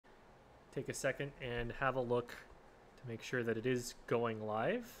take a second and have a look to make sure that it is going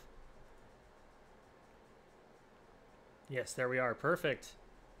live. Yes, there we are. Perfect.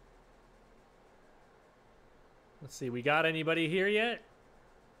 Let's see. We got anybody here yet?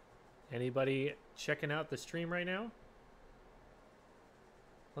 Anybody checking out the stream right now?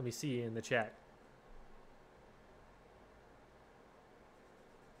 Let me see in the chat.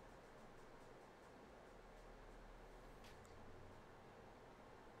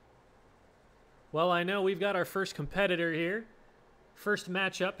 Well, I know we've got our first competitor here. First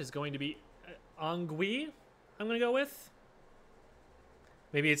matchup is going to be Angui, I'm going to go with.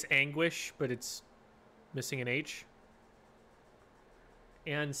 Maybe it's Anguish, but it's missing an H.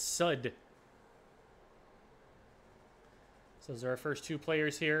 And Sud. So those are our first two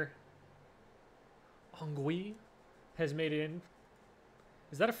players here. Angui has made it in.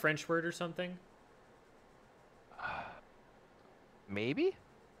 Is that a French word or something? Maybe?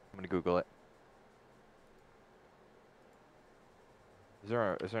 I'm going to Google it. Is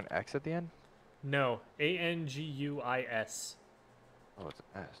there an X at the end? No. Anguis. Oh, it's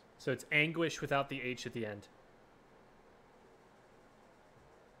an S. So it's anguish without the H at the end.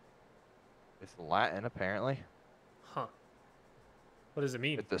 It's Latin, apparently. Huh. What does it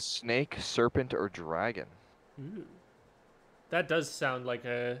mean? It's a snake, serpent, or dragon. Ooh. That does sound like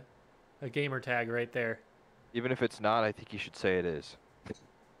a gamer tag right there. Even if it's not, I think you should say it is.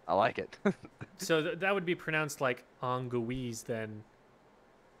 I like it. So that would be pronounced like Anguise then,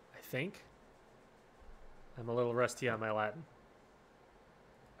 I think. I'm a little rusty on my Latin.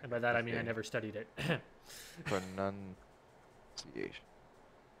 And by that I mean I never studied it. Pronunciation.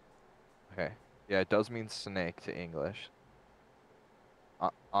 Okay. Yeah, it does mean snake to English.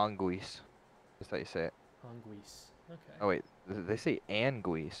 Anguisse. That's how you say it. Anguise. Okay. Oh, wait. They say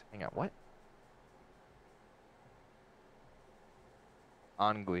anguisse. Hang on. What?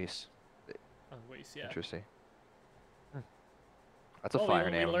 Anguisse. Anguise, yeah. Interesting. That's a Well, fire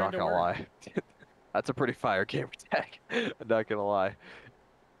we name, I'm learned not a gonna word. lie. That's a pretty fire gamer tag. I'm not gonna lie.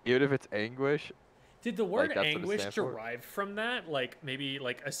 Even if it's anguish, Did the word like that's what it anguish stands for. derive from that? Like maybe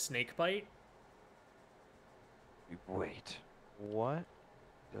like a snake bite? Wait. What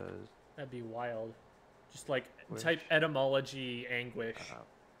does That'd be wild. Just like wish, type etymology anguish.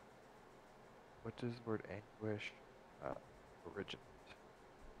 what does the word anguish originate?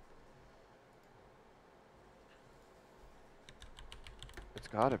 It's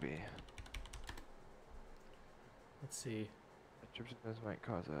gotta be. Let's see. This might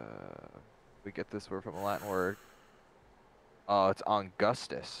cause a. We get this word from a Latin word. Oh, it's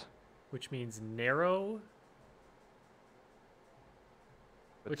Augustus. Which means narrow.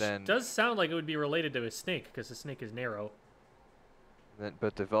 But Which then, does sound like it would be related to a snake, because a snake is narrow.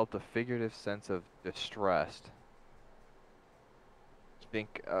 but developed a figurative sense of distressed.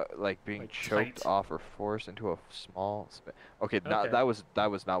 Think like being Like choked tight. off or forced into a small space. Okay, Okay. that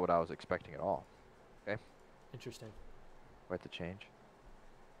was not what I was expecting at all. Okay, Interesting. quite the change.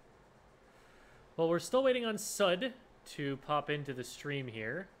 Well, we're still waiting on Sud to pop into the stream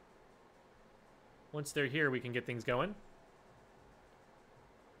here. Once they're here, we can get things going.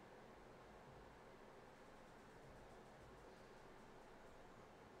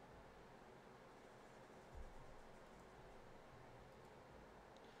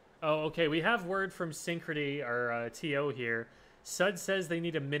 Oh, okay. We have word from Synchrony, our TO here. Sud says they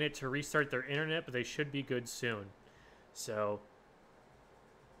need a minute to restart their internet, but they should be good soon. So,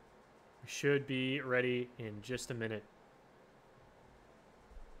 we should be ready in just a minute.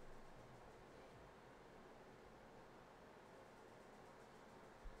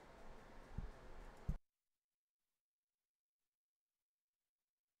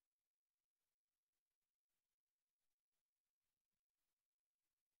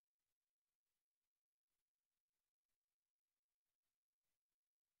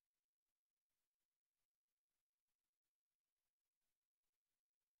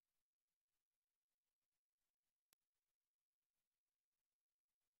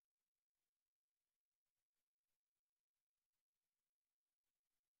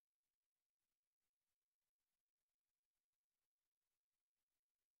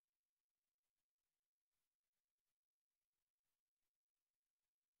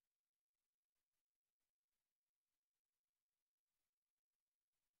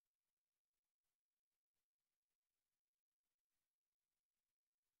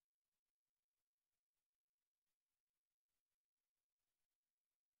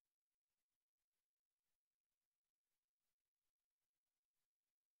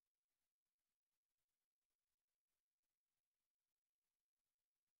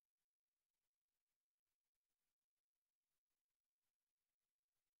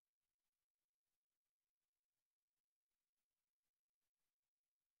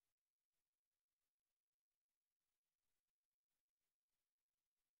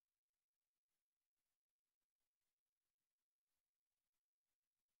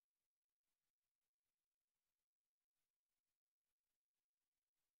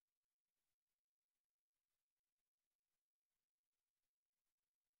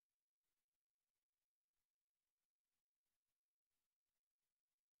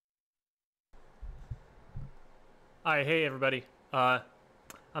 Hi, hey everybody. I'm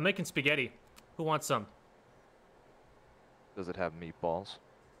making spaghetti. Who wants some? Does it have meatballs?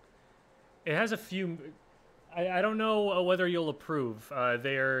 It has a few. I don't know whether you'll approve.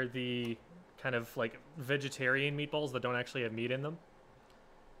 They are the kind of like vegetarian meatballs that don't actually have meat in them.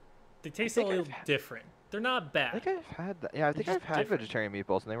 They taste a little different. They're not I bad. think I've had that. Yeah, I They're think just I've had different. vegetarian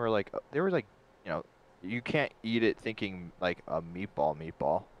meatballs, and they were like, you know, you can't eat it thinking like a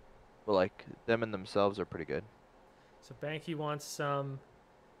meatball, but like them in themselves are pretty good. So Banky wants some.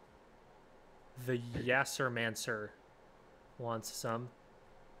 The Yasser Manser wants some.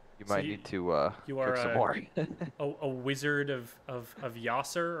 You So might need to you are cook some more. a wizard of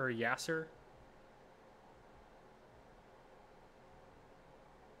Yasser or Yasser.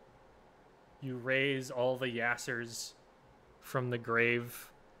 You raise all the Yassers from the grave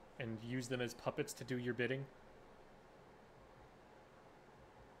and use them as puppets to do your bidding.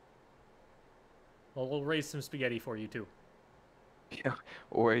 Well, we'll raise some spaghetti for you too. Yeah,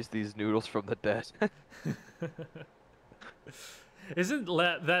 always these noodles from the dead. Isn't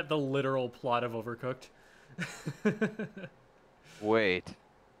that the literal plot of Overcooked? Wait,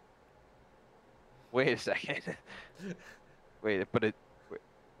 wait a second. Wait, but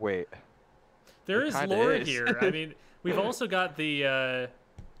wait. There It is kind of lore is. here. I mean, we've also got the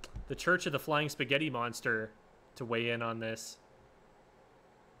Church of the Flying Spaghetti Monster to weigh in on this.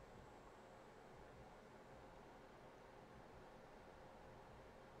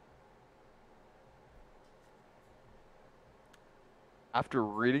 After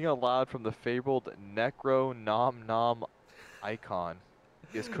reading aloud from the fabled Necro Nom Nom icon,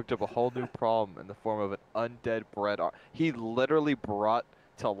 he has cooked up a whole new problem in the form of an undead bread. He literally brought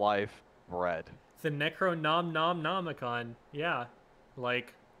to life bread. The Necro Nom Nom Nomicon. Yeah.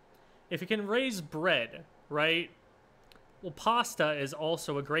 Like, if you can raise bread, right? Well, pasta is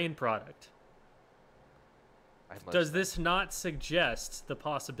also a grain product. Does this not suggest the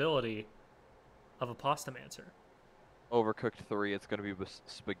possibility of a pasta mancer? Overcooked 3, it's gonna be with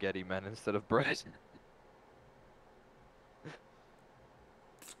spaghetti men instead of bread.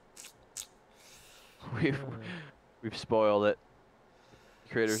 We've spoiled it.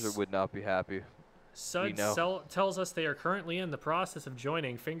 Creators would not be happy. Sud tells us they are currently in the process of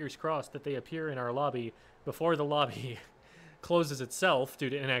joining. Fingers crossed that they appear in our lobby before the lobby closes itself due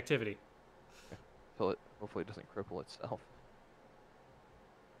to inactivity. Until it hopefully doesn't cripple itself.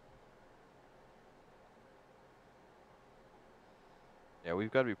 Yeah,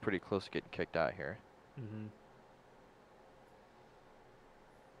 we've got to be pretty close to getting kicked out here. Mm-hmm.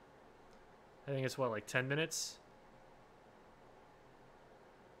 I think it's what, like 10 minutes?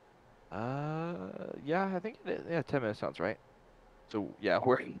 Yeah, I think yeah, 10 minutes sounds right. So yeah,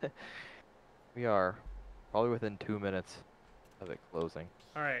 we are probably within 2 minutes of it closing.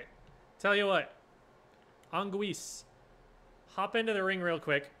 All right. Tell you what, Anguisse, hop into the ring real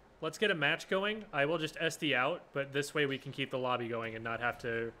quick. Let's get a match going. I will just SD out, but this way we can keep the lobby going and not have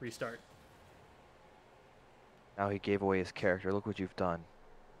to restart. Now he gave away his character. Look what you've done.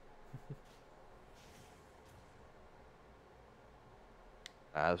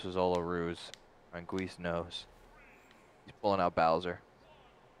 This was all a ruse. Anguisse knows. He's pulling out Bowser.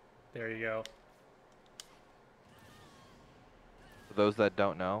 There you go. For those that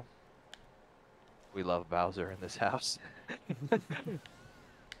don't know, we love Bowser in this house.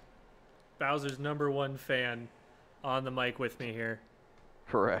 Bowser's #1 fan on the mic with me here.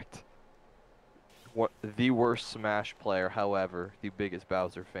 Correct. What the worst Smash player, however, the biggest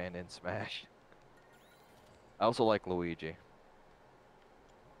Bowser fan in Smash. I also like Luigi.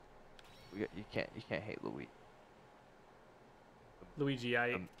 You can't hate Luigi. Luigi,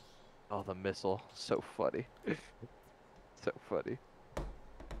 Oh, the missile, so funny. So funny.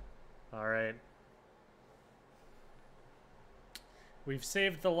 All right. We've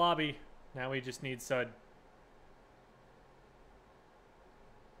saved the lobby. Now we just need Sud.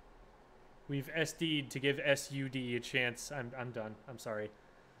 We've SD'd to give SUD a chance. I'm done. I'm sorry.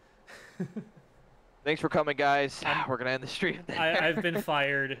 Thanks for coming, guys. We're gonna end the stream. I've been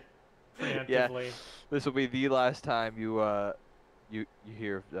fired preemptively. Yeah, this will be the last time you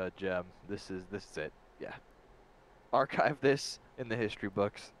hear Gem. This is it. Yeah. Archive this in the history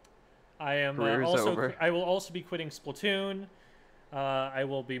books. I am over. I will also be quitting Splatoon. I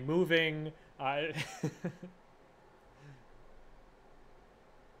will be moving.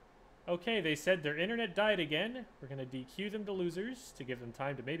 Okay, they said their internet died again. We're gonna DQ them to losers to give them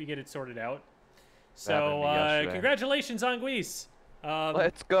time to maybe get it sorted out. So congratulations, Anguisse.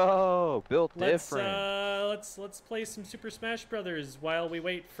 Let's go. Built different. Let's play some Super Smash Brothers while we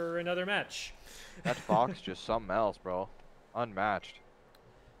wait for another match. That Fox just something else, bro. Unmatched.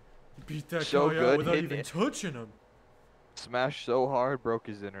 You beat that so guy good out without even touching him. Smashed so hard, broke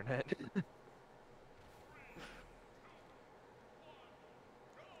his internet.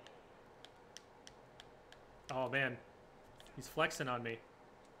 Oh man, he's flexing on me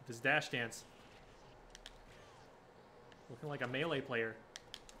with his dash dance. Looking like a melee player.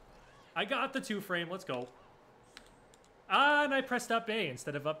 I got the 2-frame, let's go. Ah, and I pressed up A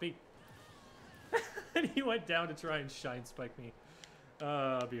instead of up B. And he went down to try and shine spike me.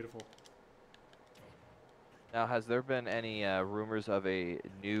 Beautiful. Now, has there been any rumors of a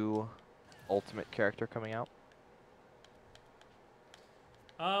new Ultimate character coming out?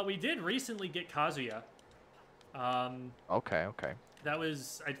 We did recently get Kazuya. Okay, okay. That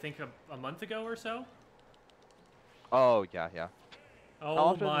was, I think, a month ago or so. Oh, yeah, yeah.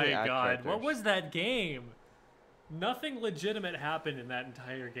 Oh my add god, characters? what was that game? Nothing legitimate happened in that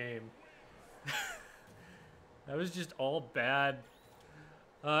entire game. That was just all bad.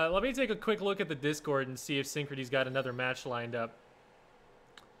 Let me take a quick look at the Discord and see if Synchrony's got another match lined up.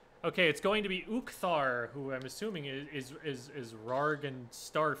 Okay, it's going to be Ukthar, who I'm assuming is Rarg and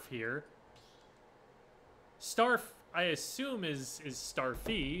Starf here. Starf, I assume, is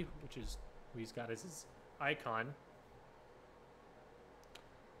Starfy, which is who he's got as his icon.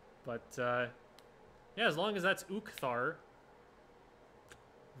 But, yeah, as long as that's Ukthar,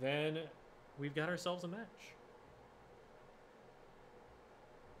 then we've got ourselves a match.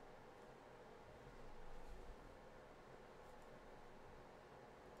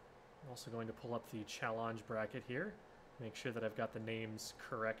 I'm also going to pull up the challenge bracket here. Make sure that I've got the names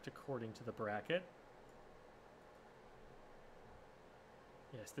correct according to the bracket.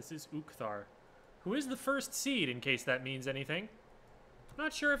 Yes, this is Ukthar, who is the first seed, in case that means anything.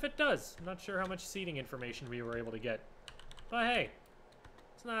 Not sure if it does. I'm not sure how much seeding information we were able to get. But hey,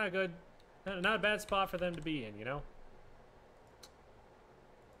 it's not a good, not a bad spot for them to be in, you know?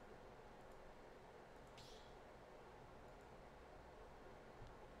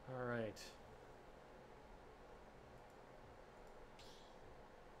 All right.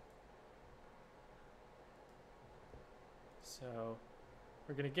 So,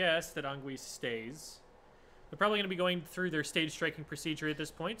 we're going to guess that Ongui stays. They're probably going to be going through their stage striking procedure at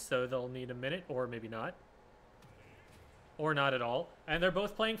this point, so they'll need a minute, or maybe not. Or not at all. And they're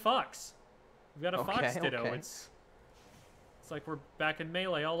both playing Fox. We've got a Fox Ditto. Okay. It's like we're back in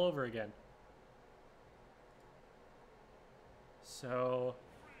Melee all over again. So,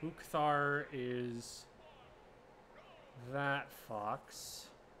 Ukthar is that Fox.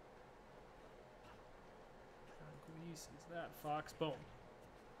 Anguisse is that Fox. Boom.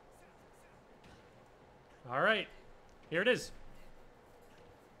 All right, here it is.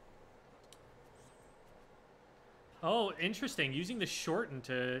 Oh, interesting. Using the shorten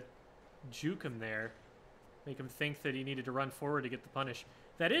to juke him there. Make him think that he needed to run forward to get the punish.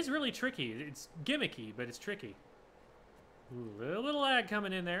 That is really tricky. It's gimmicky, but it's tricky. Ooh, a little lag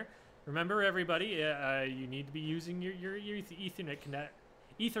coming in there. Remember, everybody, you need to be using your Ethernet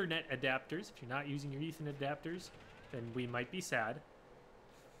adapters. If you're not using your Ethernet adapters, then we might be sad.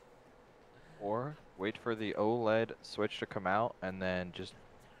 Or wait for the OLED switch to come out and then just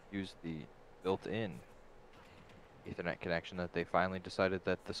use the built-in Ethernet connection that they finally decided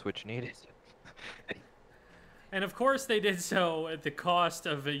that the Switch needed. And of course they did so at the cost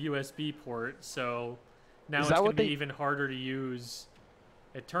of a USB port, so now Is it's that going to what be they- even harder to use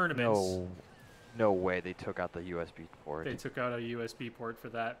at tournaments. No way they took out the USB port. They took out a USB port for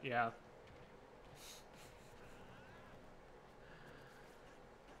that, yeah.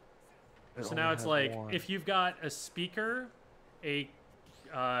 It So only now it's had like, one. if you've got a speaker, a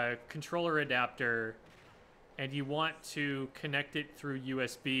controller adapter, and you want to connect it through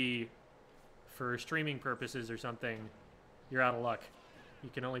USB for streaming purposes or something, you're out of luck. You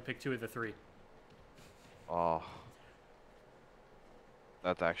can only pick 2 of the 3. Oh,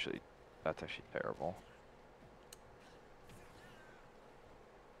 that's actually terrible.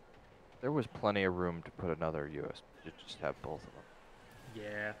 There was plenty of room to put another USB to just have both of them.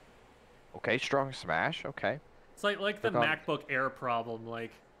 Yeah. Okay, strong smash. Okay. It's like the Took on- MacBook Air problem.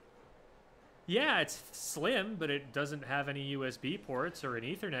 Like, yeah, it's slim, but it doesn't have any USB ports or an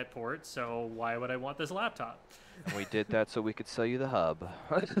Ethernet port, so why would I want this laptop? And we did that so we could sell you the hub.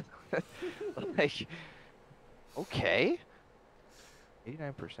 Like, okay.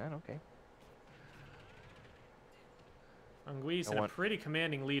 89%. Okay. Anguisse I in a want- pretty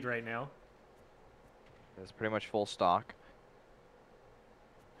commanding lead right now. That's pretty much full stock.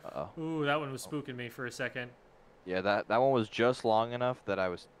 Ooh, that one was spooking me for a second. Yeah, that one was just long enough that I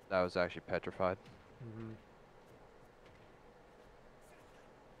was actually petrified. Mm-hmm.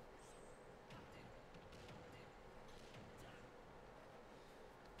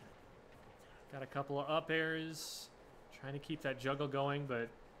 Got a couple of up airs. Trying to keep that juggle going, but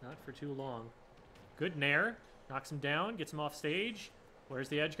not for too long. Good nair. Knocks him down, gets him off stage. Where's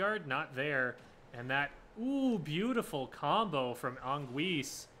the edge guard? Not there. And that, ooh, beautiful combo from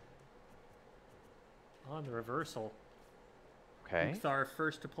Anguisse on the reversal. Okay. Uthar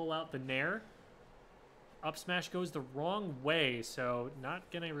first to pull out the nair. Up smash goes the wrong way, so not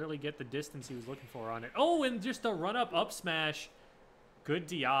going to really get the distance he was looking for on it. Oh, and just a run-up smash. Good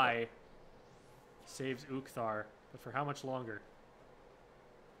DI. Saves Uthar, but for how much longer?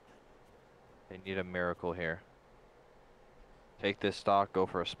 They need a miracle here. Take this stock, go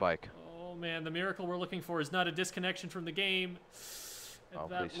for a spike. Oh, man, the miracle we're looking for is not a disconnection from the game. Oh,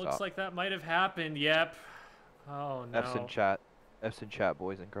 that please looks stop. like that might have happened. Yep. Oh, no. F's in chat. F's in chat,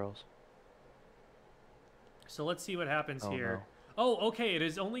 boys and girls. So let's see what happens here. No. Oh, okay. It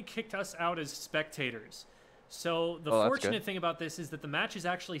has only kicked us out as spectators. So the that's fortunate good. thing about this is that the match is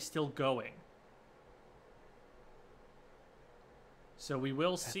actually still going. So we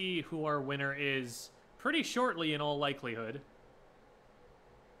will see who our winner is pretty shortly in all likelihood.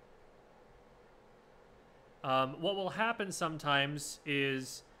 What will happen sometimes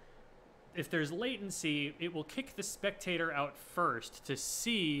is if there's latency, it will kick the spectator out first to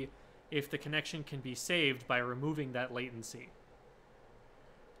see if the connection can be saved by removing that latency.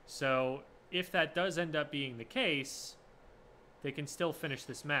 So if that does end up being the case, they can still finish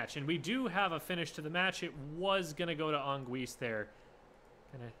this match. And we do have a finish to the match. It was going to go to Anguisse there.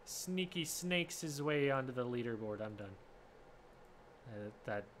 Kind of sneaky snakes his way onto the leaderboard. I'm done.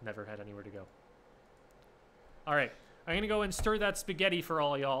 That never had anywhere to go. All right. I'm going to go and stir that spaghetti for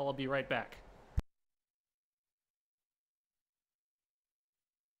all y'all. I'll be right back.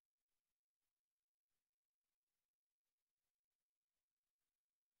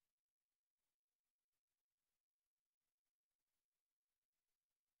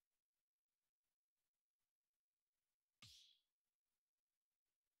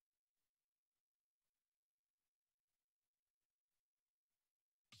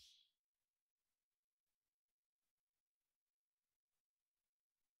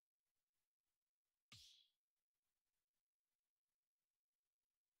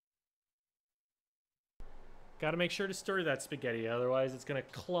 Got to make sure to stir that spaghetti, otherwise it's going to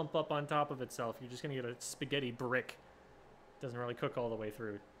clump up on top of itself. You're just going to get a spaghetti brick. Doesn't really cook all the way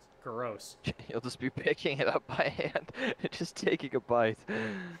through. It's gross. You'll just be picking it up by hand and just taking a bite.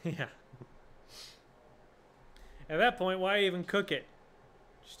 Yeah. At that point, why even cook it?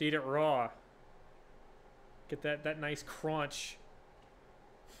 Just eat it raw. Get that nice crunch.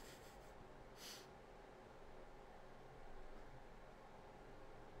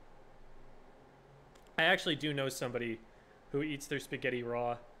 I actually do know somebody who eats their spaghetti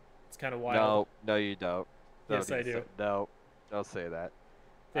raw. It's kind of wild. No, you don't. Yes, I do. No, don't say that.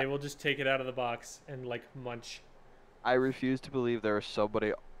 They will just take it out of the box and, like, munch. I refuse to believe there is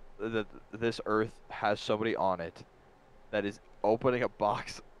somebody that this earth has somebody on it that is opening a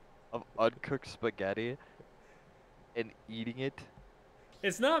box of uncooked spaghetti and eating it.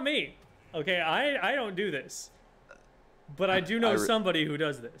 It's not me. Okay, I don't do this. But I do know somebody who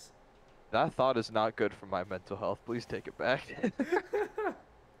does this. That thought is not good for my mental health. Please take it back.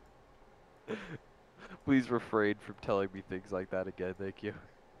 Please refrain from telling me things like that again. Thank you.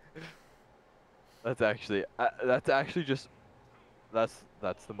 That's actually just that's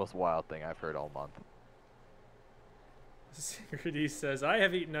the most wild thing I've heard all month. Security says, I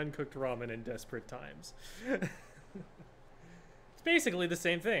have eaten uncooked ramen in desperate times. It's basically the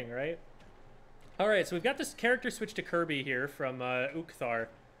same thing, right? Alright, so we've got this character switch to Kirby here from Uthar.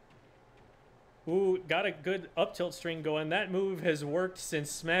 Ooh, got a good up tilt string going. That move has worked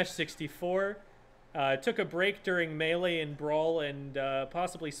since Smash 64. Took a break during Melee and Brawl and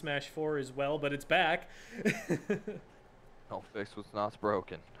possibly Smash 4 as well, but it's back. Don't fix what's not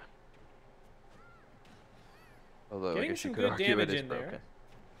broken. Although Getting I guess some you could good argue damage it is in broken. there.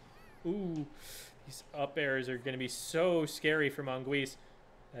 Ooh, these up airs are going to be so scary from Anguisse.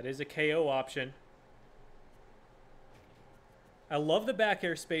 That is a KO option. I love the back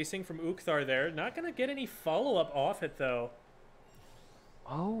air spacing from Uthar there. Not going to get any follow-up off it, though.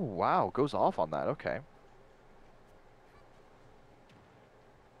 Oh, wow. Goes off on that. Okay.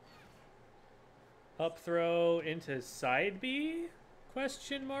 Up throw into side B?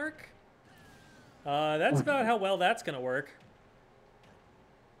 Question mark? That's about how well that's going to work.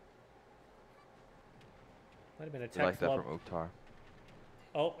 Might have been a tech I like that flub. from Uthar.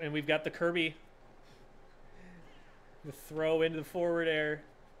 Oh, and we've got the Kirby. The throw into the forward air.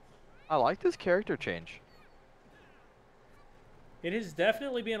 I like this character change. It has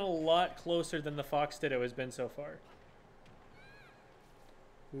definitely been a lot closer than the Fox Ditto has been so far.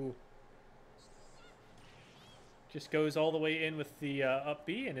 Ooh. Just goes all the way in with the up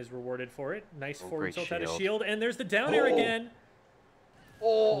B and is rewarded for it. Nice Oh, forward great tilt out of shield. shield. And there's the down air again.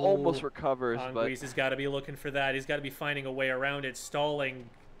 Oh, almost recovers, but Anguisse has got to be looking for that. He's got to be finding a way around it, stalling,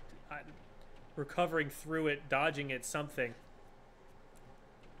 recovering through it, dodging it, something.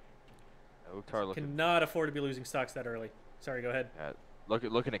 Cannot afford to be losing stocks that early. Sorry, go ahead. Yeah,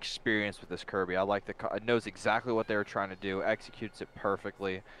 looking experienced with this Kirby. I like it knows exactly what they were trying to do, executes it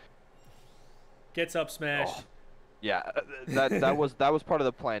perfectly. Gets up smash. Oh, yeah, that was part of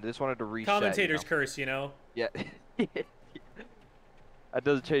the plan. They just wanted to reset. Commentator's curse, you know. Yeah. That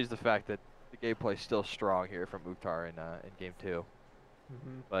doesn't change the fact that the gameplay's still strong here from Mukhtar in game 2.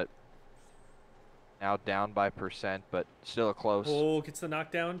 But now down by percent, but still a close. Oh, gets the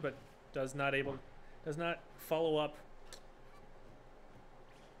knockdown, but does not follow up.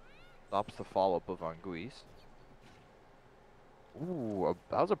 Stops the follow-up of Anguisse. Ooh,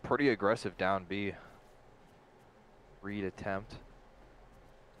 that was a pretty aggressive down B. Read attempt.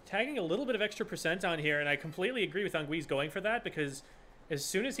 Tagging a little bit of extra percent on here, and I completely agree with Anguisse going for that, because as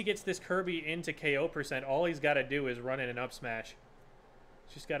soon as he gets this Kirby into KO percent, all he's got to do is run in an up smash.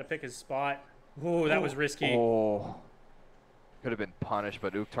 He's just got to pick his spot. Ooh, that was risky. Oh. Could have been punished,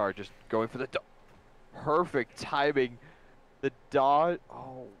 but Ukhtar just going for the perfect timing. The dodge.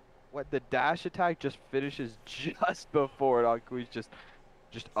 Oh, what the dash attack just finishes just before it. Anguisse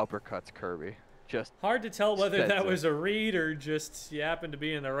just uppercuts Kirby. Just hard to tell whether that was a read or just he happened to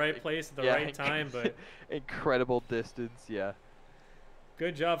be in the right place at the right time, but incredible distance, yeah.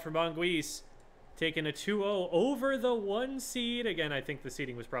 Good job from Anguisse. Taking a 2-0 over the 1 seed. Again, I think the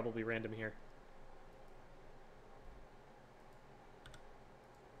seeding was probably random here.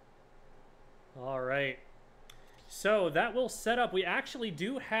 All right. So that will set up. We actually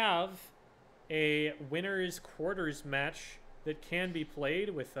do have a winners quarters match that can be played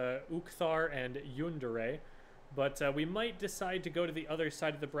with Ukhtar and Yundere. But we might decide to go to the other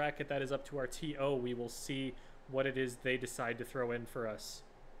side of the bracket. That is up to our TO. We will see what it is they decide to throw in for us.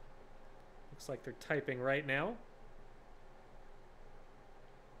 Looks like they're typing right now.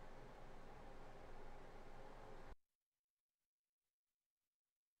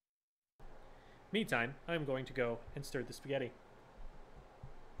 Meantime, I'm going to go and stir the spaghetti.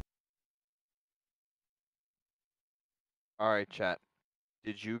 All right, chat.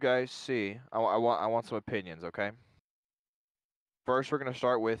 Did you guys see? I want some opinions, okay? First, we're gonna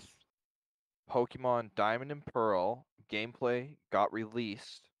start with Pokemon Diamond and Pearl gameplay got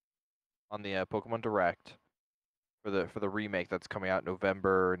released on the Pokemon Direct for the remake that's coming out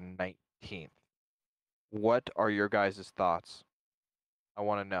November 19th. What are your guys' thoughts? I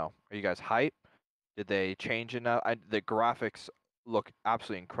want to know. Are you guys hype? Did they change enough? The graphics look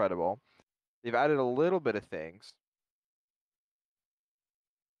absolutely incredible. They've added a little bit of things.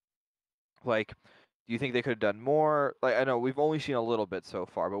 Like, do you think they could have done more? Like, I know we've only seen a little bit so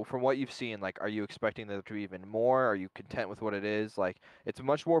far, but from what you've seen, like, are you expecting there to be even more? Are you content with what it is? Like, it's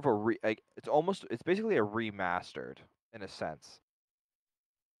much more of a it's basically a remastered in a sense.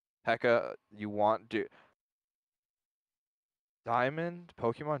 Pekka,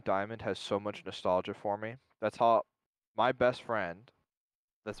 Pokemon Diamond has so much nostalgia for me. That's how my best friend,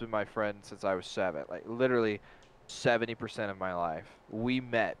 that's been my friend since I was 7, like literally 70% of my life, we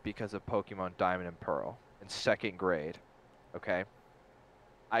met because of Pokemon Diamond and Pearl in 2nd grade, okay?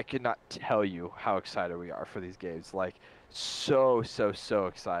 I cannot tell you how excited we are for these games. Like, so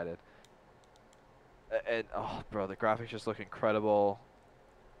excited. And, oh, bro, the graphics just look incredible.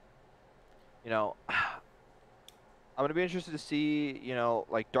 You know, I'm gonna be interested to see, you know,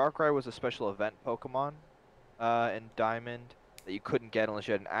 like Darkrai was a special event Pokemon in Diamond that you couldn't get unless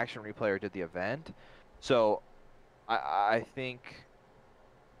you had an action replay or did the event. So I think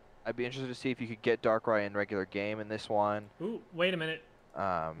I'd be interested to see if you could get Darkrai in regular game in this one. Ooh, wait a minute.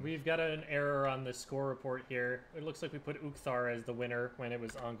 We've got an error on the score report here. It looks like we put Ukhtar as the winner when it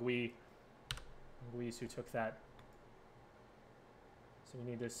was Anguisse who took that. So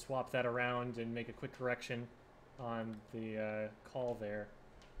we need to swap that around and make a quick correction on the call there.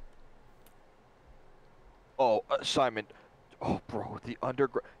 Oh, Simon. Oh, bro, the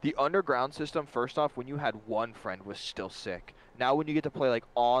underground system. First off, when you had one friend, was still sick. Now, when you get to play like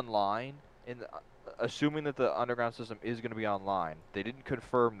online, assuming that the underground system is going to be online, they didn't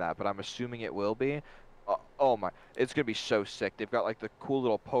confirm that, but I'm assuming it will be. Oh my, it's gonna be so sick. They've got like the cool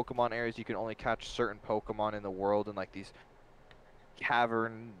little Pokemon areas. You can only catch certain Pokemon in the world in like these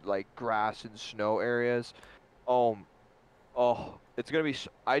cavern, like grass and snow areas. Oh, it's gonna be.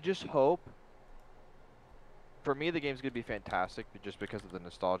 I just hope for me, the game's gonna be fantastic just because of the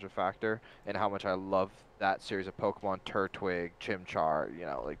nostalgia factor and how much I love that series of Pokemon, Turtwig, Chimchar, you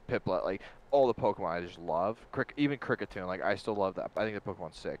know, like Piplup, like all the Pokemon I just love. Even Kricketune, like I still love that. I think the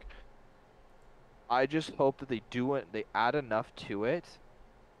Pokemon's sick. I just hope that they do it, they add enough to it,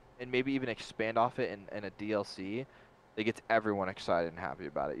 and maybe even expand off it in a DLC that gets everyone excited and happy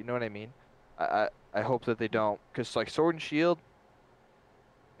about it. You know what I mean? I hope that they don't, because like Sword and Shield,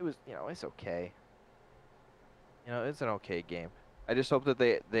 it was, you know, it's okay. You know, it's an okay game. I just hope that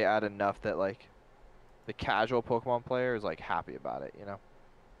they add enough that like the casual Pokemon player is like happy about it, you know?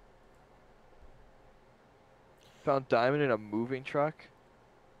 Found Diamond in a moving truck.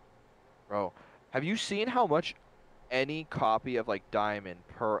 Bro, have you seen how much any copy of like Diamond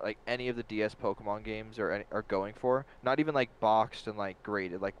per like any of the DS Pokemon games are going for? Not even like boxed and like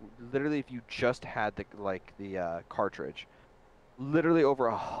graded. Like literally if you just had the cartridge, literally over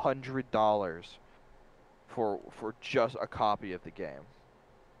 $100 for just a copy of the game.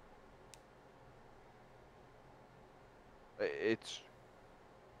 It's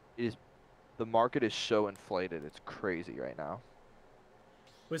it is the market is so inflated. It's crazy right now.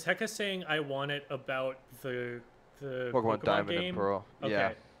 Was Heka saying I want it about the Pokemon Pokemon Diamond and game? Pearl.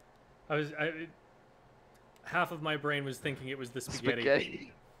 Yeah. Okay. Half of my brain was thinking it was the spaghetti.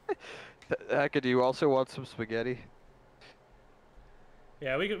 Spaghetti. Hecka, do you also want some spaghetti?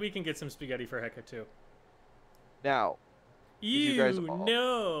 Yeah, we can get some spaghetti for Heka too. Now,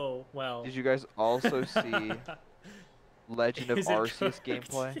 No. Well. did you guys also see Legend of Is it Arceus cooked?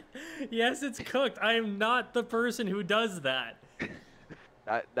 gameplay? Yes, it's cooked. I am not the person who does that.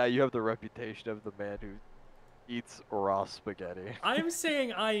 Now you have the reputation of the man who eats raw spaghetti. I'm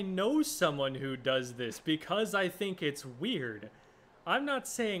saying I know someone who does this because I think it's weird. I'm not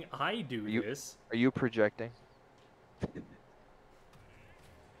saying I do this. Are you projecting?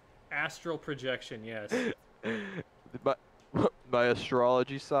 Astral projection, yes. My, my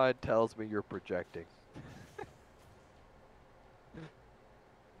astrology side tells me you're projecting.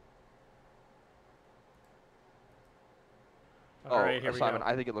 All right, here Simon, we go.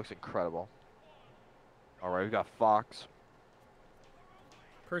 I think it looks incredible. All right, we got Fox.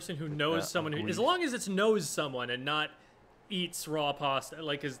 Person who knows someone who, as long as it's knows someone and not eats raw pasta,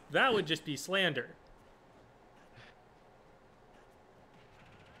 like, cause that would just be slander.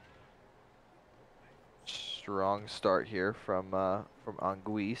 Strong start here from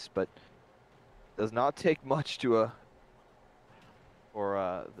Anguisse, but does not take much to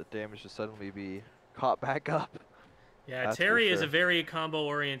for the damage to suddenly be caught back up. Yeah, That's Terry for is a sure. very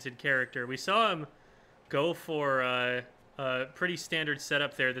combo-oriented character. We saw him go for a pretty standard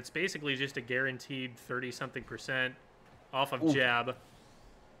setup there that's basically just a guaranteed 30-something% off of jab.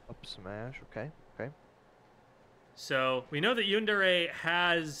 Up smash, okay, okay. So we know that Yundere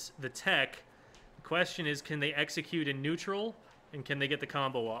has the tech. The question is, can they execute in neutral, and can they get the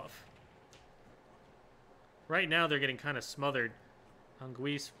combo off? Right now, they're getting kind of smothered.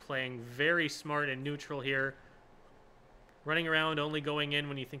 Anguisse playing very smart in neutral here. Running around, only going in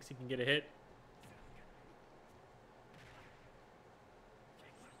when he thinks he can get a hit.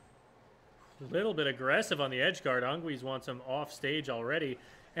 A little bit aggressive on the edge guard. Anguisse wants him off stage already.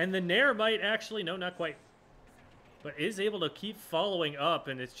 And the Nair might actually, no, not quite. But is able to keep following up,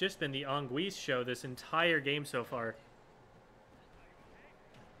 and it's just been the Anguisse show this entire game so far.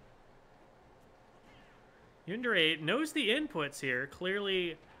 Yundere knows the inputs here,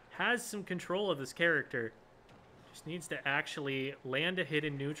 clearly has some control of this character. Just needs to actually land a hit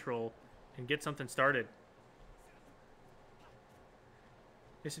in neutral and get something started.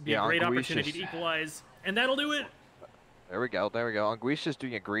 This would be a great opportunity to equalize, and that'll do it. There we go, there we go. Anguisse is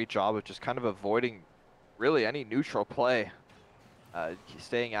doing a great job of just kind of avoiding really any neutral play.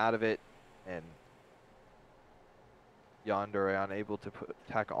 Staying out of it, and Yandere unable to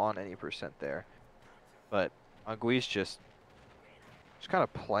tack on any percent there. But Anguisse just kind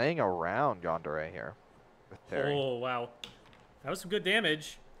of playing around Yandere here with Terry. Oh, wow. That was some good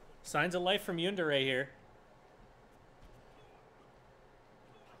damage. Signs of life from Yundere here.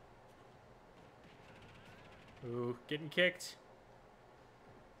 Ooh, getting kicked.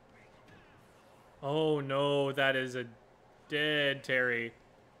 Oh, no, that is a dead Terry.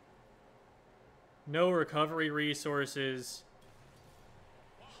 No recovery resources.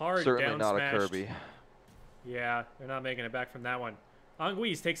 Hard Certainly down not smashed. a Kirby. Yeah, they're not making it back from that one.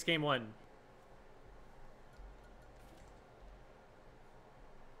 Anguisse takes game one.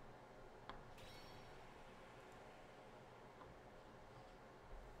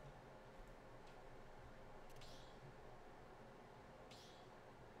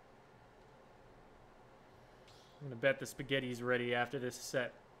 I'm going to bet the spaghetti's ready after this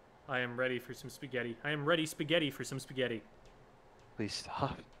set. I am ready for some spaghetti. I am ready spaghetti for some spaghetti. Please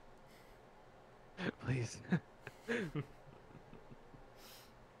stop. Please.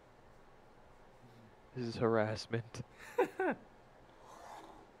 This is harassment.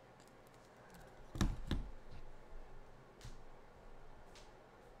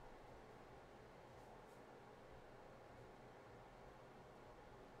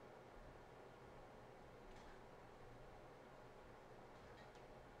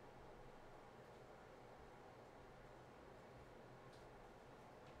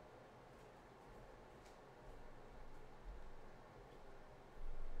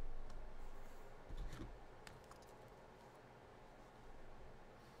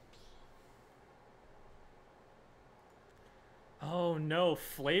 Oh no,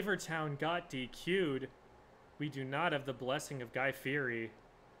 Flavortown got DQ'd. We do not have the blessing of Guy Fieri.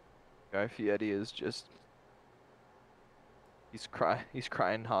 Guy Fieri is just he's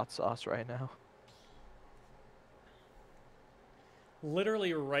crying hot sauce right now.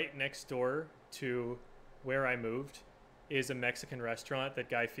 Literally right next door to where I moved is a Mexican restaurant that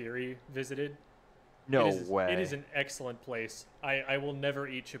Guy Fieri visited. No It is way. an excellent place. I will never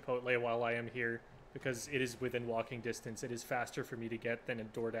eat Chipotle while I am here because it is within walking distance. It is faster for me to get than a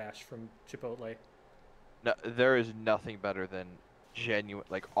DoorDash from Chipotle. No, there is nothing better than genuine,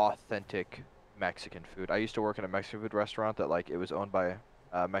 like authentic Mexican food. I used to work in a Mexican food restaurant that like it was owned by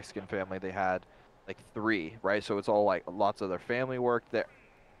a Mexican family. They had like three, right? So it's all like lots of their family worked there.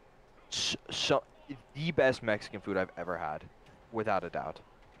 So the best Mexican food I've ever had, without a doubt.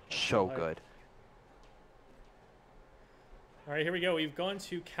 So So hype. good. All right, here we go. We've gone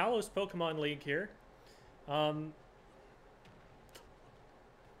to Kalos Pokemon League here. I'm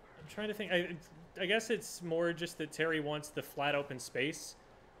trying to think. I guess it's more just that Terry wants the flat open space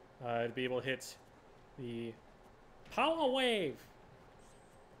to be able to hit the Power Wave.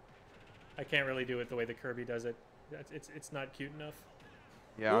 I can't really do it the way that Kirby does it. It's not cute enough.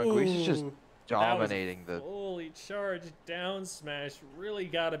 Yeah, Greece is just Ooh, dominating that was the. fully charged down smash. Really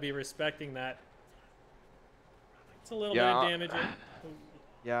got to be respecting that. It's a little bit of damage.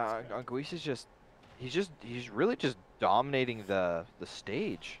 Yeah, Anguisse is just he's really just dominating the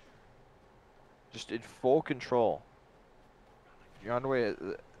stage. Just in full control. You're on the way.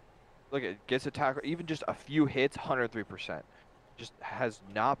 Look, it gets attack. Even just a few hits, 103%. Just has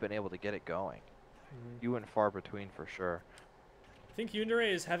not been able to get it going. Few and far between for sure. I think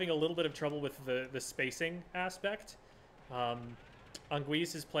Yundere is having a little bit of trouble with the spacing aspect.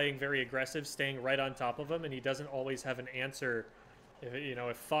 Anguisse is playing very aggressive, staying right on top of him, and he doesn't always have an answer.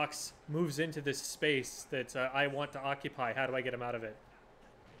 If Fox moves into this space that I want to occupy, how do I get him out of it?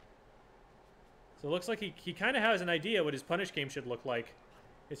 So it looks like he kind of has an idea what his punish game should look like.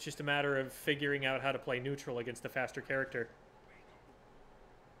 It's just a matter of figuring out how to play neutral against a faster character.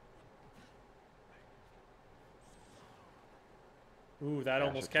 Ooh, that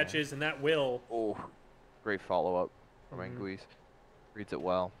almost catches, and that will. Oh, great follow-up from Anguisse. Reads it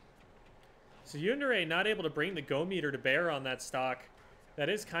well. So Yundere not able to bring the go meter to bear on that stock. That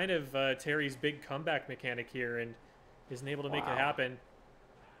is kind of Terry's big comeback mechanic here, and isn't able to make it happen.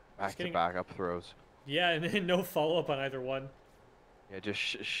 Back-to-back up throws. Yeah, and no follow-up on either one. Yeah, just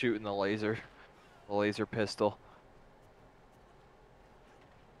shooting the laser pistol.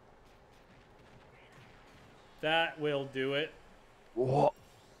 That will do it. Whoa.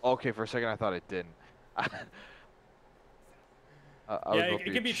 Okay, for a second I thought it didn't. Yeah,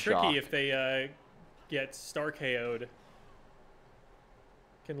 it can be tricky if they get star KO'd.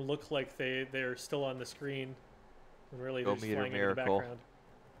 Can look like they're still on the screen when really they're just flying into the background.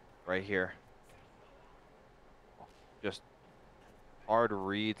 Right here. Just hard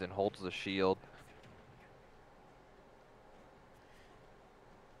reads and holds the shield.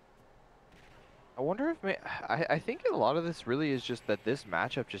 I wonder if I think a lot of this really is just that this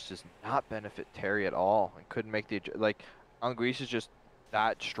matchup just does not benefit Terry at all and couldn't make the like Anguisse is just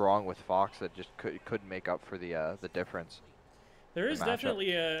that strong with Fox that just couldn't make up for the difference. There is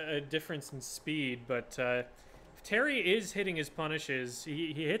definitely a difference in speed, but if Terry is hitting his punishes,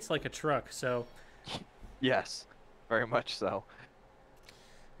 he hits like a truck, so... Yes, very much so.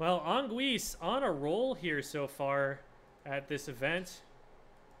 Well, Anguisse on a roll here so far at this event.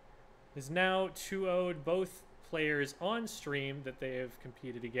 Is now 2-0'd both players on stream that they have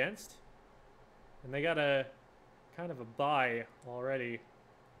competed against. And they got a kind of a bye already.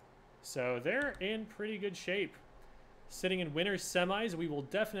 So they're in pretty good shape. Sitting in winners semis, we will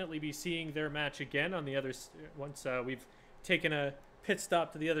definitely be seeing their match again on the other once we've taken a pit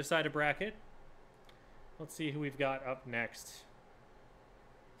stop to the other side of bracket. Let's see who we've got up next.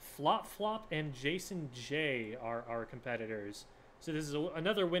 Flop Flop and Jason J are our competitors. So this is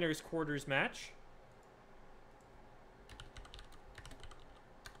another winner's quarters match.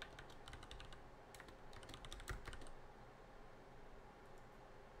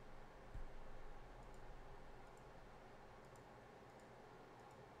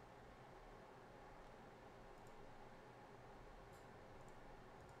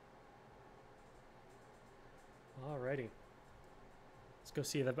 Alrighty. Let's go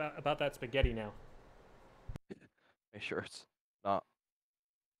see about that spaghetti now. Make sure it's not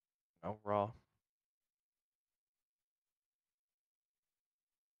raw.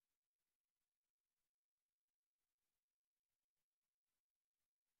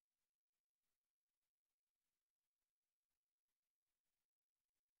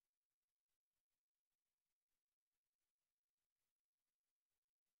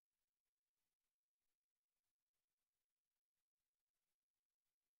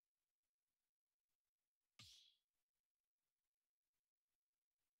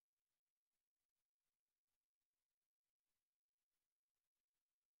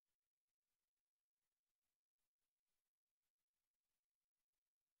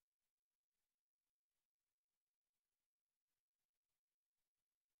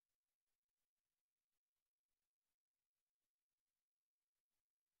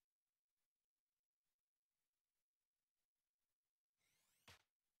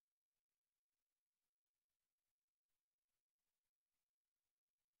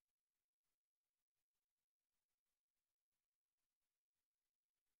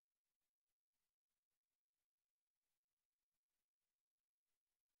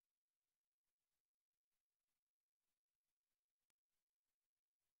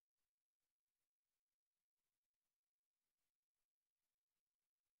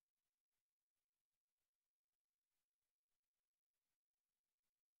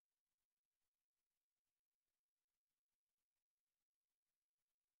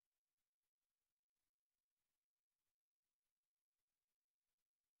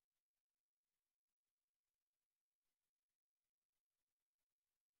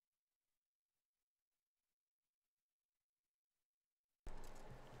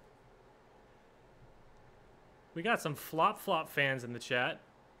 We got some flop fans in the chat.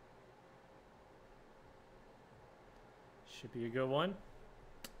 Should be a good one.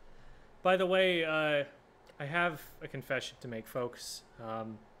 By the way, I have a confession to make, folks.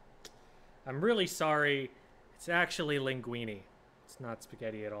 I'm really sorry. It's actually linguine. It's not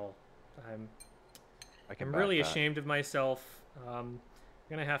spaghetti at all. I'm really ashamed of myself. I'm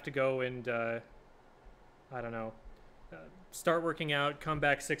gonna have to go and I don't know, start working out, come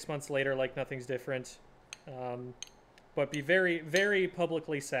back 6 months later like nothing's different, but be very, very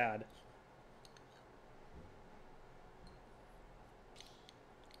publicly sad.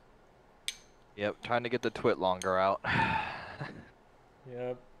 Yep, trying to get the twit longer out.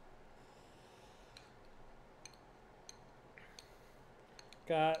 Yep.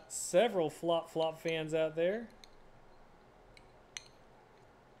 Got several flop fans out there.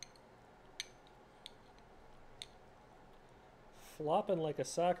 Flopping like a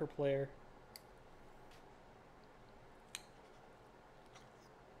soccer player.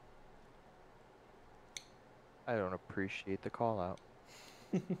 I don't appreciate the call out.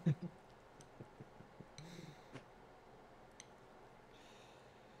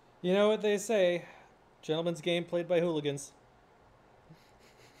 You know what they say, gentlemen's game played by hooligans.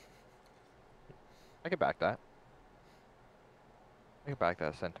 I can back that. I can back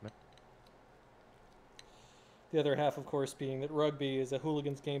that sentiment. The other half, of course, being that rugby is a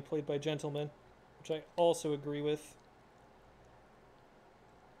hooligans game played by gentlemen, which I also agree with.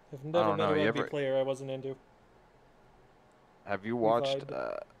 I've never met a rugby player I wasn't into. Have you watched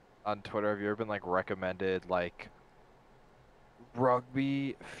on Twitter? Have you ever been like recommended like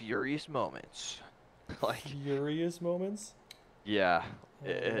rugby furious moments? Like furious moments? Yeah,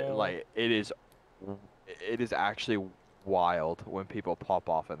 like it is actually wild when people pop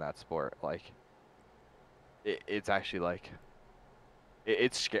off in that sport. Like it's actually like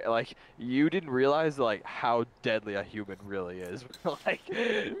it's scary. Like you didn't realize like how deadly a human really is. like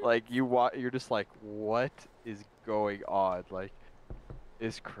you're just like, what is going on? Like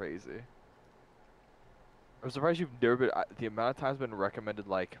it's crazy. I'm surprised you've never been. The amount of times been recommended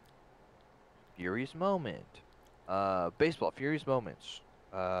like furious moment, baseball furious moments,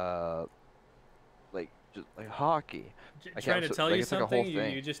 like just like hockey. Trying to tell you something?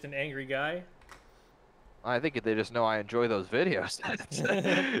 You're just an angry guy. I think they just know I enjoy those videos.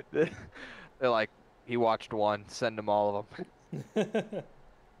 They're like, he watched one, send him all of them.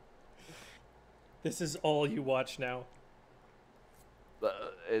 This is all you watch now.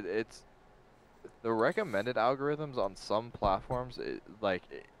 It's The recommended algorithms on some platforms,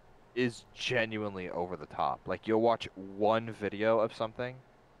 is genuinely over the top. Like you'll watch one video of something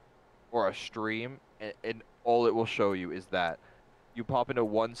or a stream, and all it will show you is that you pop into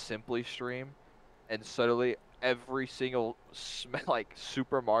one Simply stream, and suddenly every single like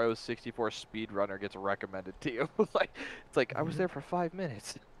Super Mario 64 speedrunner gets recommended to you. Like it's like I was there for 5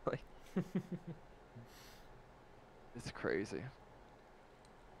 minutes. Like it's crazy.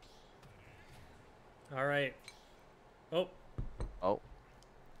 All right. Oh, Oh,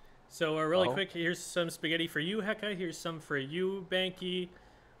 so really oh, quick, here's some spaghetti for you, Heka. Here's some for you, Banky.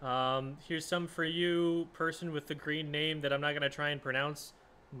 Here's some for you, person with the green name that I'm not gonna try and pronounce.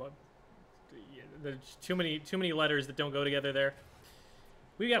 There's too many letters that don't go together there.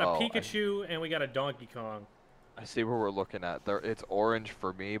 We got a oh. Pikachu and we got a Donkey Kong. I see where we're looking at. There, it's orange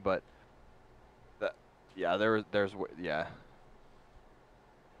for me, but that, yeah, yeah,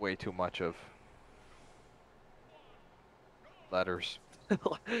 way too much of letters.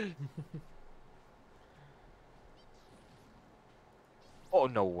 Oh,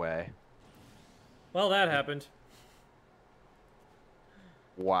 no way. Well, that happened.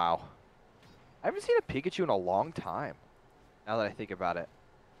 Wow. I haven't seen a Pikachu in a long time, now that I think about it.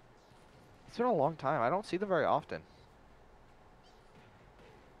 It's been a long time. I don't see them very often.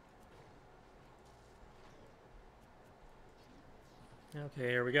 Okay,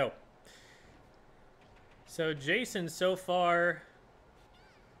 here we go. So Jason so far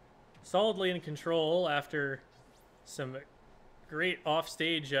solidly in control after some great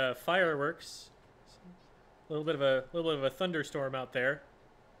offstage fireworks. A little bit of a thunderstorm out there.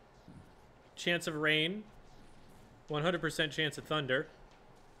 Chance of rain. 100% chance of thunder.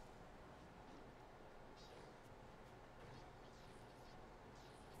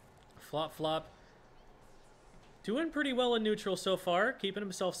 Flop flop. Doing pretty well in neutral so far, keeping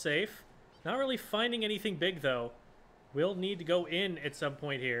himself safe. Not really finding anything big though. Will need to go in at some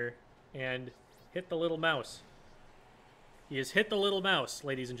point here and hit the little mouse. He has hit the little mouse,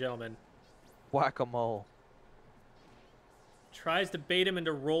 ladies and gentlemen. Whack-a-mole. Tries to bait him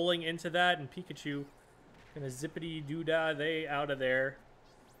into rolling into that, and Pikachu gonna zippity doo dah they out of there.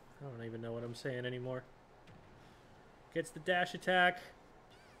 I don't even know what I'm saying anymore. Gets the dash attack.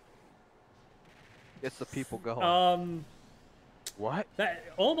 Gets the people going. What? That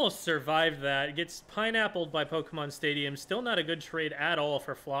almost survived that. Gets pineappled by Pokemon Stadium. Still not a good trade at all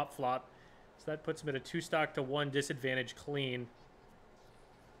for Flop Flop. So that puts him at a 2-stock to 1 disadvantage clean.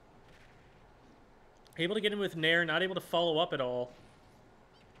 Able to get in with Nair, not able to follow up at all.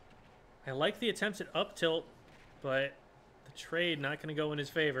 I like the attempts at up tilt, but the trade not going to go in his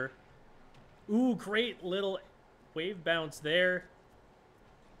favor. Ooh, great little wave bounce there.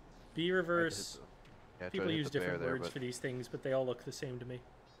 B reverse. Yeah, People use different words for these things, but they all look the same to me.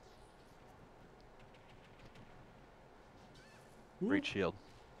 Great shield.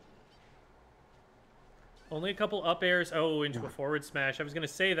 Only a couple up airs. Oh, into a forward smash. I was going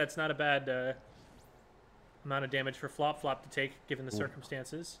to say that's not a bad amount of damage for Flop Flop to take, given the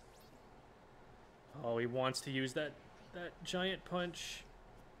circumstances. Oh, he wants to use that giant punch.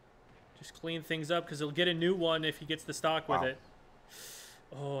 Just clean things up, because he'll get a new one if he gets the stock with it.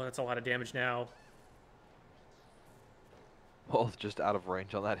 Oh, that's a lot of damage now. Both just out of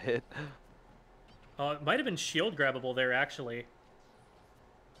range on that hit. It might have been shield grabbable there, actually.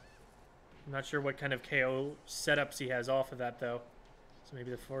 I'm not sure what kind of KO setups he has off of that, though. So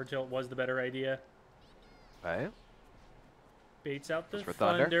maybe the forward tilt was the better idea. Right. Baits out the for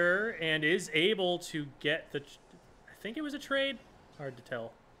thunder and is able to get the... I think it was a trade? Hard to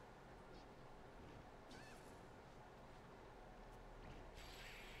tell.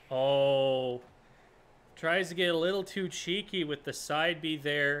 Oh... Tries to get a little too cheeky with the side B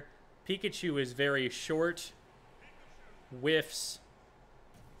there. Pikachu is very short. Whiffs.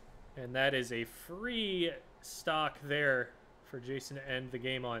 And that is a free stock there for Jason to end the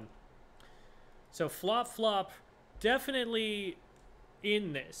game on. So Flop Flop definitely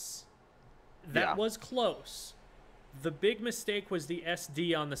in this. That was close. The big mistake was the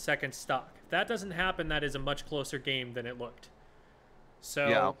SD on the second stock. If that doesn't happen, that is a much closer game than it looked. So...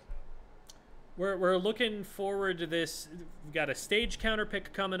 yeah. We're looking forward to this. We've got a stage counter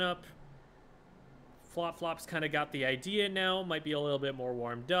pick coming up. Flop Flop's kind of got the idea now. Might be a little bit more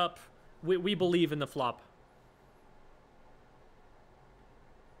warmed up. We believe in the Flop.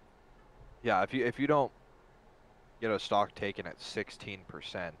 Yeah, if you don't get a stock taken at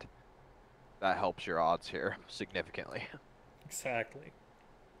 16%, that helps your odds here significantly. Exactly.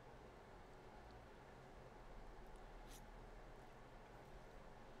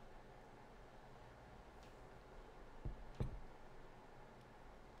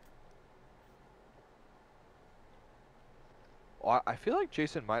 I feel like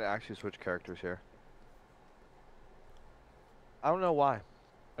Jason might actually switch characters here. I don't know why.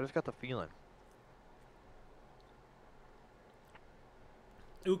 I just got the feeling.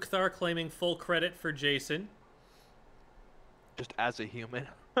 Ukhthar claiming full credit for Jason. Just as a human.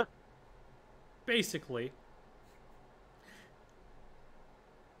 Basically.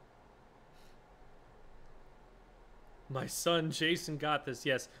 My son Jason got this,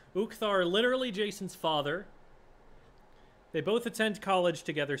 yes. Ukhthar, literally Jason's father. They both attend college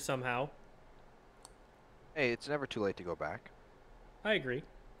together somehow. Hey, it's never too late to go back. I agree.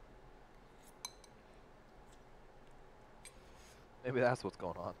 Maybe that's what's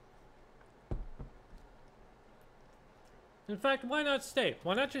going on. In fact, why not stay?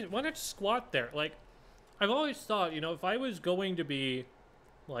 Why not just squat there? Like, I've always thought, you know, if I was going to be,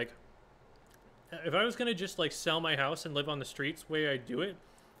 like, if I was going to just, like, sell my house and live on the streets, the way I do it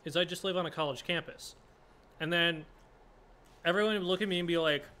is I just live on a college campus. And then everyone would look at me and be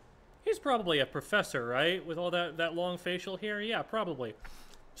like, he's probably a professor, right? With all that long facial hair? Yeah, probably.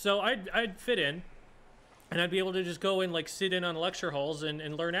 So I'd fit in, and I'd be able to just go and, like, sit in on lecture halls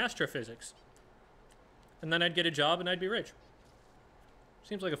and learn astrophysics. And then I'd get a job and I'd be rich.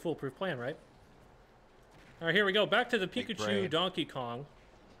 Seems like a foolproof plan, right? All right, here we go. Back to the Pikachu Donkey Kong.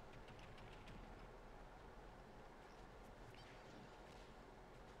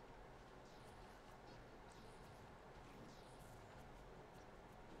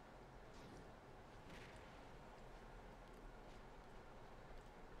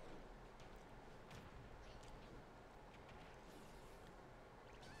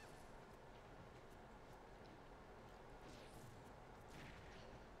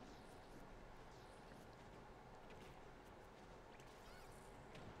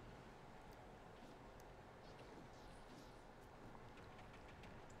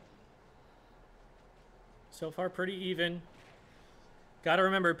 So far, pretty even. Gotta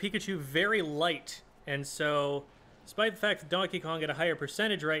remember, Pikachu very light. And so, despite the fact that Donkey Kong got a higher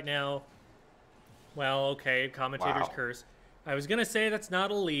percentage right now, well, okay, commentator's curse. I was gonna say that's not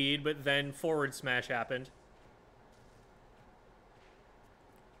a lead, but then forward smash happened.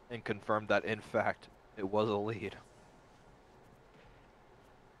 And confirmed that, in fact, it was a lead.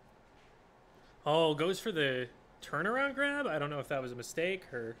 Oh, goes for the turnaround grab? I don't know if that was a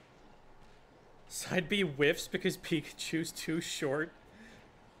mistake or... Side B whiffs because Pikachu's too short.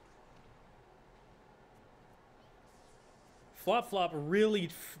 Flop Flop really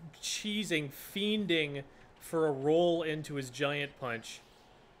cheesing, fiending for a roll into his giant punch.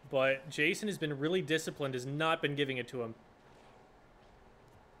 But Jason has been really disciplined, has not been giving it to him.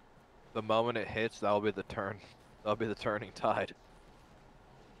 The moment it hits, that'll be the turn. That'll be the turning tide.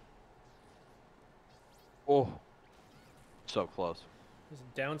 Oh. So close.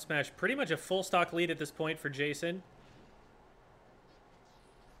 Down smash, pretty much a full stock lead at this point for Jason.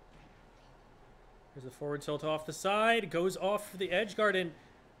 There's a forward tilt off the side, goes off for the edge guard, and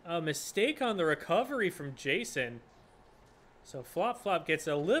a mistake on the recovery from Jason. So Flop Flop gets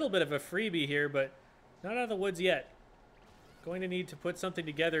a little bit of a freebie here, but not out of the woods yet. Going to need to put something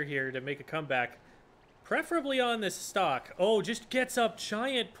together here to make a comeback. Preferably on this stock. Oh, just gets up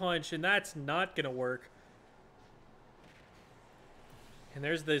giant punch, and that's not going to work. And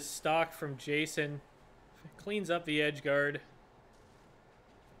there's the stock from Jason. Cleans up the edge guard.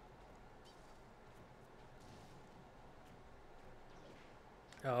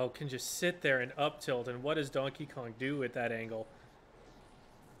 Oh, can just sit there and up tilt. And what does Donkey Kong do at that angle?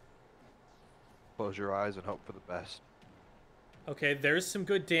 Close your eyes and hope for the best. Okay, there's some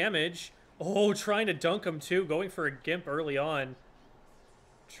good damage. Oh, trying to dunk him too. Going for a gimp early on.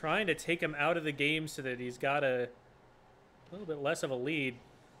 Trying to take him out of the game so that he's got a little bit less of a lead.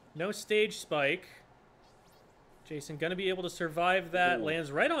 No stage spike. Jason gonna be able to survive that. Ooh.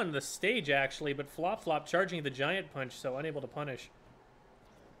 Lands right on the stage, actually, but Flop Flop charging the giant punch, so unable to punish.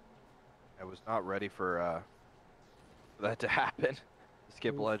 I was not ready for that to happen.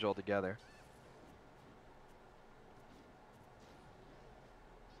 Skip ledge altogether.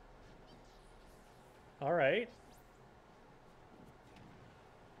 All right.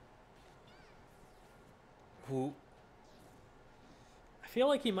 Ooh. I feel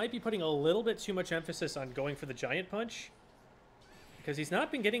like he might be putting a little bit too much emphasis on going for the giant punch because he's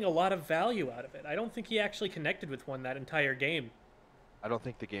not been getting a lot of value out of it. I don't think he actually connected with one that entire game. I don't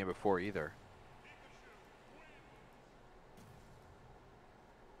think the game before either.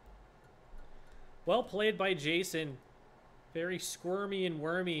 Well played by Jason. Very squirmy and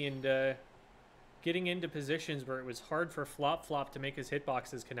wormy and getting into positions where it was hard for Flop Flop to make his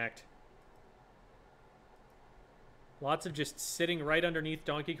hitboxes connect. Lots of just sitting right underneath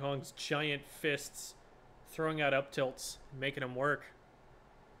Donkey Kong's giant fists, Throwing out up tilts, making them work.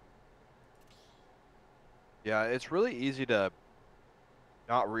 Yeah, it's really easy to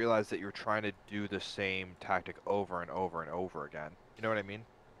not realize that you're trying to do the same tactic over and over and over again. You know what I mean?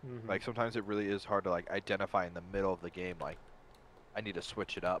 Mm-hmm. Like sometimes it really is hard to like identify in the middle of the game, like I need to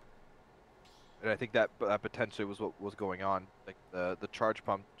switch it up. And I think that potentially was what was going on. Like the charge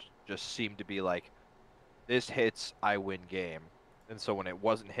pump just seemed to be like, this hits, I win game. And so when it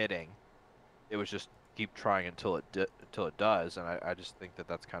wasn't hitting, it was just keep trying until it does. And I just think that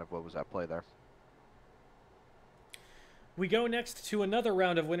that's kind of what was at play there. We go next to another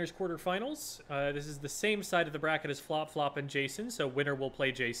round of winners quarterfinals. This is the same side of the bracket as Flop Flop and Jason, so winner will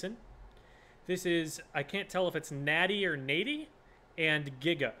play Jason. This is, I can't tell if it's Natty or Nady, and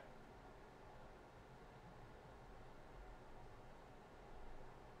Giga.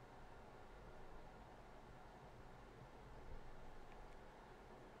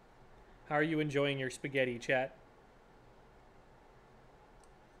 How are you enjoying your spaghetti, chat?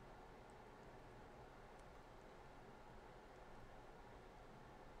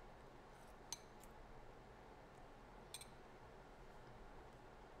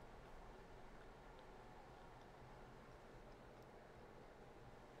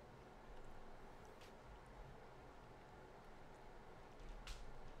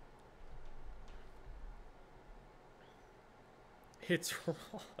 It's raw.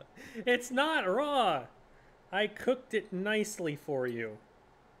 It's not raw. I cooked it nicely for you.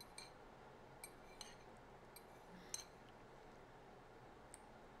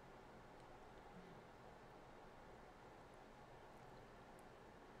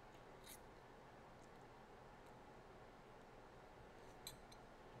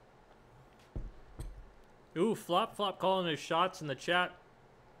 Ooh, Flop Flop calling his shots in the chat.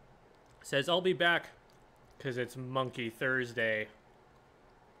 Says, I'll be back because it's Monkey Thursday.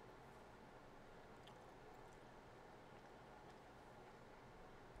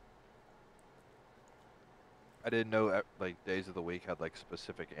 I didn't know like days of the week had like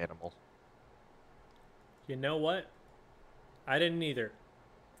specific animals. You know what? I didn't either,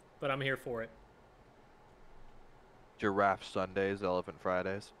 but I'm here for it. Giraffe Sundays, Elephant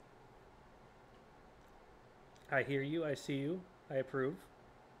Fridays. I hear you. I see you. I approve.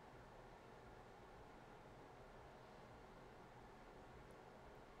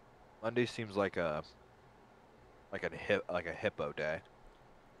 Monday seems like a hippo day.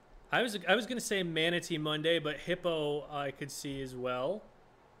 I was gonna say Manatee Monday, but Hippo I could see as well.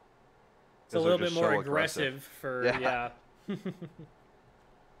 It's a little bit more aggressive for yeah.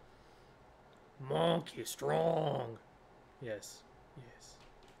 Monkey strong. Yes. Yes.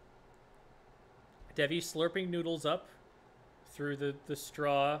 Devi slurping noodles up through the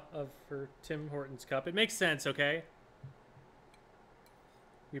straw of her Tim Hortons cup. It makes sense, okay?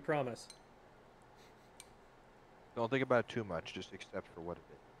 We promise. Don't think about it too much, just accept for what it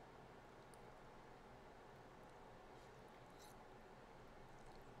is.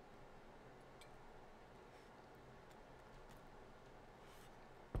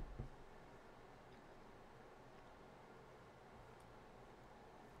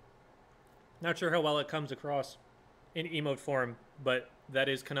 Not sure how well it comes across in emote form, but that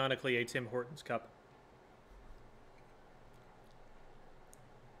is canonically a Tim Hortons cup.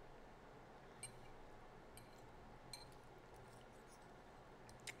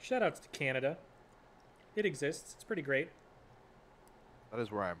 Shoutouts to Canada. It exists. It's pretty great. That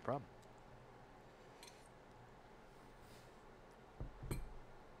is where I'm from.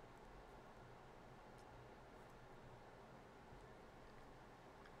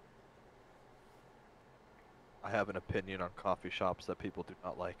 I have an opinion on coffee shops that people do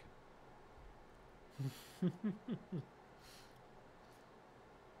not like. The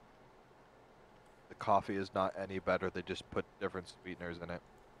coffee is not any better. They just put different sweeteners in it.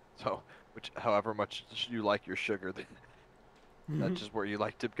 So, however much you like your sugar, that's just where you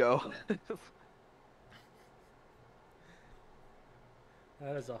like to go.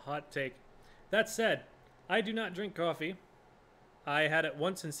 That is a hot take. That said, I do not drink coffee. I had it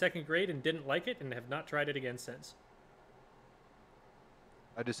once in second grade and didn't like it and have not tried it again since.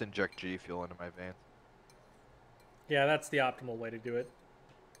 I just inject G Fuel into my veins. Yeah, that's the optimal way to do it.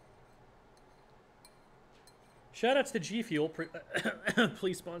 Shoutouts to G Fuel.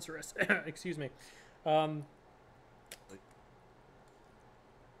 Please sponsor us. Excuse me.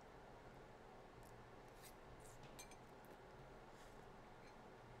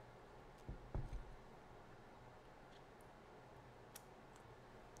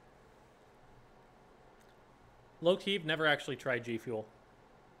 Low key, never actually tried G Fuel.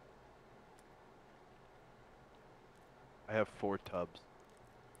 I have 4 tubs.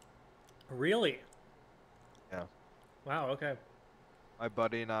 Really? Yeah. Wow, okay. My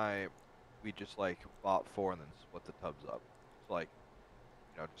buddy and I, we just like bought four and then split the tubs up. So like,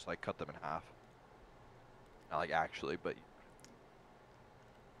 just like cut them in half. Not like actually, but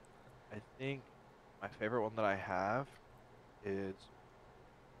I think my favorite one that I have is,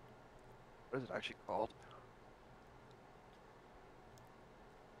 what is it actually called?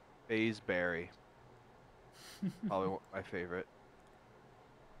 Berry. Probably my favorite.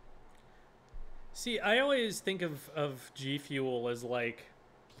 See, I always think of G Fuel as like,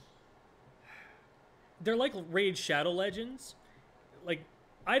 they're like Raid Shadow Legends. Like,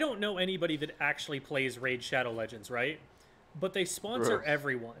 I don't know anybody that actually plays Raid Shadow Legends, right? But they sponsor True.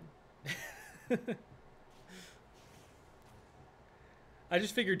 everyone. I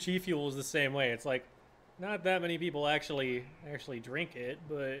just figured G Fuel is the same way. It's like, not that many people actually drink it,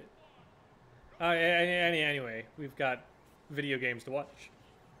 but anyway, we've got video games to watch.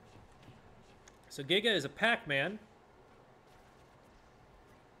 So Giga is a Pac-Man.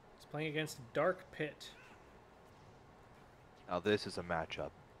 He's playing against Dark Pit. Now this is a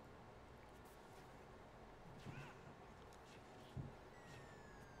matchup.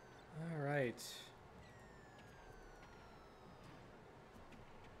 All right.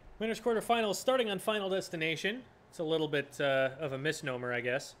 Winners quarterfinals starting on Final Destination. It's a little bit of a misnomer, I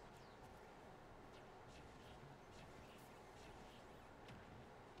guess.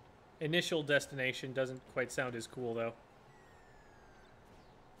 Initial Destination doesn't quite sound as cool, though.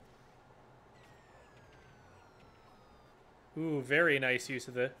 Ooh, very nice use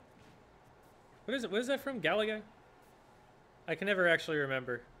of the... What is it? What is that from? Galaga? I can never actually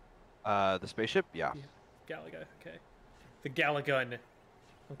remember. The spaceship? Yeah. Galaga, okay. The Galagun.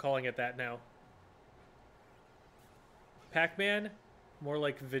 I'm calling it that now. Pac-Man? More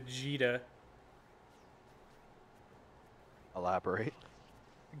like Vegeta. Elaborate.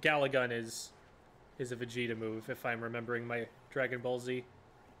 Galagun is a Vegeta move, if I'm remembering my Dragon Ball Z.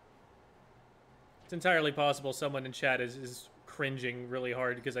 It's entirely possible someone in chat is cringing really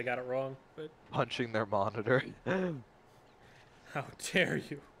hard because I got it wrong, but... Punching their monitor. How dare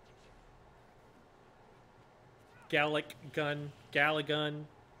you? Galagun.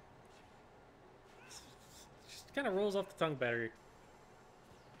 Just kind of rolls off the tongue better.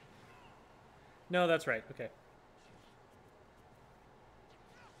 No, that's right. Okay.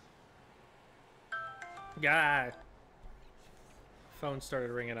 God. Phone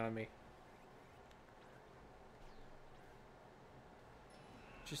started ringing on me.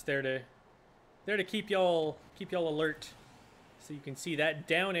 Just there to keep y'all alert, so you can see that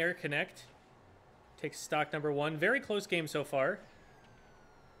down air connect. Takes stock number 1. Very close game so far.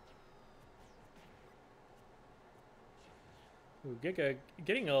 Ooh, Giga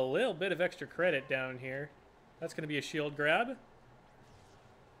getting a little bit of extra credit down here. That's going to be a shield grab.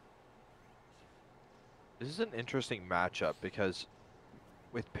 This is an interesting matchup because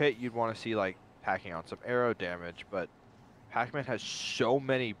with Pit, you'd want to see like packing on some arrow damage, but Pac-Man has so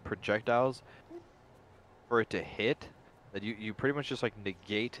many projectiles for it to hit that you pretty much just like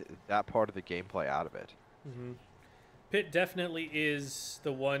negate that part of the gameplay out of it. Mm-hmm. Pit definitely is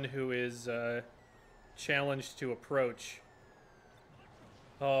the one who is challenged to approach.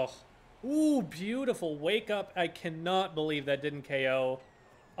 Oh, ooh, beautiful wake up! I cannot believe that didn't KO.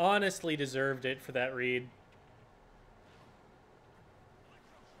 Honestly deserved it for that read.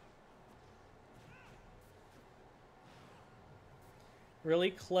 Really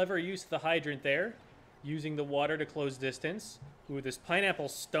clever use of the hydrant there. Using the water to close distance. Ooh, this pineapple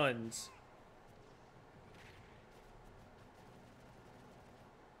stuns.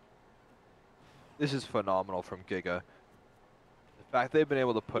 This is phenomenal from Giga. The fact they've been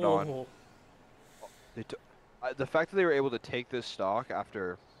able to put on... the fact that they were able to take this stock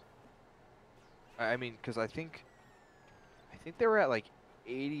after... I mean, because I think they were at like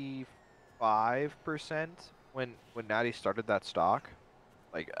 85% when Natty started that stock.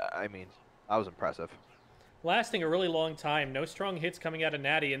 Like, I mean, that was impressive. Lasting a really long time. No strong hits coming out of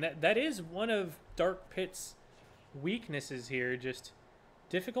Natty, and that is one of Dark Pit's weaknesses here. Just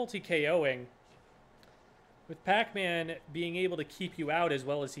difficulty KOing. With Pac-Man being able to keep you out as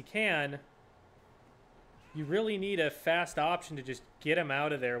well as he can, you really need a fast option to just get him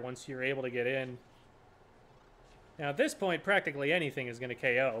out of there once you're able to get in. Now at this point, practically anything is going to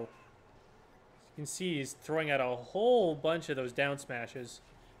KO. You can see he's throwing out a whole bunch of those down smashes.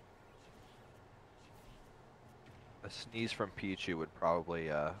 A sneeze from Pichu would probably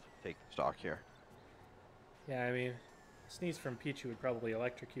take the stock here. Yeah, I mean, a sneeze from Pichu would probably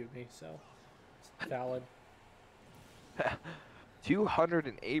electrocute me, so it's valid.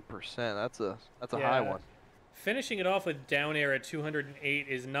 208%. That's a high one. Finishing it off with down air at 208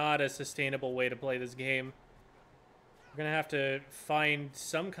 is not a sustainable way to play this game. We're going to have to find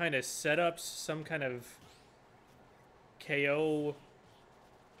some kind of setups, some kind of KO.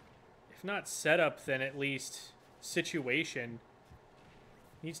 If not setup, then at least situation.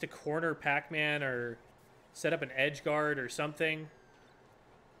 Needs to corner Pac-Man or set up an edge guard or something.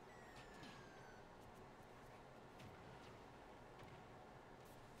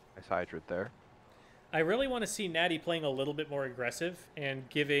 Nice hydrant there. I really want to see Natty playing a little bit more aggressive and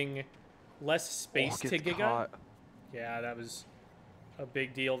giving less space to Giga. Caught. Yeah, that was a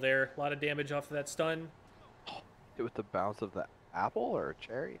big deal there. A lot of damage off of that stun. Hit with the bounce of the apple or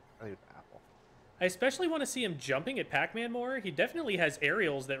cherry? I think it's apple. I especially want to see him jumping at Pac-Man more. He definitely has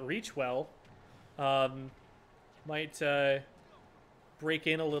aerials that reach well. Might break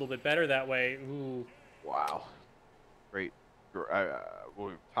in a little bit better that way. Ooh. Wow. Great.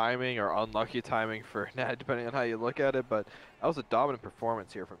 Timing or unlucky timing for Nat, depending on how you look at it, but that was a dominant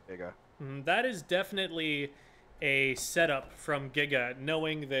performance here from Giga. That is definitely a setup from Giga,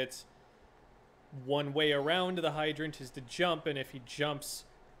 knowing that one way around the hydrant is to jump, and if he jumps,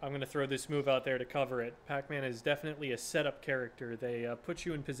 I'm going to throw this move out there to cover it. Pac-Man is definitely a setup character. They put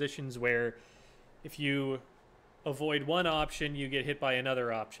you in positions where if you avoid one option, you get hit by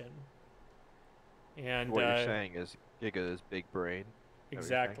another option. And what you're saying is Giga is big brain.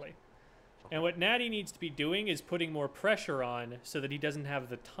 Exactly. And what Natty needs to be doing is putting more pressure on so that he doesn't have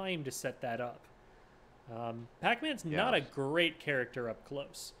the time to set that up. Pac-Man's not a great character up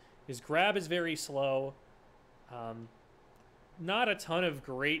close. His grab is very slow. Not a ton of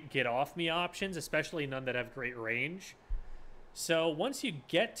great get-off-me options, especially none that have great range. So once you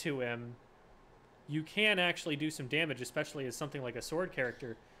get to him, you can actually do some damage, especially as something like a sword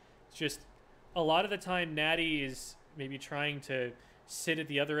character. It's just a lot of the time Natty is maybe trying to sit at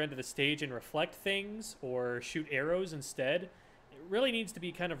the other end of the stage and reflect things or shoot arrows instead. It really needs to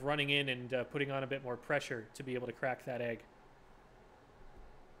be kind of running in and putting on a bit more pressure to be able to crack that egg.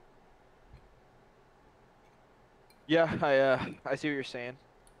 Yeah, I see what you're saying.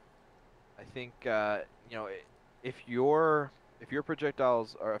 I think you know, if your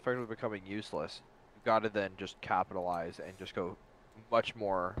projectiles are effectively becoming useless, you got to then just capitalize and just go much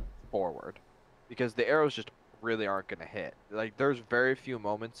more forward, because the arrows just really aren't going to hit. Like, there's very few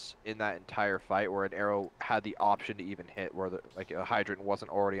moments in that entire fight where an arrow had the option to even hit, where like a hydrant wasn't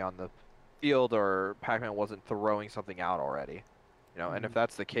already on the field or Pac-Man wasn't throwing something out already. You know, and if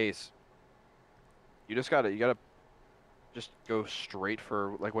that's the case, you gotta just go straight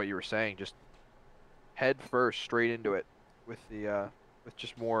for, like what you were saying, just head first straight into it with the with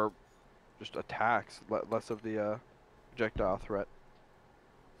just more just attacks, less of the projectile threat.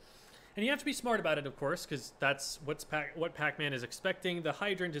 And you have to be smart about it, of course, because that's what Pac-Man is expecting. The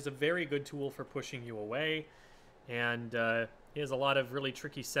hydrant is a very good tool for pushing you away, and he has a lot of really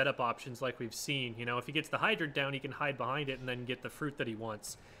tricky setup options like we've seen. You know, if he gets the hydrant down, he can hide behind it and then get the fruit that he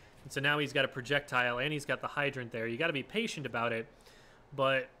wants. And so now he's got a projectile and he's got the hydrant there. You got to be patient about it,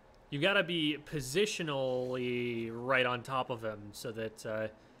 but you got to be positionally right on top of him so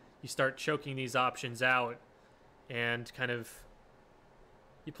that you start choking these options out and kind of,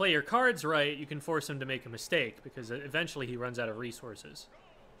 you play your cards right, you can force him to make a mistake because eventually he runs out of resources.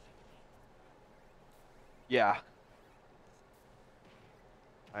 Yeah.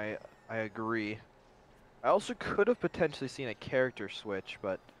 I agree. I also could have potentially seen a character switch,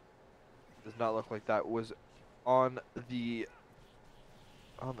 but does not look like that was on the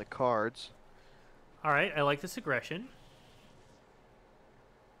cards. All right, I like this aggression.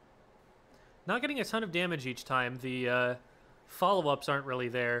 Not getting a ton of damage each time. The follow-ups aren't really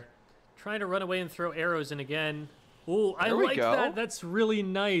there. Trying to run away and throw arrows in again. Ooh, I like that. That's really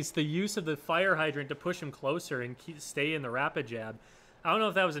nice. The use of the fire hydrant to push him closer and stay in the rapid jab. I don't know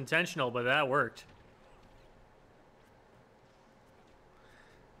if that was intentional, but that worked.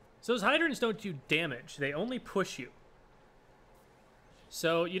 So those hydrants don't do damage. They only push you.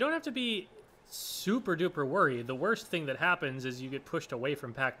 So you don't have to be super duper worried. The worst thing that happens is you get pushed away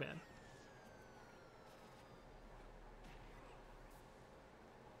from Pac-Man.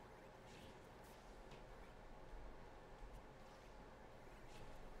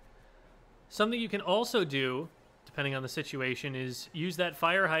 Something you can also do, depending on the situation, is use that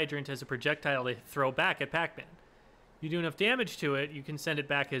fire hydrant as a projectile to throw back at Pac-Man. You do enough damage to it, you can send it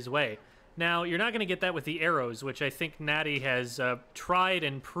back his way. Now, you're not going to get that with the arrows, which I think Natty has tried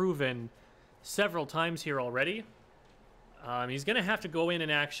and proven several times here already. He's going to have to go in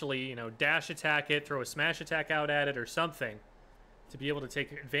and actually, you know, dash attack it, throw a smash attack out at it or something to be able to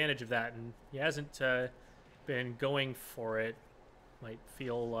take advantage of that. And he hasn't been going for it. Might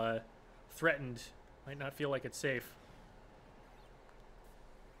feel threatened. Might not feel like it's safe.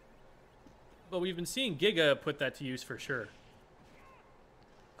 But we've been seeing Giga put that to use for sure.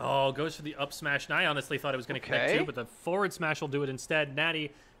 Oh, goes for the up smash. And I honestly thought it was going to connect too, but the forward smash will do it instead.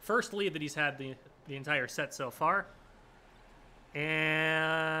 Natty, first lead that he's had the entire set so far.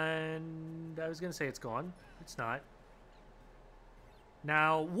 And I was going to say it's gone. It's not.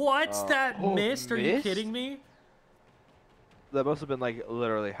 Now, what? That missed? Are you kidding me? That must have been like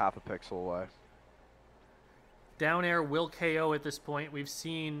literally half a pixel away. Down air will KO at this point. We've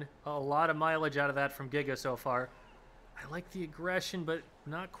seen a lot of mileage out of that from Giga so far. I like the aggression, but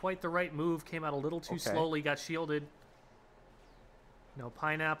not quite the right move. Came out a little too slowly, got shielded. No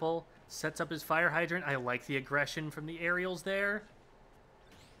pineapple. Sets up his fire hydrant. I like the aggression from the aerials there.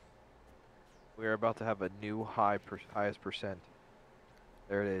 We're about to have a new highest percent.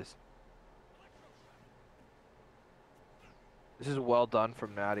 There it is. This is well done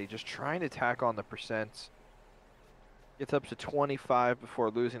from Natty. Just trying to tack on the percents. Gets up to 25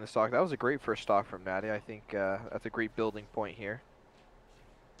 before losing the stock. That was a great first stock from Natty. I think that's a great building point here.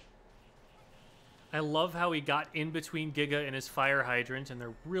 I love how he got in between Giga and his fire hydrant, and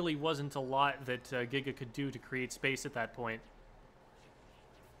there really wasn't a lot that Giga could do to create space at that point.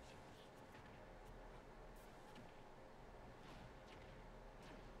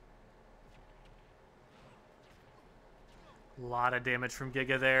 A lot of damage from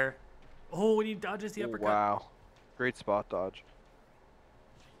Giga there. Oh, and he dodges the uppercut. Wow. Great spot dodge.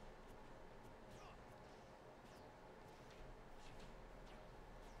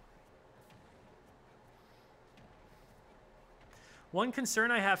 One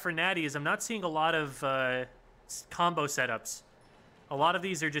concern I have for Natty is I'm not seeing a lot of combo setups. A lot of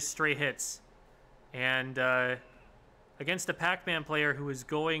these are just stray hits. And against a Pac-Man player who is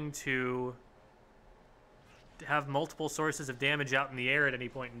going to have multiple sources of damage out in the air at any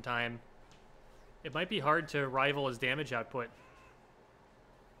point in time, it might be hard to rival his damage output.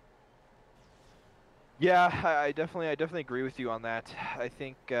 Yeah, I definitely agree with you on that. I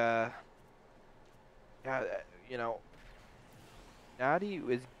think, yeah, you know, Natty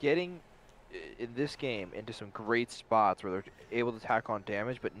is getting in this game into some great spots where they're able to tack on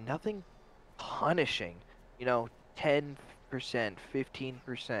damage, but nothing punishing. You know, 10%,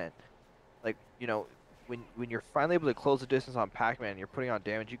 15%. Like, you know, when you're finally able to close the distance on Pac-Man and you're putting on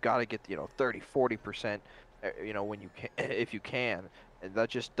damage, you got to get, you know, 30, 40%, you know, when you can, if you can. And that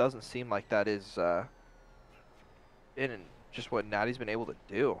just doesn't seem like that is in just what Natty's been able to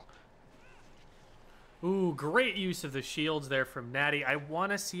do. Ooh, great use of the shields there from Natty. I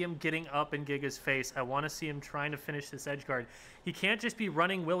want to see him getting up in Giga's face. I want to see him trying to finish this edge guard. He can't just be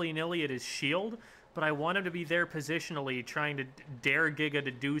running willy-nilly at his shield, but I want him to be there positionally, trying to dare Giga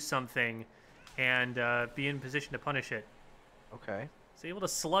to do something and be in position to punish it. Okay. He's able to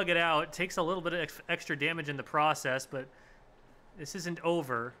slug it out. Takes a little bit of extra damage in the process, but this isn't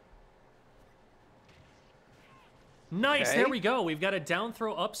over. Nice, okay. There we go. We've got a down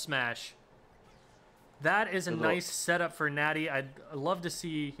throw up smash. That is a nice setup for Natty. I'd love to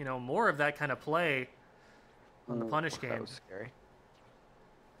see, you know, more of that kind of play on the punish game. That was scary.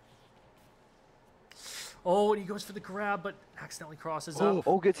 Oh, and he goes for the grab, but accidentally crosses up.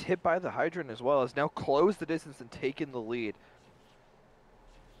 Oh, gets hit by the hydrant as well. Has now closed the distance and taken the lead.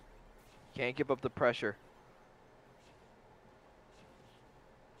 Can't give up the pressure.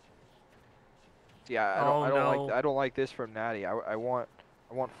 Yeah, I don't like this from Natty. I want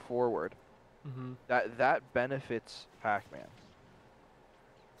forward. Mm-hmm. That benefits Pac-Man.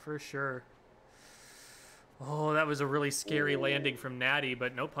 For sure. Oh, that was a really scary landing from Natty,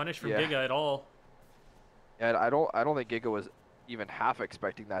 but no punish from Giga at all. Yeah, I don't think Giga was even half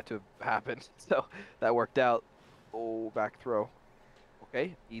expecting that to happen. So that worked out. Oh, back throw.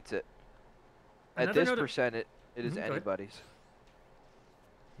 Okay, eats it. At this percent, it is anybody's.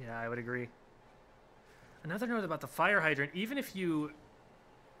 Yeah, I would agree. Another note about the fire hydrant, even if you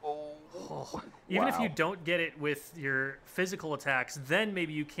if you don't get it with your physical attacks, then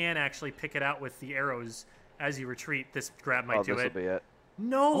maybe you can actually pick it out with the arrows as you retreat. This grab might do it. This'll be it.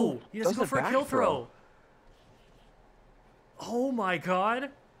 No! He doesn't go for a kill throw. Oh my god.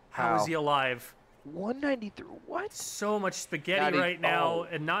 How is he alive? 193. What? So much spaghetti right now,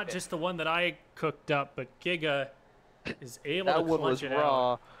 and not just the one that I cooked up, but Giga is able to clutch it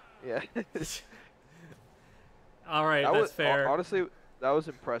out. Yeah. All right, that's fair. Honestly, that was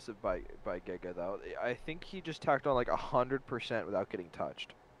impressive by Giga though. I think he just tacked on like 100% without getting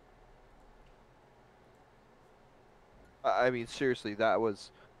touched. I mean, seriously, that was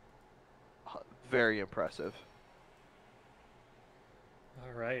very impressive.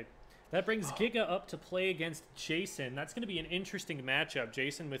 All right. That brings Giga up to play against Jason. That's going to be an interesting matchup.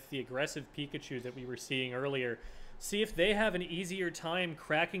 Jason with the aggressive Pikachu that we were seeing earlier. See if they have an easier time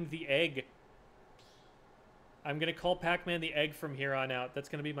cracking the egg I'm gonna call Pac-Man the egg from here on out. That's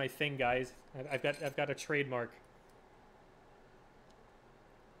gonna be my thing, guys. I've got a trademark.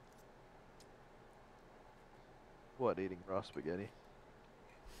 What, eating raw spaghetti?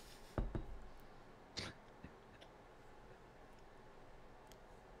 I'm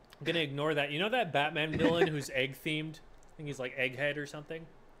gonna ignore that. You know that Batman villain who's egg themed? I think he's like Egghead or something.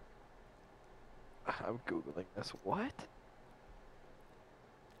 I'm googling this. What?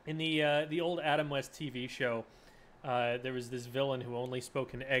 In the old Adam West TV show, there was this villain who only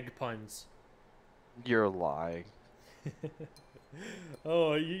spoke in egg puns. You're lying.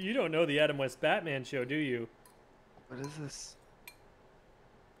 Oh, you don't know the Adam West Batman show, do you? What is this?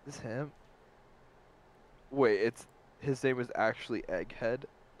 Is this him? Wait, his name was actually Egghead.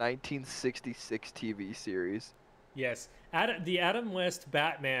 1966 TV series. Yes. The Adam West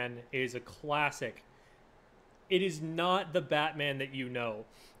Batman is a classic. It is not the Batman that you know.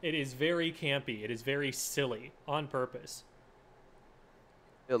 It is very campy. It is very silly on purpose.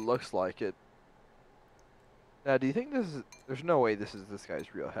 It looks like it. Now, do you think this is? There's no way this is this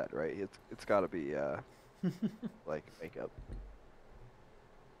guy's real head, right? It's got to be like makeup.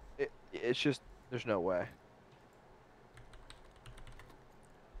 It's just there's no way.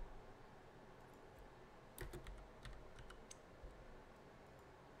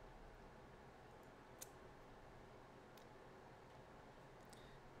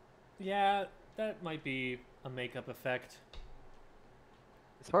 Yeah, that might be a makeup effect.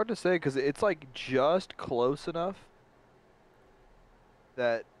 It's hard to say because it's like just close enough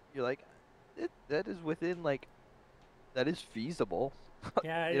that you're like, that is within like, that is feasible.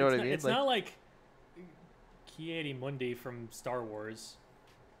 Yeah, You know what I mean? It's Like, not like Kiedi Mundi from Star Wars.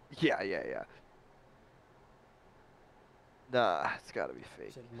 yeah, yeah, yeah. Nah, it's gotta be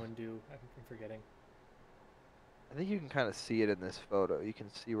fake. Said Mundu. I'm forgetting. I think you can kind of see it in this photo. You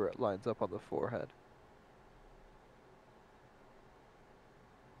can see where it lines up on the forehead.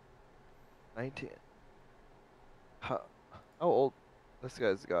 19. How old? This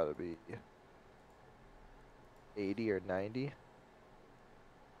guy's gotta be 80 or 90.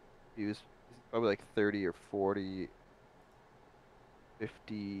 He's probably like 30 or 40,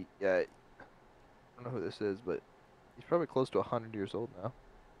 50. Yeah, I don't know who this is, but he's probably close to 100 years old now.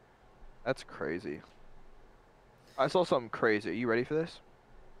 That's crazy. I saw something crazy. Are you ready for this?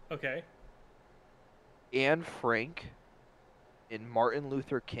 Okay. Anne Frank and Martin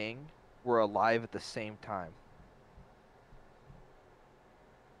Luther King were alive at the same time.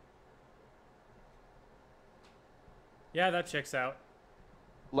 Yeah, that checks out.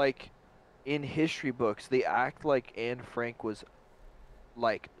 Like, in history books, they act like Anne Frank was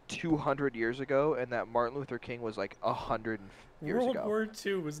like 200 years ago and that Martin Luther King was like 100 years World ago. War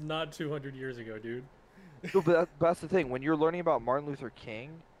II was not 200 years ago, dude. No, but that's the thing. When you're learning about Martin Luther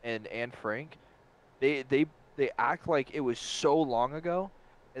King and Anne Frank, they act like it was so long ago,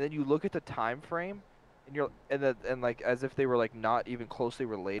 and then you look at the time frame, and and like as if they were like not even closely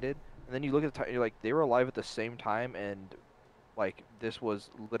related, and then you look at the time, you're like they were alive at the same time, and like this was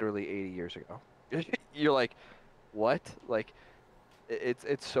literally 80 years ago. You're like, what? Like,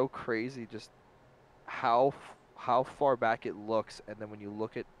 it's so crazy just how far back it looks, and then when you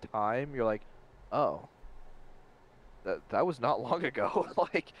look at time, you're like, oh. That was not long ago.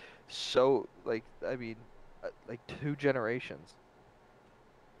 Like, so, like, I mean, like 2 generations.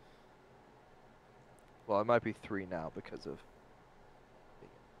 Well, it might be 3 now because of,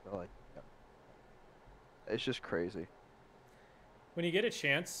 like, yeah. It's just crazy. When you get a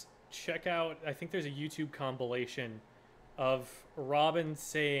chance, check out, I think there's a YouTube compilation of Robin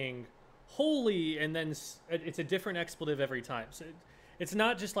saying holy, and then it's a different expletive every time. So it's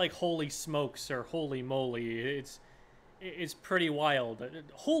not just like holy smokes or holy moly. It's pretty wild.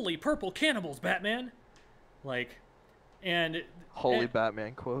 Holy purple cannibals, Batman! Like, and Holy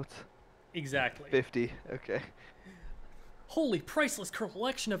Batman quotes. Exactly. 50. Okay. Holy priceless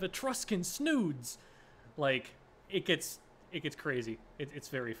collection of Etruscan snoods. Like, it gets crazy. It's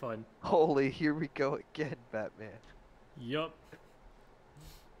very fun. Holy, here we go again, Batman. Yup.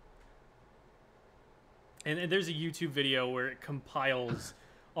 And there's a YouTube video where it compiles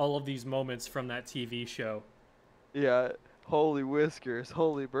all of these moments from that TV show. Yeah. Holy whiskers.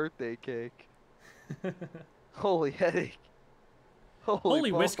 Holy birthday cake. Holy headache.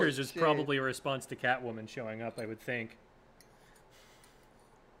 Holy ball whiskers and is chain. probably a response to Catwoman showing up, I would think.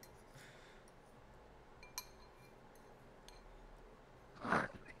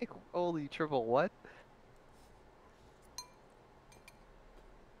 Holy triple what?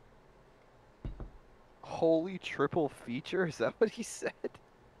 Holy triple feature? Is that what he said?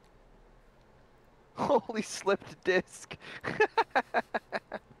 Holy slipped disc.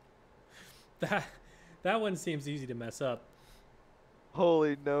 That one seems easy to mess up.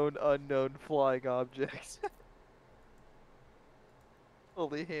 Holy known unknown flying objects.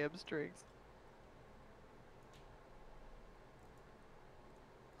 Holy hamstrings.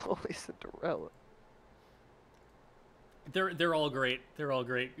 Holy Cinderella. They're all great. They're all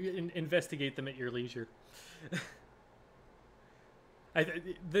great. Investigate them at your leisure.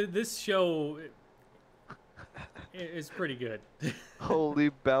 This show is pretty good. Holy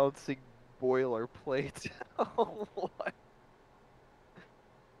bouncing boilerplate. Oh, what?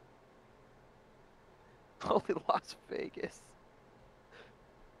 Holy Las Vegas.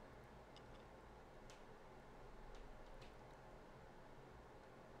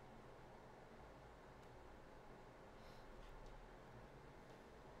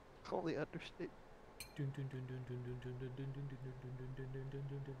 Holy understate.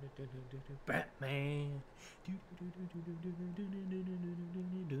 Batman.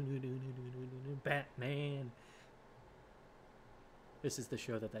 Batman. This is the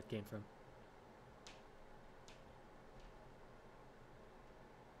show that came from.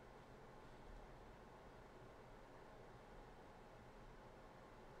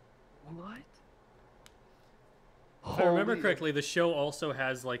 What? If I remember correctly, the show also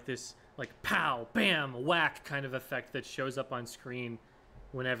has like this like pow, bam, whack kind of effect that shows up on screen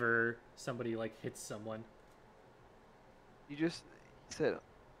whenever somebody like hits someone. You just said,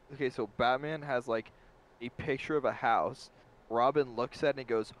 okay, so Batman has like a picture of a house. Robin looks at it and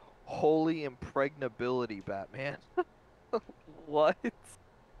goes, "Holy impregnability, Batman." What?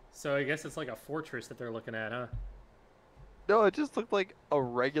 So I guess it's like a fortress that they're looking at, huh? No, it just looked like a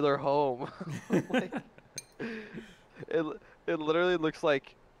regular home. Like, it literally looks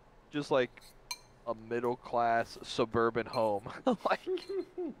like just like a middle class suburban home. Like,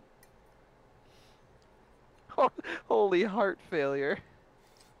 holy heart failure.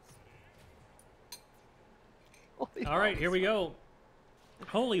 Holy All right, here we homicide. go.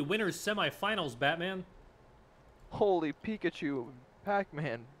 Holy winners semifinals, Batman. Holy Pikachu,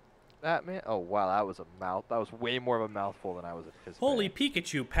 Pac-Man, Batman. Oh wow, that was a mouth. That was way more of a mouthful than I was anticipating. Holy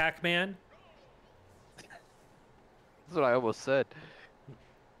Pikachu, Pac-Man. That's what I almost said.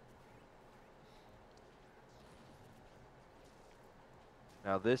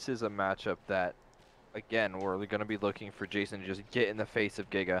 Now this is a matchup that, again, we're going to be looking for Jason to just get in the face of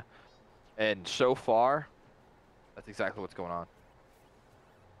Giga. And so far, that's exactly what's going on.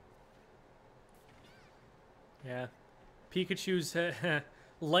 Yeah. Pikachu's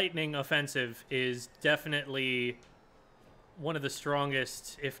lightning offensive is definitely one of the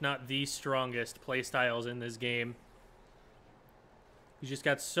strongest, if not the strongest, playstyles in this game. He's just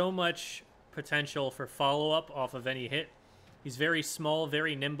got so much potential for follow-up off of any hit. He's very small,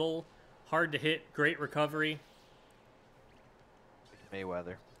 very nimble, hard to hit, great recovery.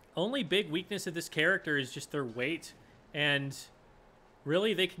 Mayweather. Only big weakness of this character is just their weight, and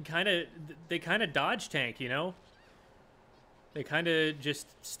really they kind of dodge tank, you know? They kind of just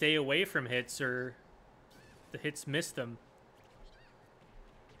stay away from hits, or the hits miss them.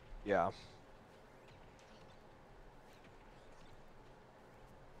 Yeah.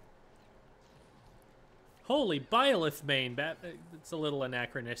 Holy Byleth Mane! It's a little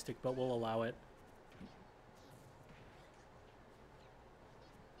anachronistic, but we'll allow it.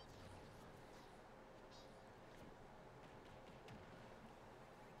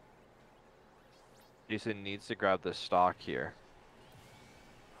 Jason needs to grab the stock here.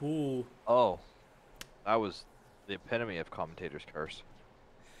 Ooh. Oh, that was the epitome of commentator's curse.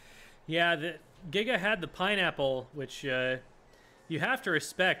 Yeah, Giga had the pineapple, which you have to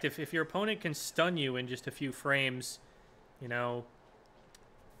respect. If your opponent can stun you in just a few frames, you know,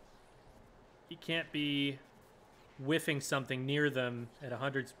 you can't be whiffing something near them at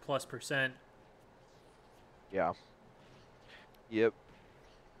 100+%. Yeah. Yep.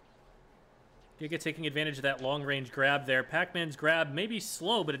 Giga taking advantage of that long-range grab there. Pac-Man's grab may be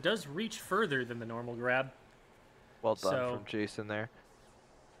slow, but it does reach further than the normal grab. Well done from Jason there.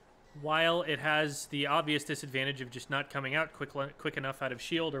 While it has the obvious disadvantage of just not coming out quick enough out of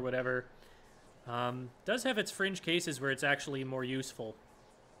shield or whatever, does have its fringe cases where it's actually more useful.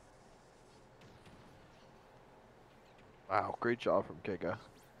 Wow, great job from Giga.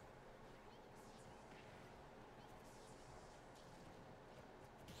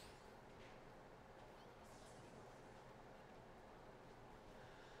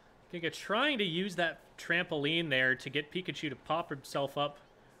 Giga trying to use that trampoline there to get Pikachu to pop himself up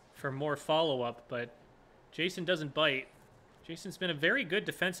for more follow-up, but Jason doesn't bite. Jason's been a very good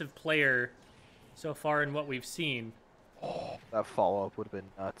defensive player so far in what we've seen. Oh, that follow-up would have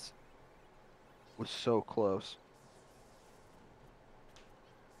been nuts. Was so close.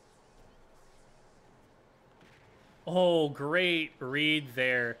 Oh, great read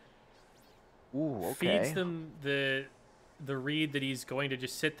there. Ooh, Feeds okay. them the read that he's going to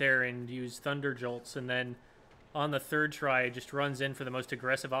just sit there and use Thunder Jolts, and then on the third try, just runs in for the most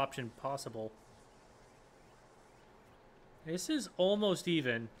aggressive option possible. This is almost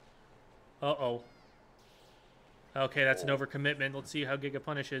even. Uh-oh. Okay, that's an Oh. overcommitment. Let's see how Giga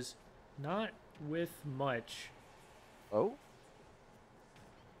punishes. Not with much. Oh.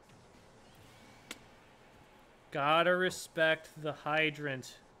 Gotta respect the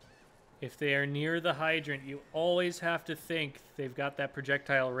hydrant. If they are near the hydrant, you always have to think they've got that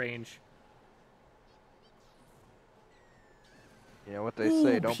projectile range. You know what they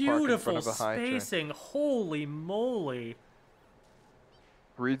say, Ooh, don't park in front beautiful of a hydrant. spacing. Holy moly.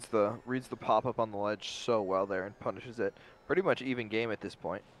 Reads the pop-up on the ledge so well there and punishes it. Pretty much even game at this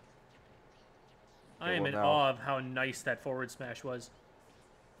point. I Okay, am well in now awe of how nice that forward smash was.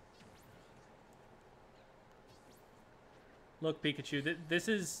 Look, Pikachu, this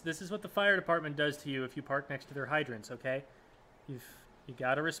is what the fire department does to you if you park next to their hydrants, okay? You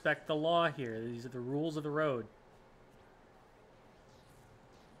gotta respect the law here. These are the rules of the road.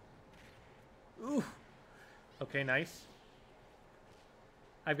 Ooh. Okay, nice.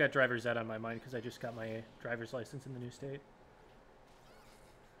 I've got driver's ed on my mind because I just got my driver's license in the new state.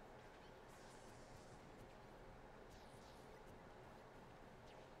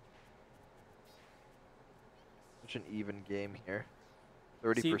 such an even game here.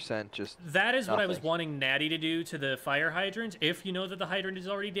 See, 30% just that is what I was nothing. wanting Natty to do to the fire hydrant. If you know that the hydrant is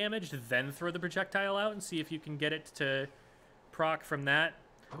already damaged, then throw the projectile out and see if you can get it to proc from that.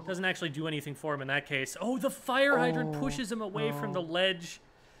 Doesn't actually do anything for him in that case. Oh, the fire hydrant pushes him away from the ledge.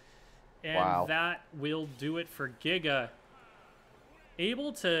 And Wow. that will do it for Giga.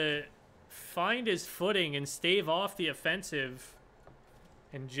 Able to find his footing and stave off the offensive.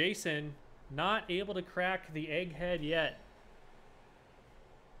 And Jason not able to crack the egghead yet.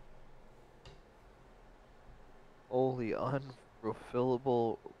 Holy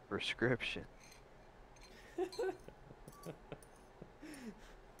unfulfillable prescription.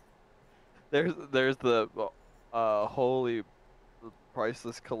 There's the holy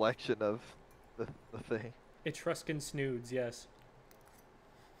priceless collection of the thing. Etruscan snoods, yes.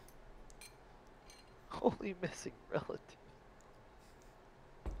 Holy missing relative.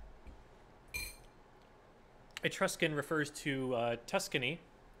 Etruscan refers to Tuscany,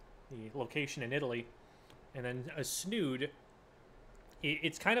 the location in Italy. And then a snood,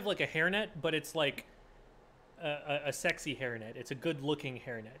 it's kind of like a hairnet, but it's like a sexy hairnet. It's a good-looking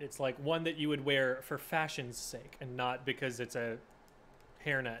hairnet. It's like one that you would wear for fashion's sake and not because it's a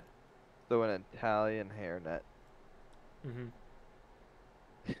hairnet. So an Italian hairnet. Mm-hmm.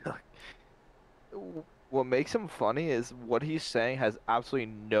 What makes him funny is what he's saying has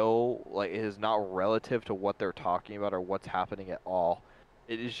absolutely no, like, it is not relative to what they're talking about or what's happening at all.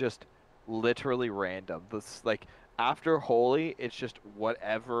 It is just literally random. This, like, after Holy, it's just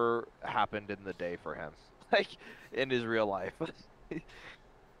whatever happened in the day for him, like, in his real life.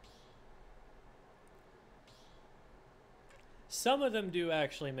 Some of them do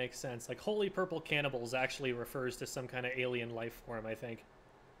actually make sense. Like Holy Purple Cannibals actually refers to some kind of alien life form, I think.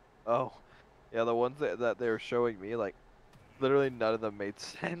 Oh, yeah, the ones that they were showing me, like, literally none of them made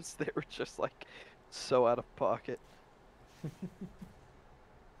sense. They were just, like, so out of pocket.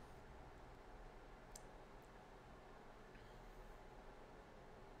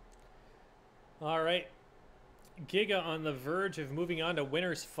 All right. Giga on the verge of moving on to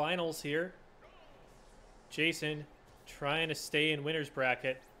winners finals here. Jason trying to stay in winners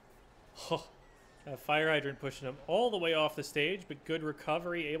bracket. Oh, a fire hydrant pushing him all the way off the stage, but good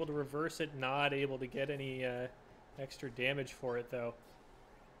recovery, able to reverse it, not able to get any extra damage for it though.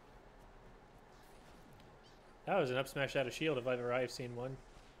 That was an up smash out of shield if I've seen one.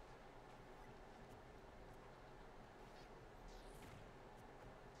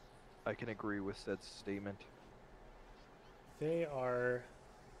 I can agree with said statement. They are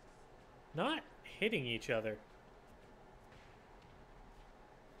not hitting each other.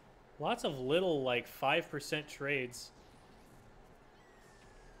 Lots of little, like, 5% trades.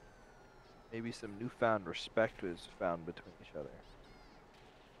 Maybe some newfound respect was found between each other.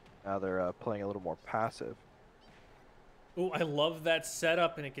 Now they're playing a little more passive. Oh, I love that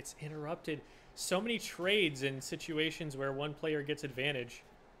setup, and it gets interrupted. So many trades in situations where one player gets advantage.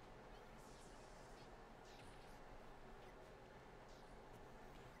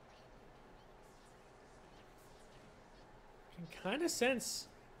 I can kind of sense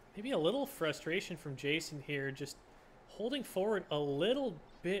maybe a little frustration from Jason here, just holding forward a little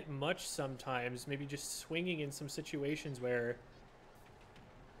bit much sometimes, maybe just swinging in some situations where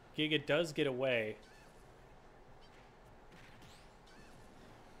Giga does get away.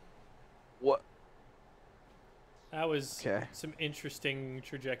 What? That was Okay. some interesting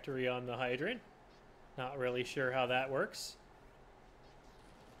trajectory on the hydrant. Not really sure how that works.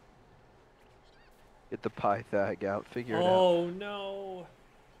 Get the Pythag out. Figure it out. Oh no!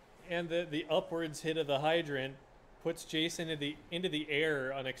 And the upwards hit of the hydrant puts Jason into the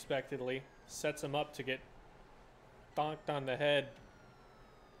air unexpectedly. Sets him up to get donked on the head.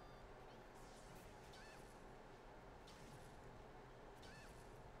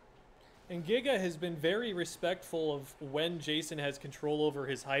 And Giga has been very respectful of when Jason has control over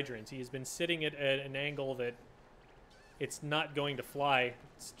his hydrants. He has been sitting at an angle that it's not going to fly.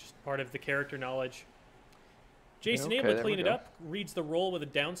 It's just part of the character knowledge. Jason able to clean it up. Reads the roll with a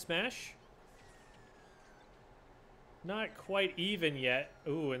down smash. Not quite even yet.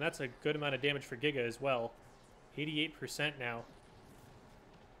 Ooh, and that's a good amount of damage for Giga as well. 88% now.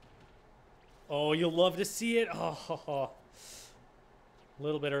 Oh, you'll love to see it. Oh, a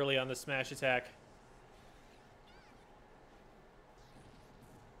little bit early on the smash attack.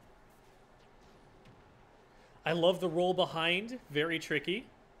 I love the roll behind. Very tricky.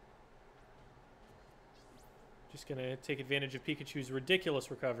 Just going to take advantage of Pikachu's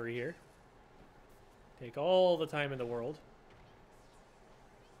ridiculous recovery here. Take all the time in the world.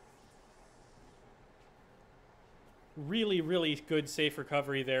 Really, really good safe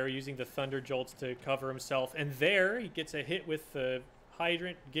recovery there, using the Thunder Jolts to cover himself. And there, he gets a hit with the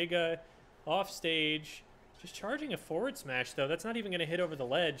Hydrant. Giga off stage. Just charging a forward smash, though. That's not even going to hit over the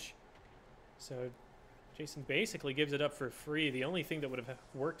ledge. So Jason basically gives it up for free. The only thing that would have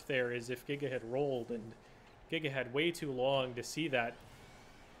worked there is if Giga had rolled, and Giga had way too long to see that.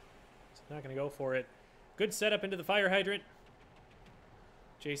 So not going to go for it. Good setup into the fire hydrant.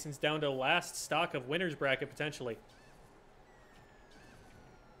 Jason's down to last stock of winner's bracket, potentially.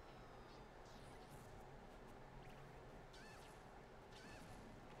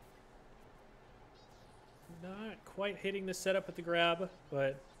 Not quite hitting the setup with the grab,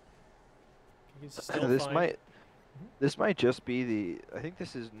 but he's still fine. This might just be the. I think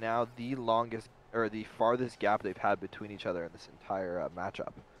this is now the longest or the farthest gap they've had between each other in this entire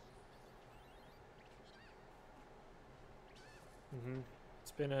matchup.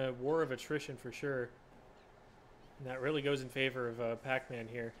 It's been a war of attrition for sure. And that really goes in favor of Pac-Man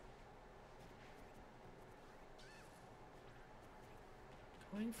here.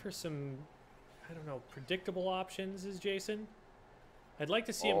 Going for some, I don't know, predictable options is Jason. I'd like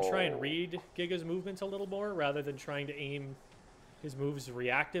to see him try and read Giga's movements a little more rather than trying to aim his moves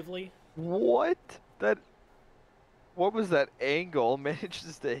reactively. What? What was that angle?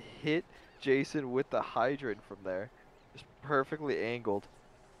 Manages to hit Jason with the hydrant from there. Just perfectly angled.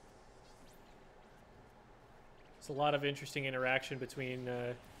 It's a lot of interesting interaction between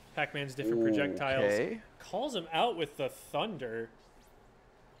Pac-Man's different projectiles. Okay. Calls him out with the thunder.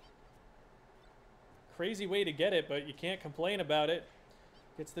 Crazy way to get it, but you can't complain about it.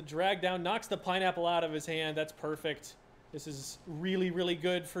 Gets the drag down, knocks the pineapple out of his hand. That's perfect. This is really, really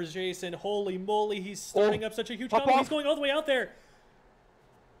good for Jason. Holy moly, he's starting up such a huge combo. He's going all the way out there.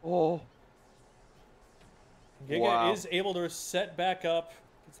 Oh. Giga is able to set back up.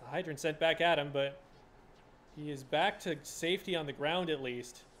 Gets the hydrant sent back at him, but he is back to safety on the ground at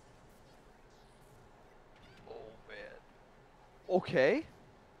least. Oh, man. Okay.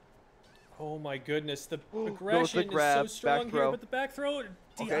 Oh my goodness, the aggression is so strong here, but the back throw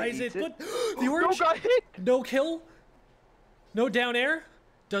DIs it. But the orange got hit. No kill. No down air.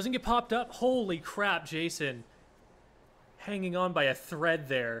 Doesn't get popped up. Holy crap, Jason. Hanging on by a thread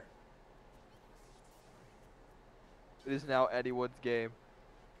there. It is now anyone's game.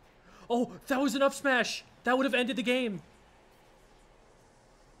 Oh, that was an up smash. That would have ended the game.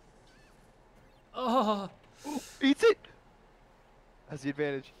 Oh. Eats it. Has the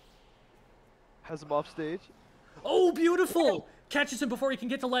advantage. Has him off stage. Oh, beautiful. Catches him before he can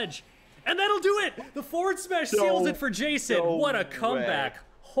get to ledge. And that'll do it. The forward smash seals it for Jason. What a comeback.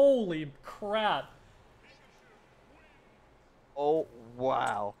 Holy crap. Oh,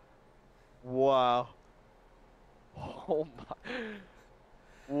 wow. Wow. Oh my.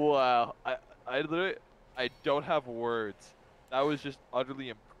 Wow. I literally, I don't have words. That was just utterly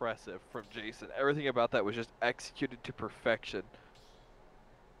impressive from Jason. Everything about that was just executed to perfection.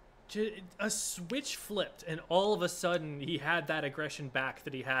 A switch flipped, and all of a sudden he had that aggression back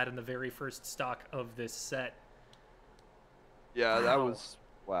that he had in the very first stock of this set. Yeah, wow. That was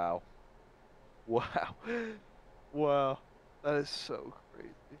wow. Wow. Wow. That is so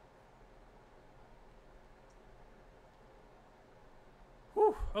crazy.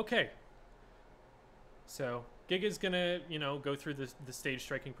 Whew, okay. So, Giga's gonna, go through the stage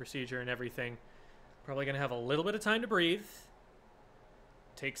striking procedure and everything. Probably gonna have a little bit of time to breathe.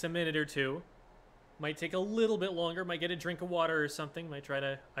 Takes a minute or two. Might take a little bit longer. Might get a drink of water or something. Might try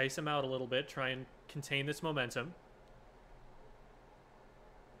to ice him out a little bit. Try and contain this momentum.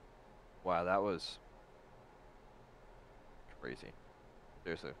 Wow, that was crazy.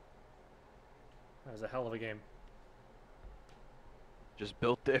 Seriously. That was a hell of a game. Just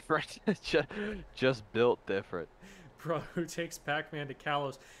built different. just built different. Bro, who takes Pac-Man to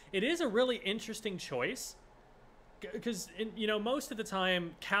Kalos? It is a really interesting choice. Because, you know, most of the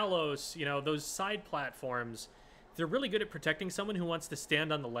time, Kalos, you know, those side platforms, they're really good at protecting someone who wants to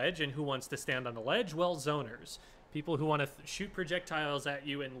stand on the ledge. And who wants to stand on the ledge? Well, zoners. People who want to shoot projectiles at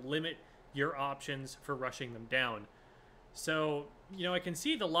you and limit your options for rushing them down. So, you know, I can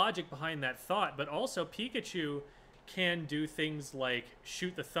see the logic behind that thought, but also Pikachu can do things like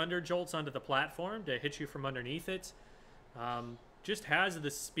shoot the Thunder Jolts onto the platform to hit you from underneath it. Just has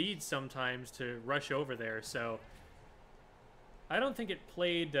the speed sometimes to rush over there, so I don't think it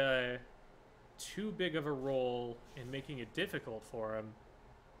played too big of a role in making it difficult for him.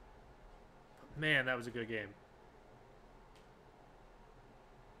 But man, that was a good game.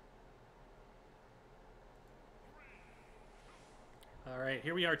 All right,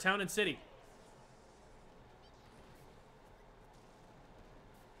 here we are, Town and City.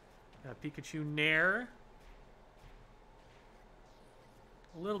 Pikachu Nair.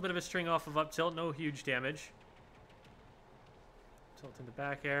 A little bit of a string off of up tilt, no huge damage. Tilt into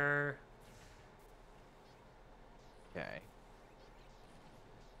back air. Okay.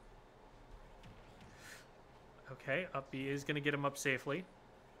 Okay, up B is going to get him up safely.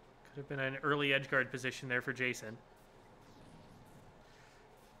 Could have been an early edgeguard position there for Jason.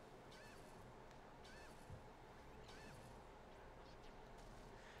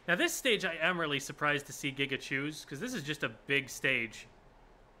 Now this stage I am really surprised to see Giga choose, because this is just a big stage.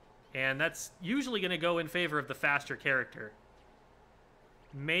 And that's usually going to go in favor of the faster character.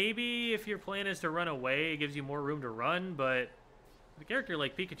 Maybe if your plan is to run away, it gives you more room to run, but with a character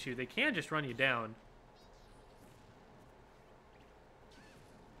like Pikachu, they can just run you down.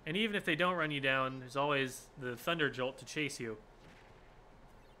 And even if they don't run you down, there's always the Thunder Jolt to chase you.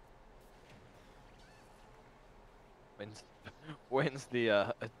 Wins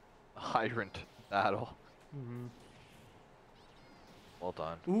the hydrant battle. Mm-hmm. Well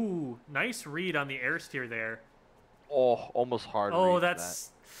done. Ooh, nice read on the air steer there. Oh, almost hard. Oh, that's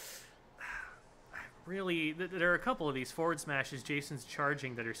really. There are a couple of these forward smashes Jason's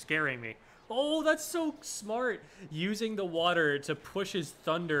charging that are scaring me. Oh, that's so smart. Using the water to push his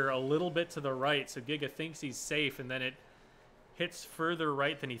thunder a little bit to the right so Giga thinks he's safe, and then it hits further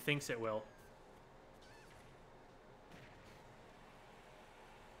right than he thinks it will.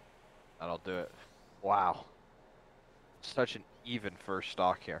 That'll do it. Wow. Such an even first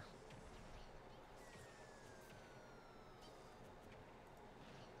stock here.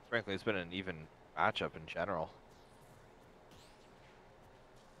 Frankly, it's been an even matchup in general.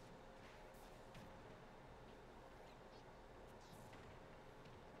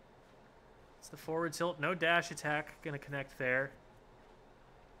 It's the forward tilt, no dash attack, gonna connect there.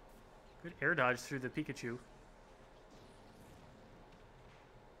 Good air dodge through the Pikachu.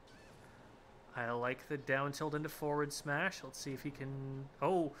 I like the down tilt into forward smash. Let's see if he can...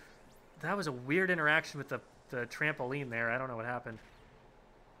 Oh, that was a weird interaction with the trampoline there. I don't know what happened.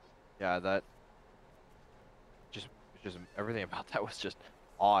 Yeah, that... Just everything about that was just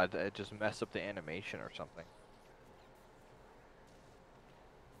odd. It just messed up the animation or something.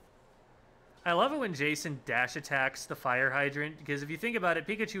 I love it when Jason dash attacks the fire hydrant, because if you think about it,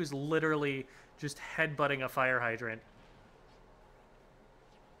 Pikachu is literally just headbutting a fire hydrant.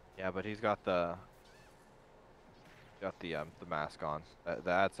 Yeah, but he's got the mask on. That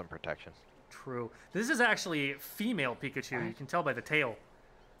adds some protection. True. This is actually female Pikachu. You can tell by the tail.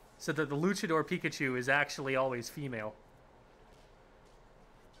 So that the Luchador Pikachu is actually always female.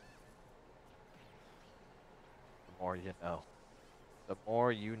 The more you know. The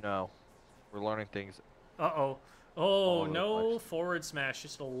more you know. We're learning things. Uh-oh. Oh, no forward smash.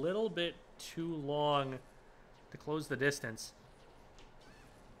 Just a little bit too long to close the distance.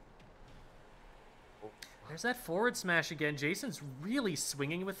 There's that forward smash again. Jason's really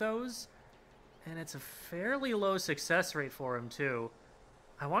swinging with those. And it's a fairly low success rate for him, too.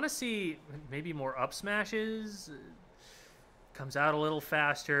 I want to see maybe more up smashes. Comes out a little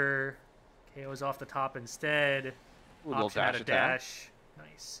faster. KO's off the top instead. Ooh, little Option out dash of attack. dash.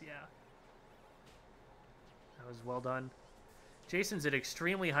 Nice, yeah. That was well done. Jason's at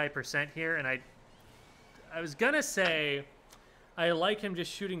extremely high percent here, and I was going to say... I like him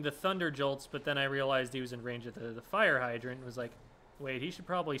just shooting the Thunder Jolts, but then I realized he was in range of the fire hydrant and was like, wait, he should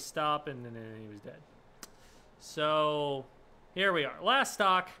probably stop, and then he was dead. So, Here we are. Last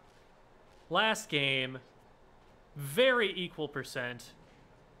stock. Last game. Very equal percent.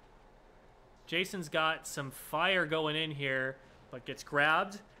 Jason's got some fire going in here, but gets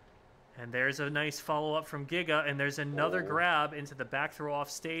grabbed. And there's a nice follow-up from Giga, and there's another grab into the back throw off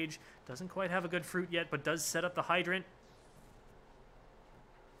stage. Doesn't quite have a good fruit yet, but does set up the hydrant.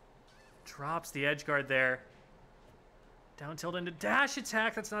 Drops the edge guard there. Down tilt into dash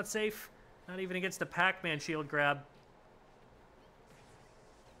attack. That's not safe. Not even against the Pac-Man shield grab.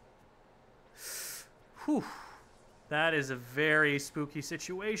 Whew. That is a very spooky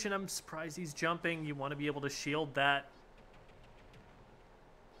situation. I'm surprised he's jumping. You want to be able to shield that.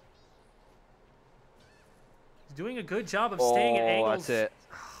 He's doing a good job of staying at angles. That's it.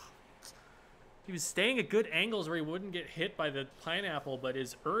 He was staying at good angles where he wouldn't get hit by the pineapple, but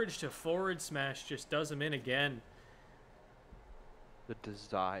his urge to forward smash just does him in again. The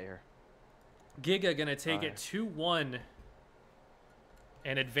desire. Giga gonna take it 2-1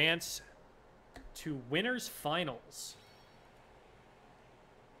 and advance to winners finals.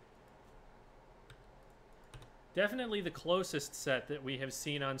 Definitely the closest set that we have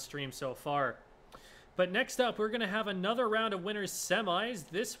seen on stream so far. But next up, we're gonna have another round of winners semis.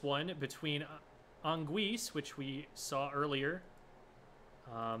 This one between Anguisse, which we saw earlier,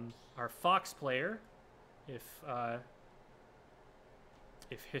 our Fox player, if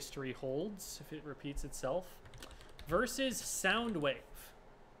history holds, if it repeats itself, versus Soundwave.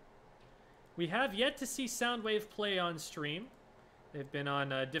 We have yet to see Soundwave play on stream. They've been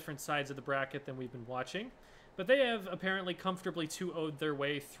on different sides of the bracket than we've been watching, but they have apparently comfortably 2-0'd their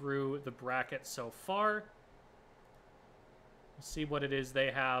way through the bracket so far. We'll see what it is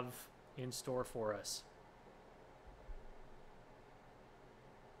they have in store for us.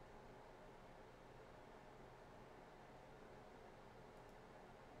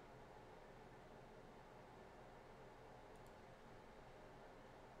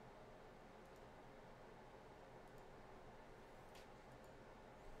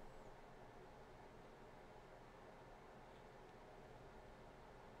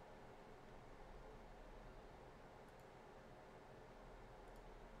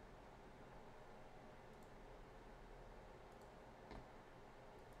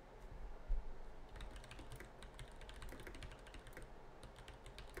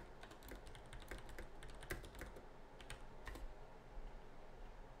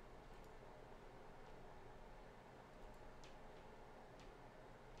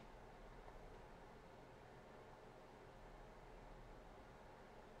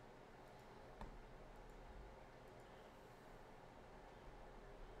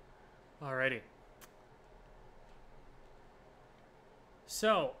 Alrighty.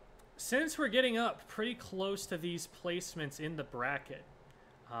 So, since we're getting up pretty close to these placements in the bracket,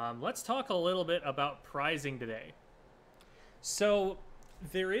 let's talk a little bit about prizing today. So,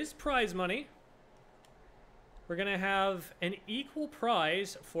 there is prize money. We're going to have an equal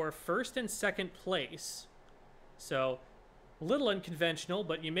prize for first and second place. So, a little unconventional,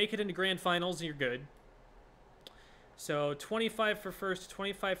 but you make it into grand finals and you're good. So 25 for first,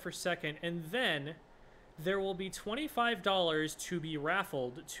 25 for second, and then there will be $25 to be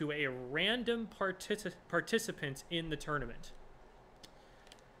raffled to a random participant in the tournament.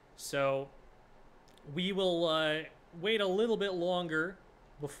 So we will wait a little bit longer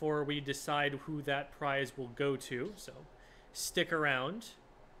before we decide who that prize will go to, so stick around.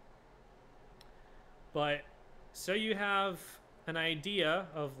 But so you have an idea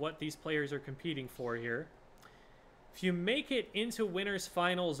of what these players are competing for here. If you make it into winners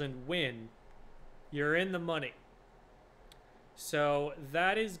finals and win, you're in the money. So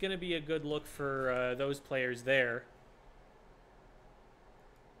that is going to be a good look for those players there.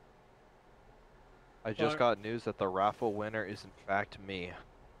 I just got news that the raffle winner is in fact me.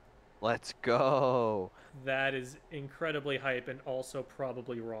 Let's go. That is incredibly hype and also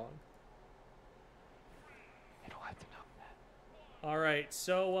probably wrong. You don't have to know that. All right,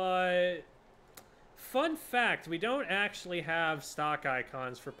 so fun fact, we don't actually have stock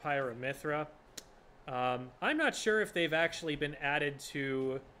icons for Pyramithra. I'm not sure if they've actually been added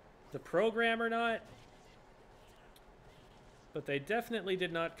to the program or not, but they definitely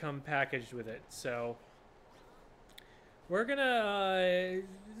did not come packaged with it. So we're gonna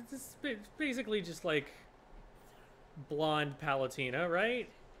this is basically just like blonde Palutena, right?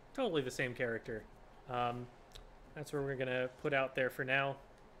 Totally the same character. That's where we're gonna put out there for now.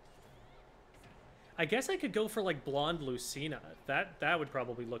 I guess I could go for like blonde Lucina. That would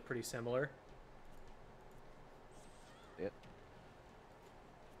probably look pretty similar. Yep.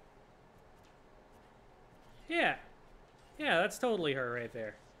 Yeah. Yeah, that's totally her right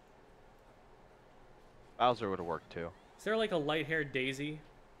there. Bowser would have worked too. Is there like a light-haired Daisy?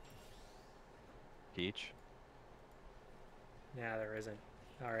 Peach. Nah, there isn't.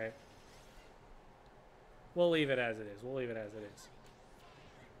 All right. We'll leave it as it is. We'll leave it as it is.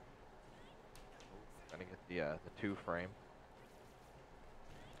 Gonna get the 2 frame.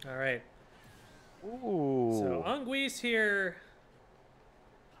 All right. Ooh. So Anguisse here,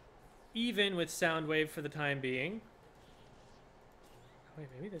 even with Soundwave for the time being. Oh, wait,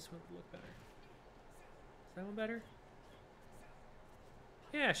 maybe this one would look better. Is that one better?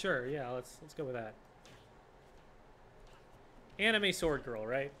 Yeah, sure. Yeah, let's go with that. Anime Sword Girl,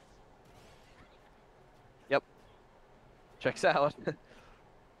 right? Yep. Checks out.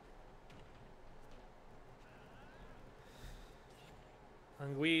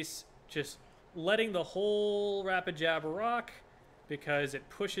 Anguisse just letting the whole Rapid Jab rock because it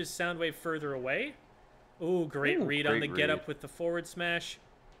pushes Soundwave further away. Ooh, great read on the get up with the forward smash.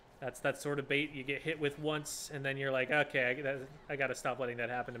 That's that sort of bait you get hit with once, and then you're like, okay, I gotta stop letting that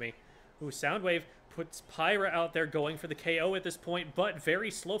happen to me. Ooh, Soundwave puts Pyra out there going for the KO at this point, but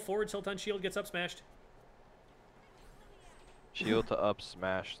very slow forward tilt on shield, gets up smashed. Shield to up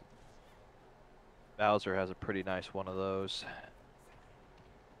smash. Bowser has a pretty nice one of those.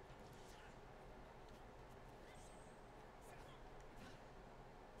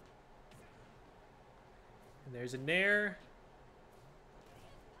 And there's a Nair.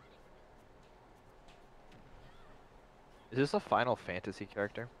 Is this a Final Fantasy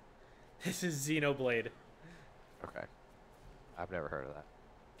character? This is Xenoblade. Okay. I've never heard of that.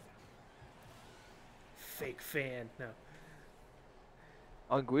 Fake fan. No.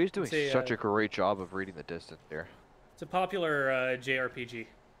 Anguille's doing such a great job of reading the distance here. It's a popular JRPG.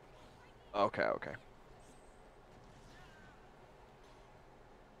 Okay, okay.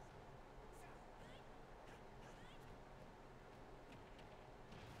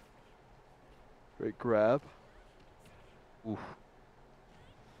 Great grab. Oof.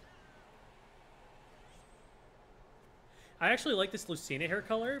 I actually like this Lucina hair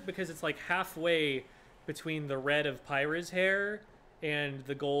color because it's like halfway between the red of Pyra's hair and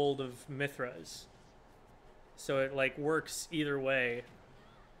the gold of Mithra's. So it like works either way.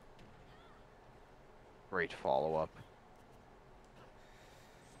 Great follow-up.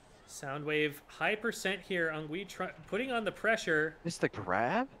 Soundwave, high percent here. Anguille putting on the pressure. It's the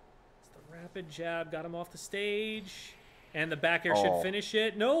grab? It's the rapid jab. Got him off the stage. And the back air should finish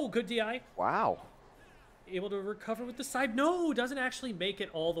it. No, good DI. Wow. Able to recover with the side. No, doesn't actually make it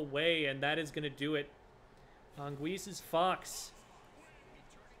all the way, and that is going to do it. Anguisse's Fox.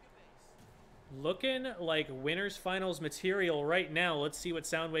 Looking like winners finals material right now. Let's see what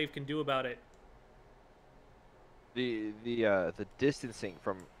Soundwave can do about it. The distancing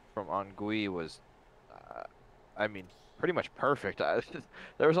from Anguille was, I mean, pretty much perfect.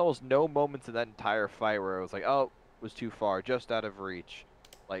 There was almost no moments in that entire fight where it was like, oh, it was too far, just out of reach.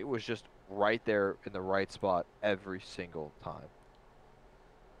 Like, it was just right there in the right spot every single time.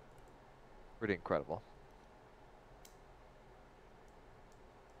 Pretty incredible.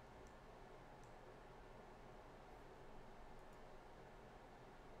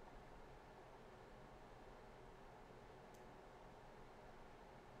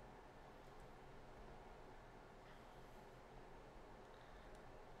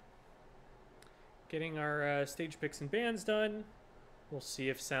 Getting our stage picks and bans done. We'll see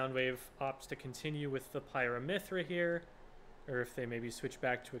if Soundwave opts to continue with the Pyra Mithra here, or if they maybe switch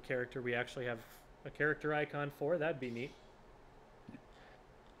back to a character we actually have a character icon for. That'd be neat.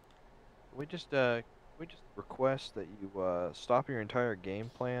 We just request that you stop your entire game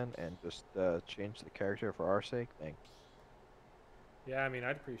plan and just change the character for our sake. Thanks. Yeah, I mean,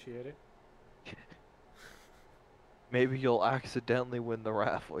 I'd appreciate it. Maybe you'll accidentally win the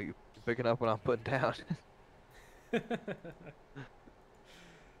raffle. You picking up what I'm putting down.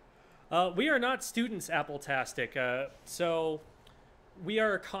 We are not students, Appletastic. So we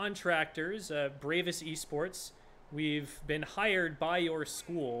are contractors, Bravest Esports. We've been hired by your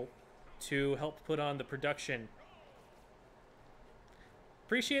school to help put on the production.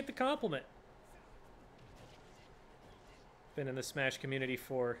 Appreciate the compliment. Been in the Smash community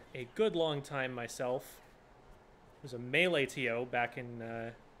for a good long time myself. Was a Melee TO back in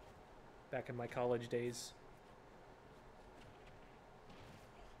my college days.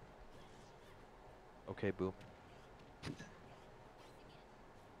 Okay, boom.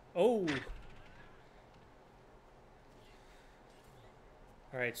 Oh.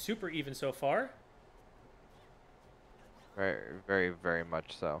 All right, super even so far. Very, very, very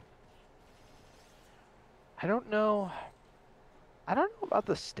much so. I don't know about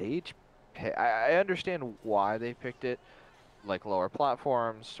the stage pick. I understand why they picked it. Like lower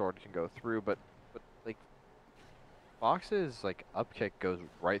platforms, sword can go through, but like Fox's like up kick goes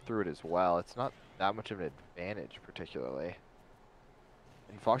right through it as well. It's not that much of an advantage particularly.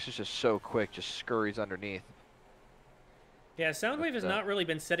 And Fox is just so quick, just scurries underneath. Yeah, Soundwave has But, not really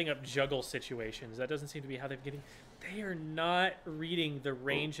been setting up juggle situations. That doesn't seem to be how they're getting. They are not reading the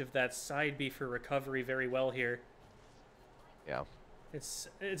range of that side B for recovery very well here. yeah. It's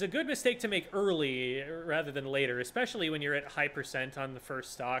a good mistake to make early rather than later, especially when you're at high percent on the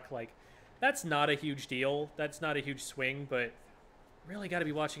first stock. Like, that's not a huge deal. That's not a huge swing, but really got to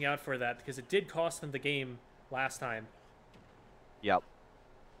be watching out for that because it did cost them the game last time. Yep.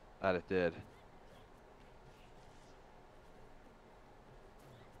 That it did.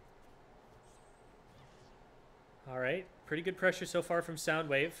 All right, pretty good pressure so far from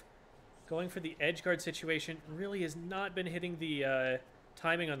Soundwave. Going for the edge guard situation really has not been hitting the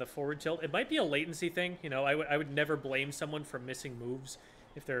timing on the forward tilt. It might be a latency thing. You know, I would never blame someone for missing moves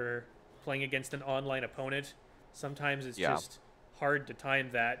if they're playing against an online opponent. Sometimes it's just hard to time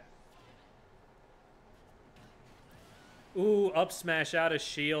that. Ooh, up smash out of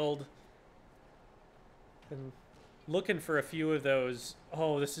shield. Been looking for a few of those.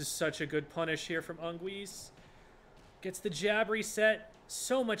 Oh, this is such a good punish here from Anguisse. Gets the jab reset.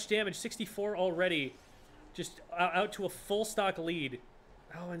 So much damage. 64 already. Just out to a full stock lead.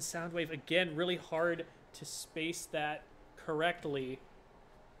 Oh, and Soundwave, again, really hard to space that correctly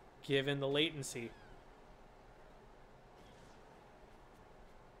given the latency.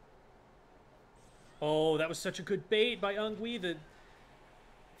 Oh, that was such a good bait by Anguille.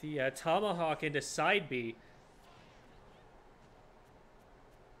 The tomahawk into side B.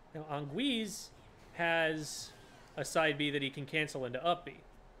 Now, Anguisse has a side B that he can cancel into up B.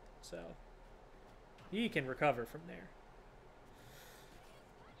 So, he can recover from there.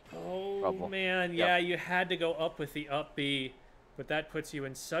 Oh, Trouble. man. Yeah, you had to go up with the up B, but that puts you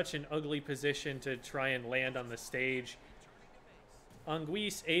in such an ugly position to try and land on the stage.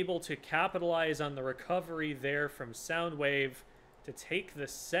 Anguisse able to capitalize on the recovery there from Soundwave to take the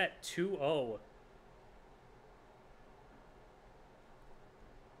set 2-0.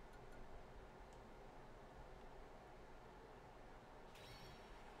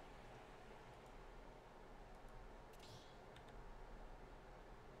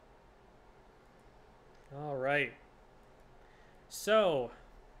 All right. So,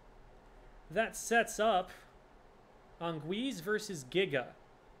 that sets up Anguisse versus Giga.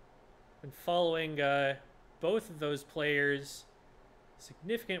 And following both of those players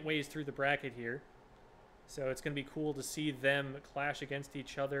significant ways through the bracket here. So it's going to be cool to see them clash against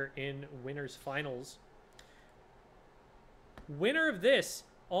each other in winners finals. Winner of this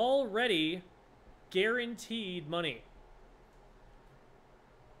already guaranteed money.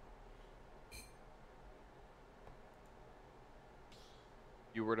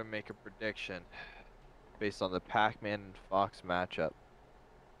 You were to make a prediction based on the Pac-Man and Fox matchup,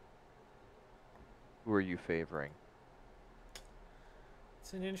 who are you favoring?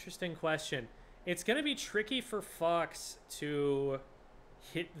 It's an interesting question. It's going to be tricky for Fox to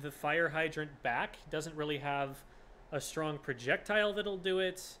hit the fire hydrant back. He doesn't really have a strong projectile that'll do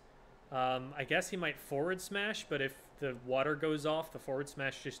it. I guess he might forward smash, but if the water goes off, the forward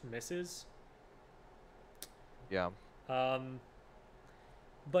smash just misses. Yeah.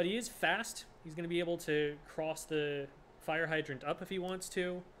 But he is fast. He's going to be able to cross the fire hydrant up if he wants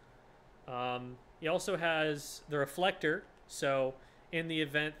to. He also has the reflector, so in the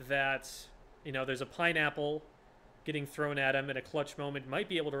event that, you know, there's a pineapple getting thrown at him in a clutch moment, might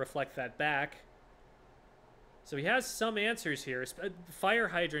be able to reflect that back. So he has some answers here. Fire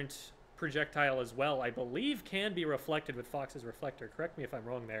hydrant projectile as well, I believe, can be reflected with Fox's reflector. Correct me if I'm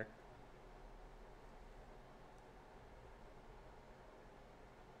wrong there.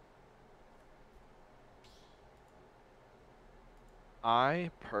 I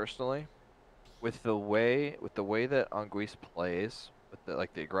personally, with the way that Anguisse plays,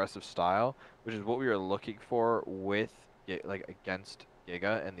 with the aggressive style, which is what we were looking for with against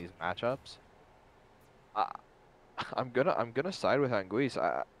Giga in these matchups, I'm gonna side with Anguisse.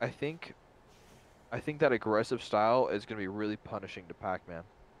 I think that aggressive style is gonna be really punishing to Pac-Man,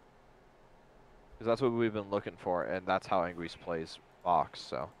 because that's what we've been looking for, and that's how Anguisse plays Fox.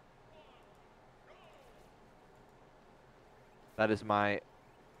 So that is my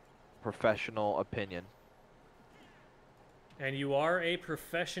professional opinion. And you are a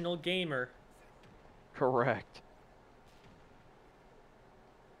professional gamer. Correct.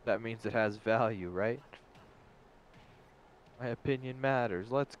 That means it has value, right? My opinion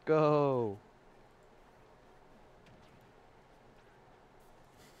matters. Let's go.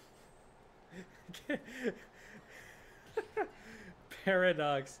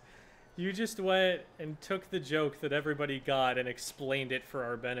 Paradox. You just went and took the joke that everybody got and explained it for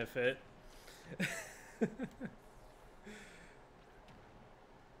our benefit.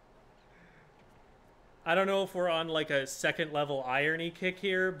 I don't know if we're on like a second level irony kick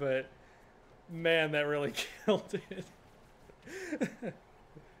here, but man, that really killed it.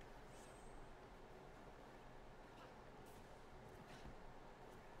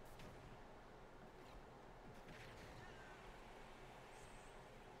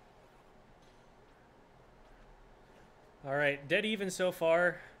 All right, dead even so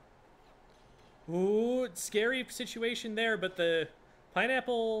far. Ooh, scary situation there, but the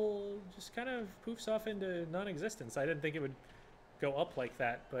pineapple just kind of poofs off into non-existence. I didn't think it would go up like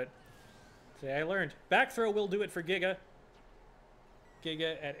that, but today I learned. Back throw will do it for Giga.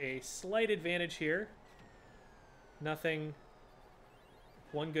 Giga at a slight advantage here. Nothing.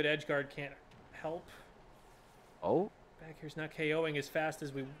 One good edge guard can't help. Oh. Back here's not KOing as fast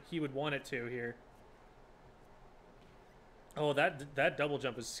as he would want it to here. Oh, that double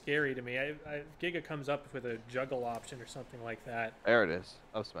jump is scary to me. Giga comes up with a juggle option or something like that. There it is.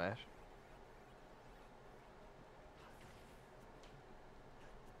 Up smash.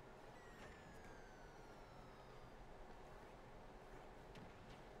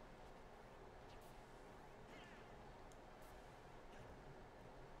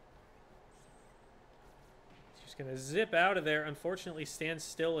 She's gonna zip out of there. Unfortunately, stands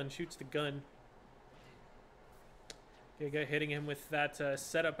still and shoots the gun. Giga hitting him with that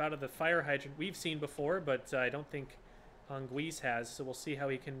setup out of the fire hydrant we've seen before, but I don't think Anguisse has, so we'll see how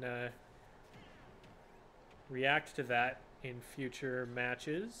he can react to that in future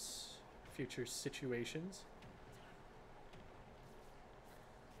matches, future situations.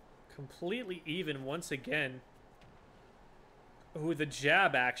 Completely even once again. Oh, the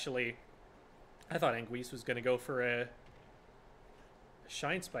jab, actually. I thought Anguisse was going to go for a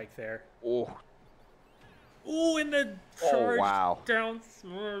shine spike there. Oh. Ooh, in the charge down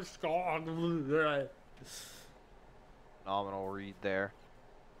smash. Phenomenal read there.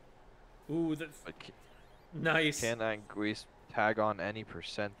 Ooh, nice. Can Anguisse tag on any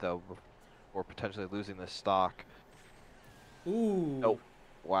percent though before potentially losing the stock? Ooh. Nope.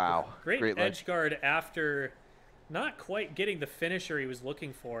 Wow. Great edge guard after not quite getting the finisher he was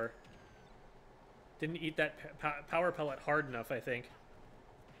looking for. Didn't eat that power pellet hard enough, I think.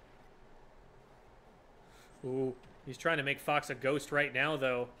 Ooh, he's trying to make Fox a ghost right now,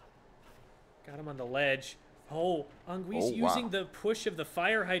 though. Got him on the ledge. Oh, Anguisse using the push of the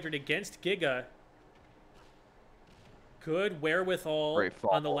fire hydrant against Giga. Good wherewithal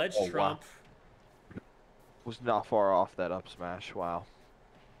on the ledge trump. Wow. Was not far off that up smash. Wow.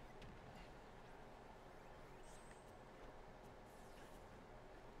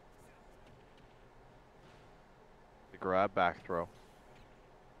 The grab back throw.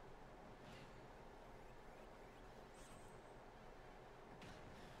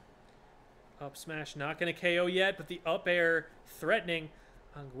 Up smash not going to KO yet, but the up air threatening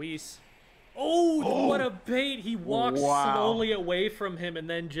Anguisse. Oh, what a bait. He walks slowly away from him and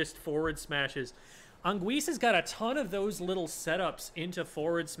then just forward smashes. Anguisse has got a ton of those little setups into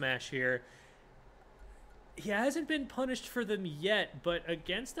forward smash here. He hasn't been punished for them yet, but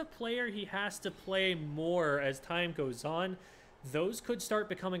against a player he has to play more as time goes on, those could start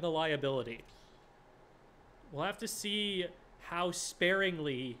becoming a liability. We'll have to see how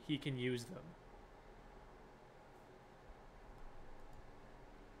sparingly he can use them.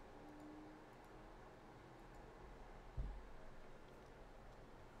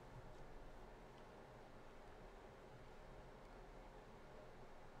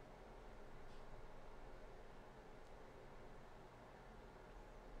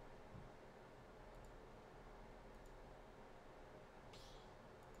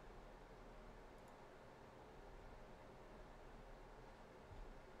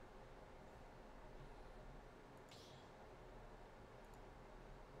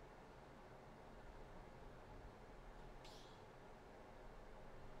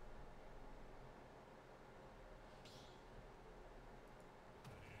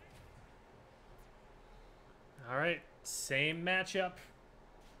 All right, same matchup.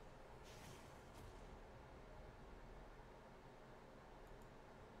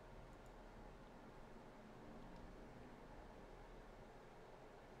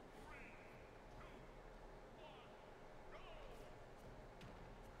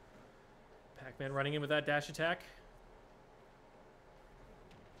 Pac-Man running in with that dash attack.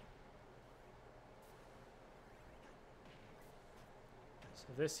 So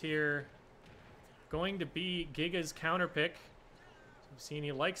this here going to be Giga's counter pick. So we've seen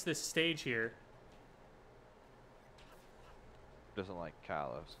he likes this stage here. Doesn't like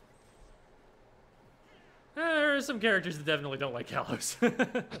Kalos. There are some characters that definitely don't like Kalos.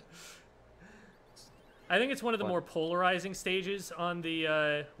 I think it's one of the more polarizing stages on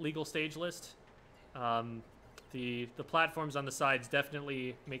the legal stage list. The platforms on the sides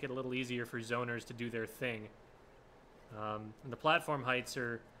definitely make it a little easier for zoners to do their thing. And the platform heights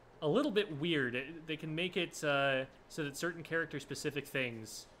are a little bit weird. They can make it so that certain character-specific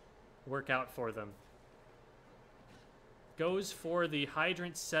things work out for them. Goes for the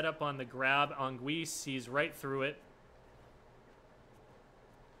hydrant setup on the grab. Anguisse sees right through it.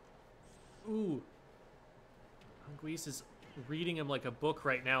 Ooh. Anguisse is reading him like a book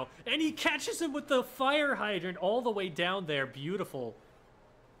right now. And he catches him with the fire hydrant all the way down there. Beautiful.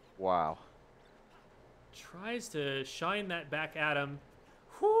 Wow. Tries to shine that back at him.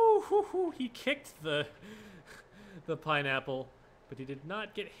 Whoo, whoo, whoo. He kicked the pineapple, but he did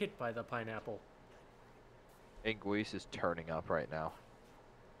not get hit by the pineapple. Anguisse is turning up right now.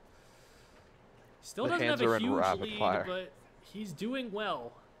 Still doesn't have a huge lead, but he's doing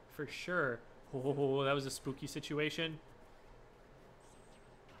well, for sure. Oh, that was a spooky situation.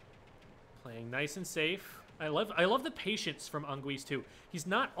 Playing nice and safe. I love the patience from Anguisse too. He's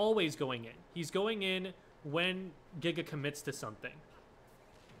not always going in. He's going in when Giga commits to something.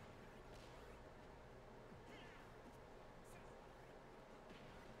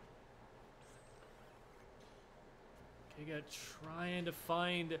 Giga trying to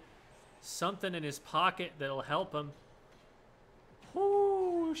find something in his pocket that'll help him.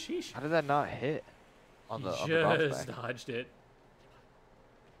 Ooh, sheesh. How did that not hit on the just dodged it.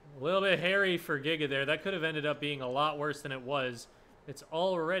 A little bit hairy for Giga there. That could have ended up being a lot worse than it was. It's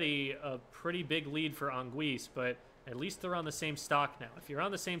already a pretty big lead for Anguisse, but at least they're on the same stock now. If you're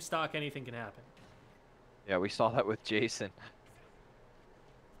on the same stock, anything can happen. Yeah, we saw that with Jason.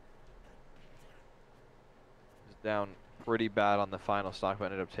 He was down pretty bad on the final stock, but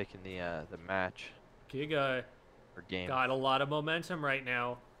ended up taking the match. Giga or game. Got a lot of momentum right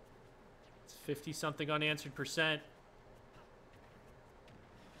now. It's 50-something unanswered percent.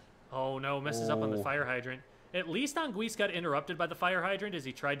 Oh no, messes up on the fire hydrant. At least Anguisse got interrupted by the fire hydrant as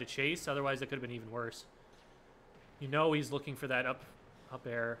he tried to chase. Otherwise, that could have been even worse. You know he's looking for that up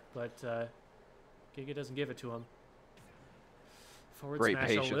air, but Giga doesn't give it to him. Forward Great smash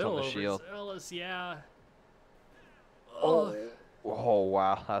patience a little on the shield. overzealous, yeah. Oh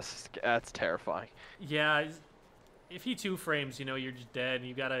wow, that's terrifying. Yeah, if he two frames, you know you're just dead, and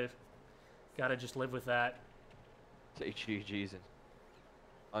you gotta just live with that. It's HGGs and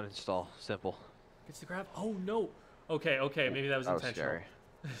uninstall, simple. Gets the grab. Oh no. Okay, maybe that was intentional.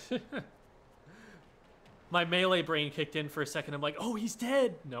 Scary. My melee brain kicked in for a second. I'm like, oh, he's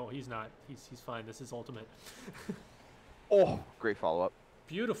dead. No, he's not. He's fine. This is ultimate. Oh, great follow-up.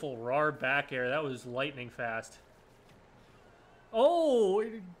 Beautiful RAR back air. That was lightning fast. Oh,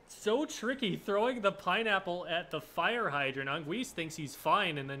 so tricky. Throwing the pineapple at the fire hydrant. Anguisse thinks he's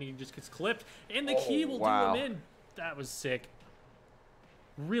fine, and then he just gets clipped. And the key will do him in. That was sick.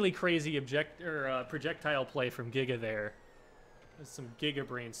 Really crazy projectile play from Giga there. That's some Giga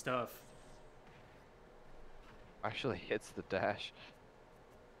brain stuff. Actually hits the dash.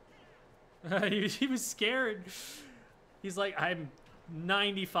 he was scared. He's like, I'm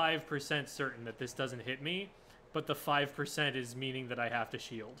 95% certain that this doesn't hit me, but the 5% is meaning that I have to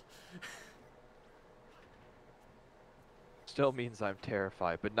shield. Still means I'm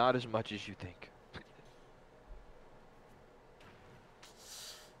terrified, but not as much as you think.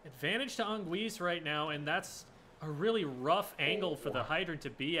 Advantage to Anguisse right now, and that's a really rough angle for the hydrant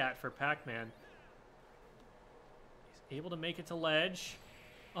to be at for Pac-Man. He's able to make it to ledge.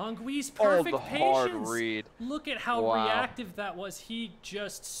 Anguisse, perfect patience. Hard read. Look at how reactive that was. He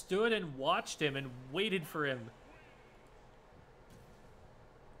just stood and watched him and waited for him.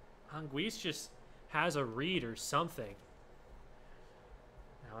 Anguisse just has a read or something.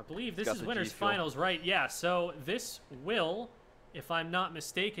 Now, I believe this is winners finals, right? Yeah, so this will, if I'm not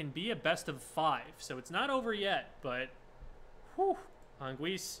mistaken, be a best of 5. So it's not over yet, but whew,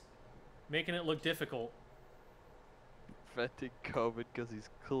 Anguisse making it look difficult. Preventing COVID because he's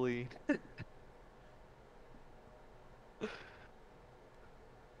clean.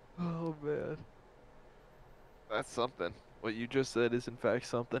 Oh man. That's something. What you just said is in fact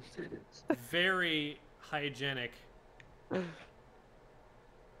something. Very hygienic.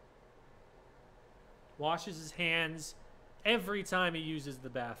 Washes his hands every time he uses the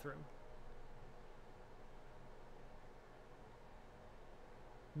bathroom.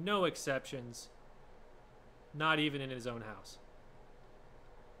 No exceptions. Not even in his own house.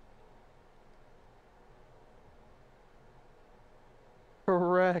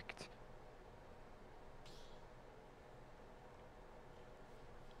 Correct.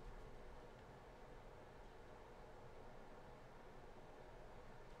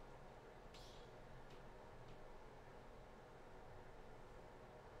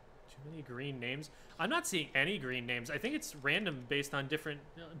 many green names. I'm not seeing any green names. I think it's random based on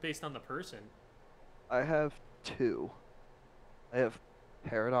based on the person. I have two. I have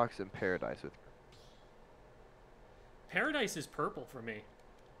Paradox and Paradise with. Paradise is purple for me.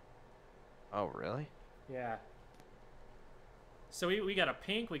 Oh, really? Yeah. So we got a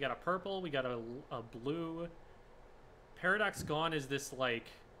pink, we got a purple, we got a blue. Paradox Gone is this, like,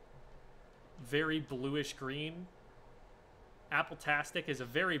 very bluish green. Appletastic is a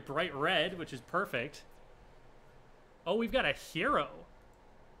very bright red, which is perfect. Oh, we've got a hero.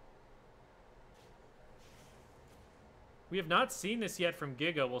 We have not seen this yet from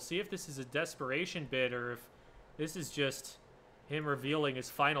Giga. We'll see if this is a desperation bid or if this is just him revealing his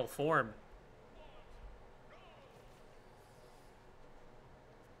final form.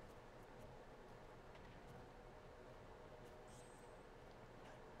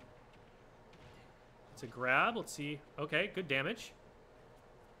 It's a grab. Let's see. Okay, good damage.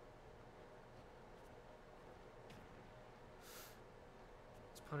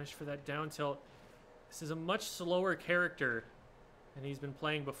 It's punished for that down tilt. This is a much slower character than he's been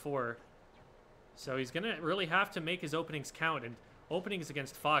playing before. So he's going to really have to make his openings count. And openings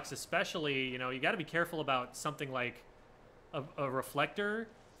against Fox, especially, you know, you got to be careful about something like a reflector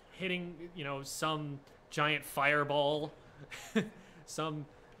hitting, you know, some giant fireball, some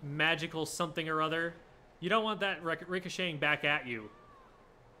magical something or other. You don't want that ricocheting back at you.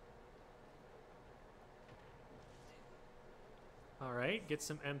 All right, get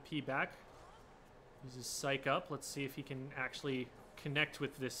some MP back. Uses Psych up. Let's see if he can actually connect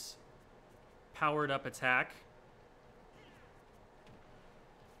with this powered up attack.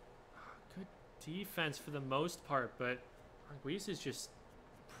 Good defense for the most part, but Arguez is just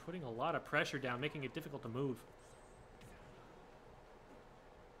putting a lot of pressure down, making it difficult to move.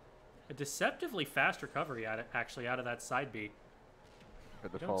 A deceptively fast recovery actually out of that side B.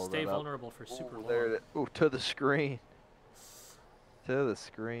 You don't stay vulnerable for super long. Ooh, to the screen. To the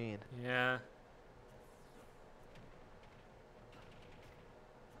screen. Yeah.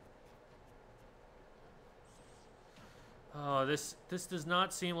 Oh, this does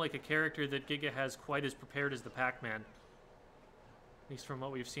not seem like a character that Giga has quite as prepared as the Pac-Man. At least from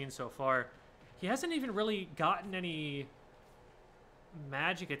what we've seen so far. He hasn't even really gotten any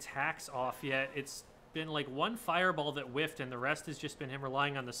magic attacks off yet. It's been like one fireball that whiffed and the rest has just been him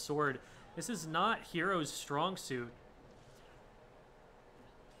relying on the sword. This is not Hero's strong suit.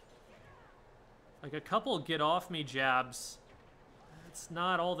 Like a couple get off me jabs. That's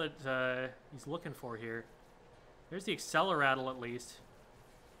not all that he's looking for here. There's the Accelerattle at least.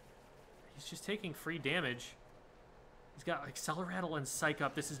 He's just taking free damage. He's got Accelerattle and Psych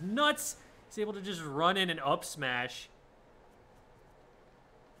up. This is nuts! He's able to just run in and up smash.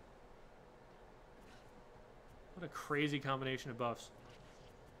 What a crazy combination of buffs.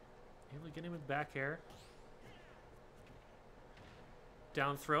 Able to get him with back air.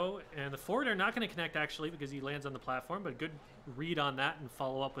 Down throw. And the forward are not going to connect actually because he lands on the platform, but good read on that and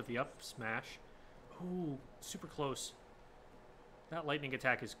follow up with the up smash. Ooh, super close. That lightning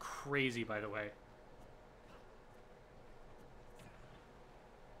attack is crazy, by the way.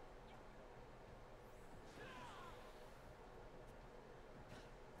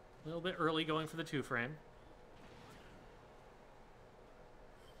 A little bit early going for the 2-frame.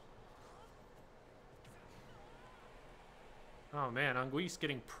 Oh man, Arguez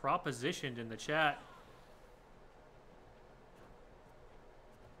getting propositioned in the chat.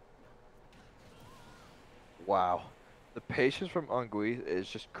 Wow. The patience from Arguez is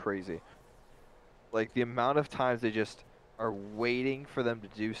just crazy. Like, the amount of times they just are waiting for them to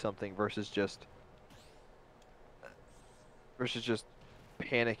do something versus just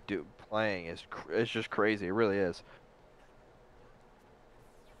panic playing is it's just crazy. It really is.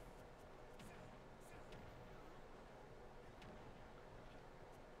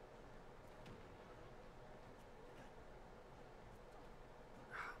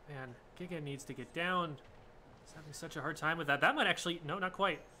 Man, Giga needs to get down. He's having such a hard time with that. That might actually... No, not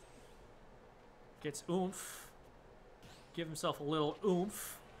quite. Gets oomph. Give himself a little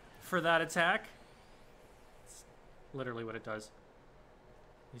oomph for that attack. It's literally what it does.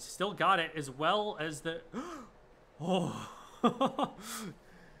 He's still got it as well as the... Oh!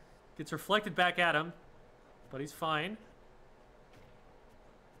 Gets reflected back at him. But he's fine.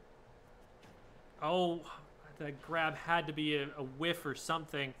 Oh, that grab had to be a whiff or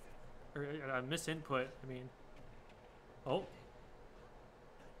something. Or a misinput, I mean. Oh.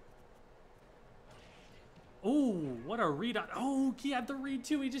 Oh, what a read on. Oh, he had the read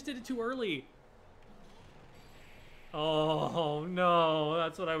too. He just did it too early. Oh, no.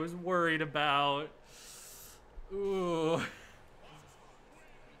 That's what I was worried about. Ooh.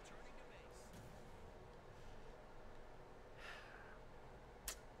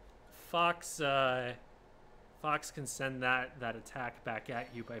 Fox, Fox can send that attack back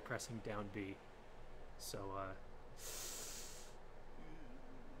at you by pressing down B. So,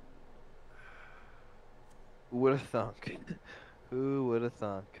 Who would have thunk? Who would have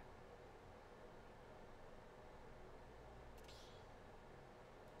thunk?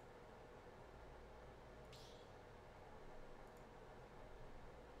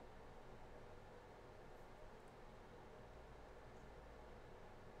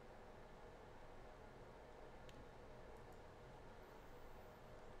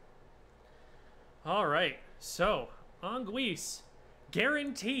 all right. So, Anguisse,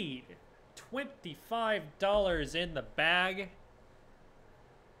 guaranteed $25 in the bag,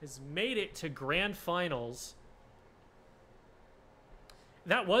 has made it to grand finals.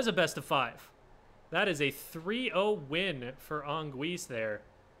 That was a best of 5. That is a 3-0 win for Anguisse there.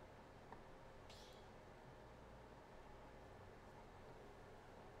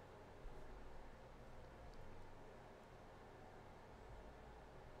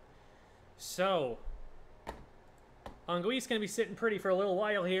 So, Anguisse going to be sitting pretty for a little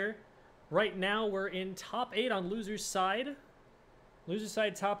while here. Right now, we're in top 8 on loser's side. Loser's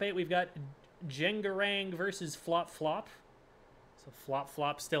side, top 8, we've got Jengarang versus Flop Flop. So Flop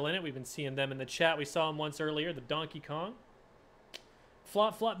Flop still in it. We've been seeing them in the chat. We saw him once earlier, the Donkey Kong.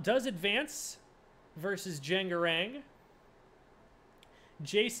 Flop Flop does advance versus Jengarang.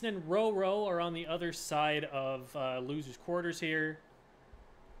 Jason and Roro are on the other side of loser's quarters here.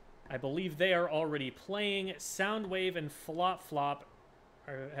 I believe they are already playing. Soundwave and Flop Flop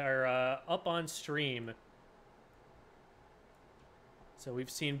are up on stream. So we've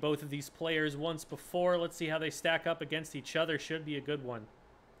seen both of these players once before. Let's see how they stack up against each other. Should be a good one.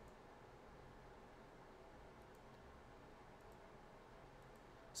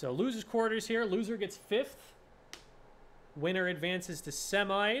 So loser's quarters here. Loser gets 5th. Winner advances to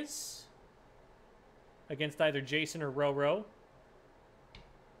semis against either Jason or Roro.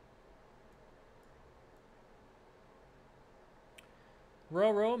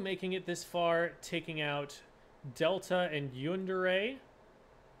 Roro making it this far, taking out Delta and Yundere,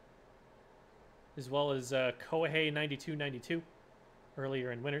 as well as Koehei 9292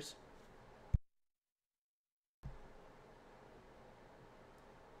 earlier in winners.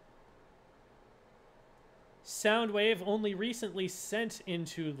 Soundwave only recently sent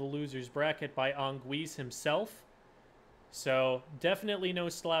into the loser's bracket by Anguisse himself, so definitely no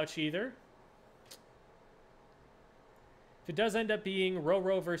slouch either. If it does end up being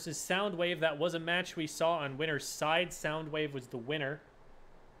Roro versus Soundwave, that was a match we saw on winner's side. Soundwave was the winner.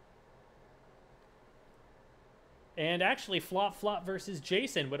 And actually, Flop Flop versus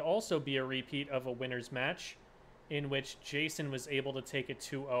Jason would also be a repeat of a winner's match in which Jason was able to take it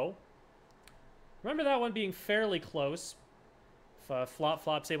 2-0. Remember that one being fairly close. If Flop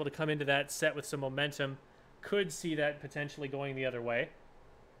Flop's able to come into that set with some momentum, could see that potentially going the other way.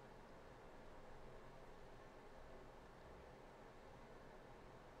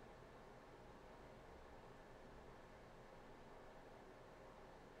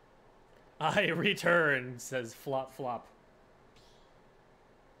 I return, says Flop Flop.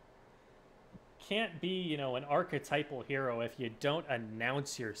 Can't be, you know, an archetypal hero if you don't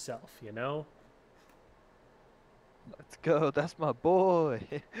announce yourself, you know? Let's go. That's my boy.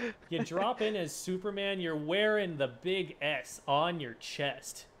 You drop in as Superman, you're wearing the big S on your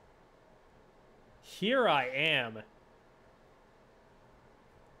chest. Here I am.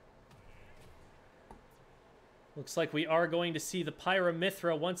 Looks like we are going to see the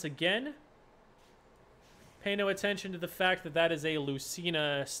Pyramithra once again. Pay no attention to the fact that that is a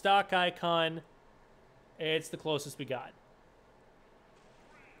Lucina stock icon. It's the closest we got.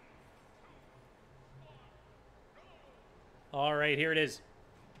 All right, here it is.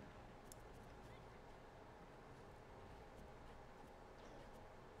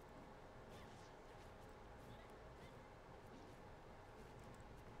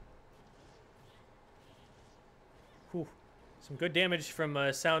 Whew. Some good damage from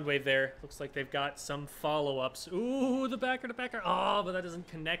Soundwave there. Looks like they've got some follow-ups. Ooh, the backer to backer. Oh, but that doesn't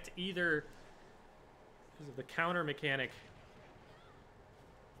connect either because of the counter mechanic.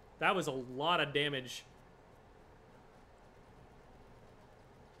 That was a lot of damage.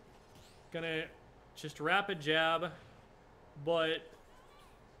 Gonna just rapid jab, but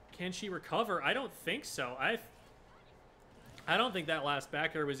can she recover? I don't think so. I don't think that last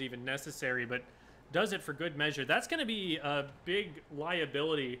backer was even necessary, but does it for good measure. That's going to be a big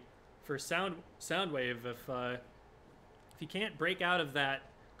liability for Soundwave if he can't break out of that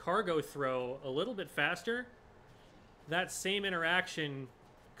cargo throw a little bit faster. That same interaction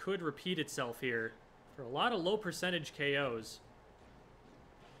could repeat itself here for a lot of low percentage KOs.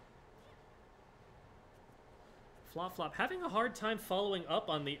 Flop flop. Having a hard time following up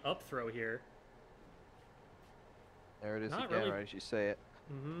on the up throw here. There it is Not again, really. right as you say it.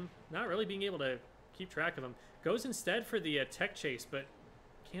 Not really being able to keep track of him. Goes instead for the tech chase, but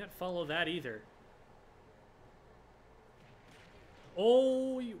can't follow that either.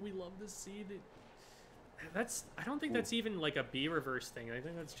 Oh, we love to see that. I don't think that's even like a B reverse thing. I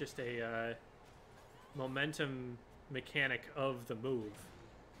think that's just a momentum mechanic of the move.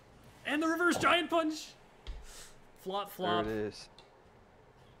 And the reverse giant punch. Flop flop. There it is.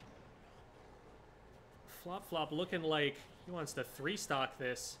 Flop flop looking like he wants to 3-stock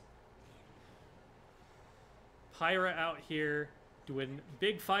this. Pyra out here doing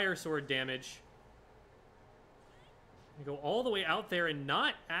big fire sword damage. Go all the way out there and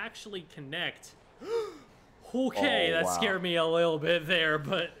not actually connect. Okay, that scared me a little bit there,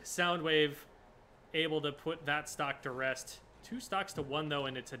 but Soundwave able to put that stock to rest. 2 stocks to 1 though,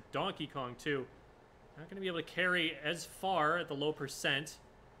 and it's a Donkey Kong too. Not going to be able to carry as far at the low percent.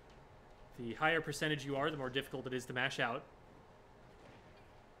 The higher percentage you are, the more difficult it is to mash out.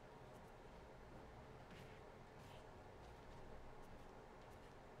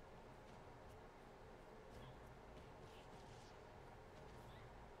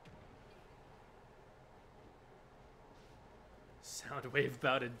 Soundwave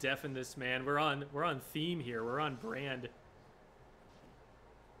about to deafen this man. We're on theme here. We're on brand.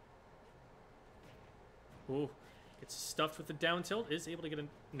 Ooh, gets stuffed with the down tilt. Is able to get an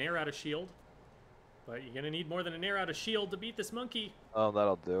air out of shield. But you're going to need more than an air out of shield to beat this monkey. Oh,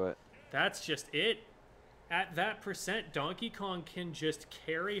 that'll do it. That's just it. At that percent, Donkey Kong can just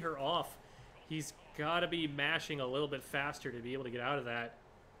carry her off. He's got to be mashing a little bit faster to be able to get out of that.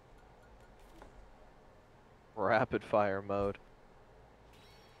 Rapid fire mode.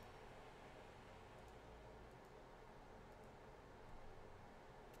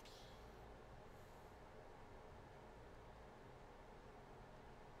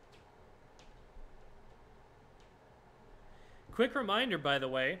 Quick reminder, by the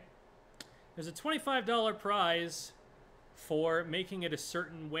way, there's a $25 prize for making it a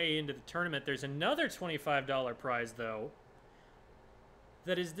certain way into the tournament. There's another $25 prize, though,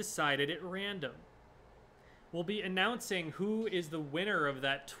 that is decided at random. We'll be announcing who is the winner of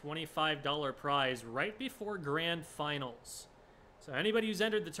that $25 prize right before Grand Finals. So anybody who's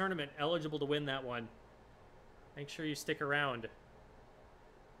entered the tournament eligible to win that one. Make sure you stick around.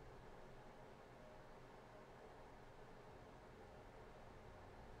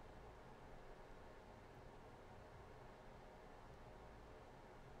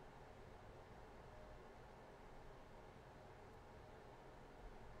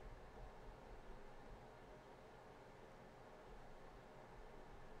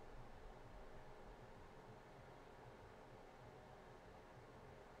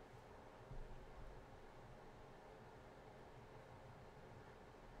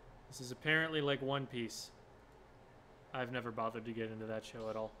 This is apparently like One Piece. I've never bothered to get into that show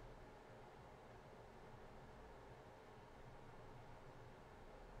at all.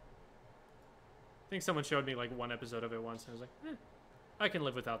 I think someone showed me like one episode of it once, and I was like, I can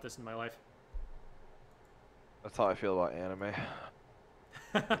live without this in my life. That's how I feel about anime.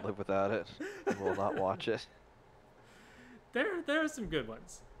 Live without it. I will not watch it. There are some good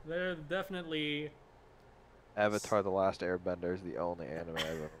ones. There definitely... Avatar: The Last Airbender is the only anime I've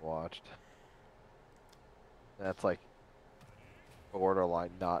ever watched. That's like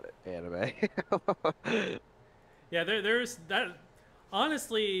borderline not anime. Yeah, there's that.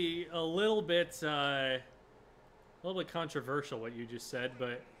 Honestly, a little bit controversial what you just said,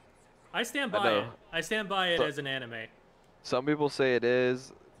 but I stand by it. I stand by it as an anime. Some people say it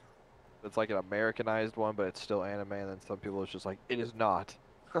is. It's like an Americanized one, but it's still anime. And then some people it's just like it is not.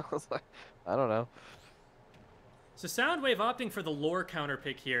 I was like, I don't know. So Soundwave opting for the lore counter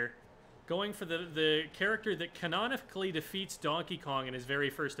pick here, going for the character that canonically defeats Donkey Kong in his very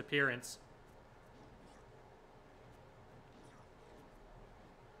first appearance.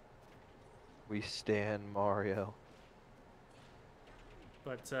 We stand Mario.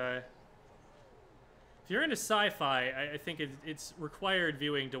 But if you're into sci-fi, I think it's required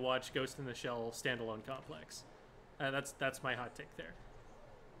viewing to watch Ghost in the Shell Standalone Complex. That's my hot take there.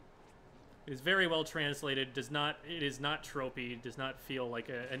 It is very well translated. It is not tropey. Does not feel like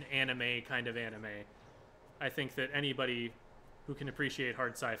an anime kind of anime. I think that anybody who can appreciate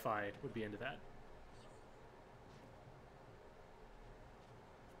hard sci-fi would be into that.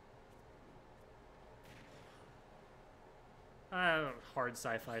 Hard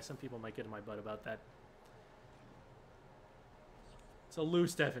sci-fi. Some people might get in my butt about that. It's a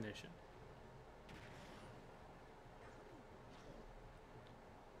loose definition.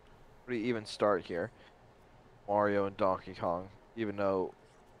 Where do you even start here? Mario and Donkey Kong, even though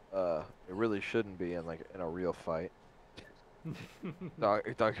it really shouldn't be in like in a real fight.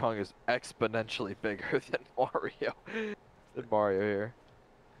 Donkey Kong is exponentially bigger than Mario here.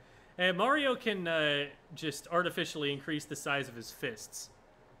 And Mario can just artificially increase the size of his fists.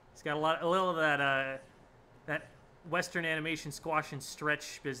 He's got a little of that Western animation squash and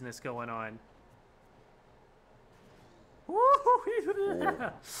stretch business going on. Oh,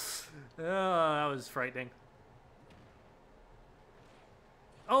 that was frightening.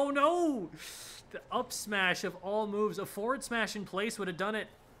 Oh no! The up smash of all moves. A forward smash in place would have done it.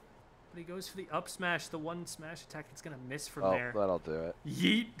 But he goes for the up smash, the one smash attack that's going to miss from there. That'll do it.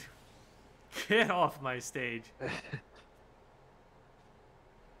 Yeet. Get off my stage.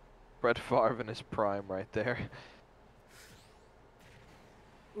 Brett Favre in his prime right there.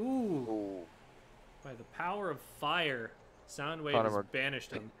 Ooh. Ooh. By the power of fire, Soundwave has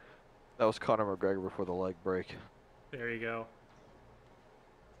banished him. That was Conor McGregor before the leg break. There you go.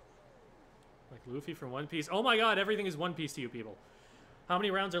 Like Luffy from One Piece. Oh my god, everything is One Piece to you people. How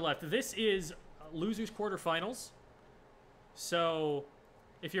many rounds are left? This is losers quarterfinals. So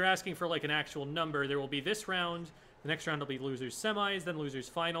if you're asking for like an actual number, there will be this round. The next round will be losers semis, then losers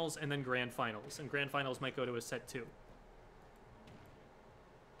finals, and then grand finals. And grand finals might go to a set 2.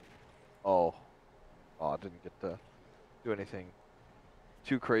 Oh, I didn't get to do anything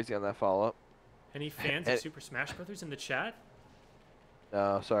too crazy on that follow-up. Any fans of Super Smash Brothers in the chat?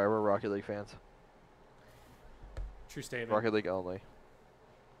 No, sorry, we're Rocket League fans. True statement. Rocket League only.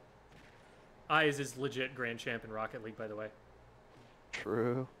 Eyes is legit grand champ in Rocket League, by the way.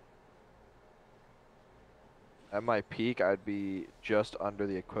 True. At my peak, I'd be just under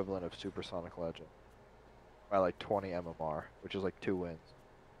the equivalent of Supersonic Legend. By like 20 MMR, which is like 2 wins.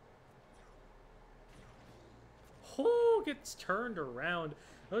 Oh, gets turned around.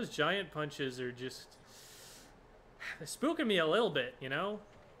 Those giant punches are just... they're spooking me a little bit, you know?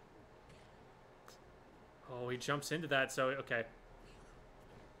 Oh, he jumps into that, so, okay.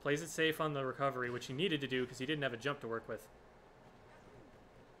 Plays it safe on the recovery, which he needed to do because he didn't have a jump to work with.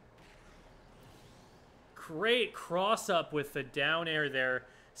 Great cross-up with the down air there.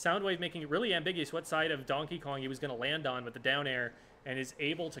 Soundwave making it really ambiguous what side of Donkey Kong he was going to land on with the down air, and is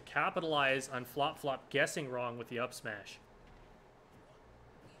able to capitalize on Flop guessing wrong with the up smash.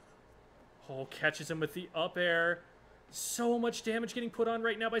 Oh, catches him with the up air. So much damage getting put on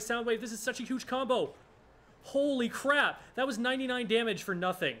right now by Soundwave. This is such a huge combo. Holy crap. That was 99 damage for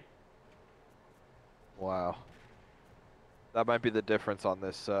nothing. Wow. That might be the difference on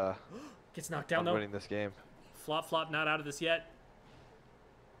this, gets knocked down, though. Winning this game. Flop not out of this yet.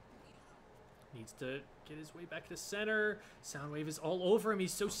 Needs to get his way back to center. Soundwave is all over him.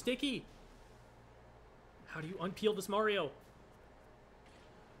 He's so sticky. How do you unpeel this Mario?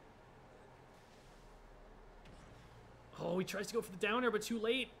 Oh, he tries to go for the down air, but too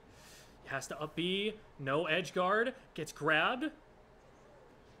late. He has to up B. No edge guard. Gets grabbed.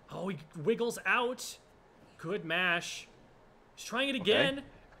 Oh, he wiggles out. Good mash. He's trying it again. Okay.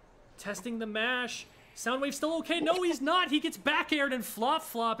 Testing the mash. Soundwave still okay. No, he's not. He gets back aired, and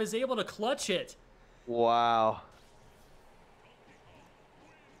Flop is able to clutch it. Wow.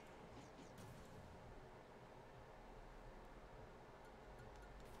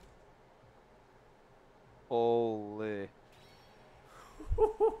 Holy.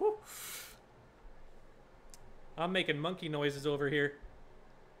 I'm making monkey noises over here.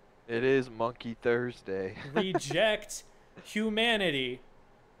 It is Monkey Thursday. Reject humanity.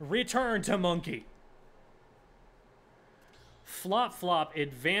 Return to monkey. Flop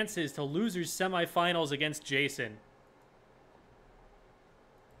advances to losers semifinals against Jason.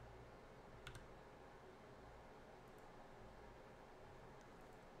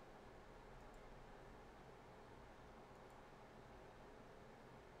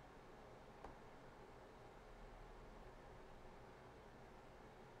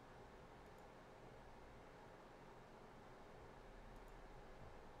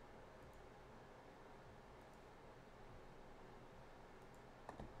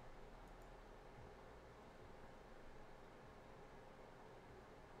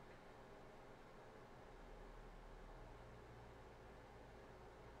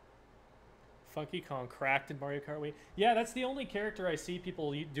 Funky Kong cracked in Mario Kart Wii. Yeah, that's the only character I see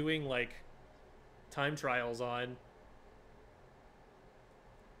people doing, like, time trials on.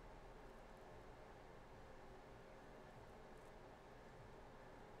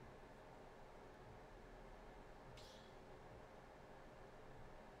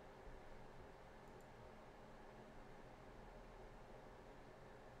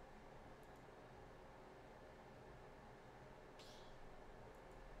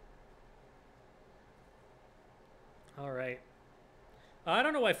 All right. I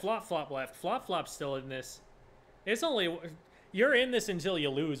don't know why Flop Flop left. Flop Flop's still in this. It's only... You're in this until you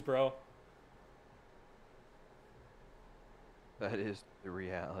lose, bro. That is the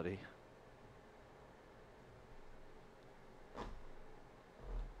reality.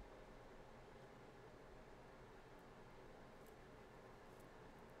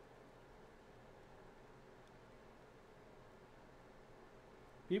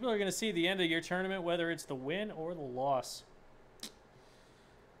 People are going to see the end of your tournament, whether it's the win or the loss.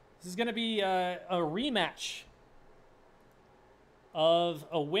 This is going to be a rematch of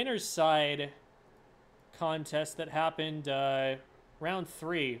a winner's side contest that happened round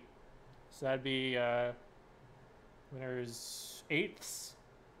 3. So that'd be winners 8ths.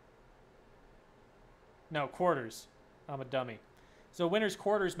 No, quarters. I'm a dummy. So winner's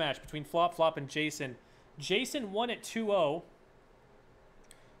quarters match between Flop Flop and Jason. Jason won at 2-0.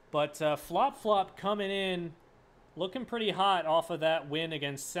 But Flop Flop coming in looking pretty hot off of that win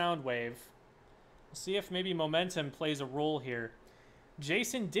against Soundwave. We'll see if maybe momentum plays a role here.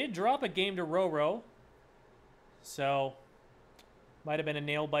 Jason did drop a game to Roro. So, might have been a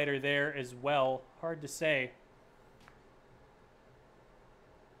nail biter there as well. Hard to say.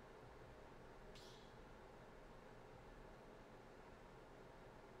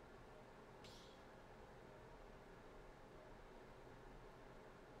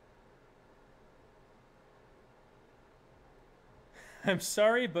 I'm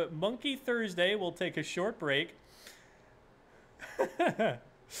sorry, but Monkey Thursday will take a short break.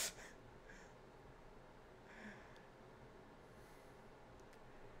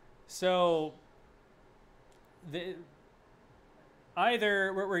 So,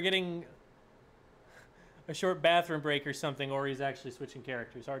 either we're getting a short bathroom break or something, or he's actually switching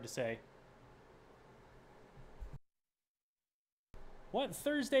characters. Hard to say. What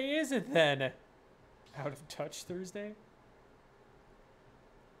Thursday is it then? Out of touch Thursday?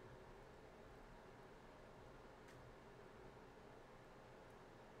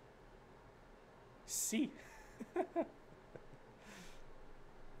 See.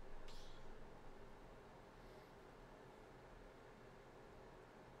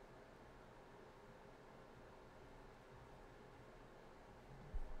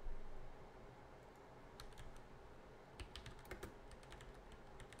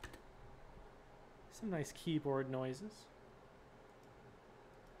 Some nice keyboard noises.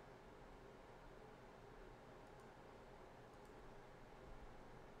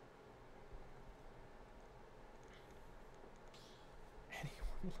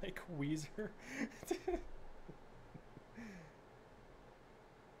 Like Weezer.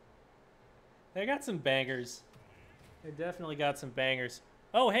 They got some bangers. They definitely got some bangers.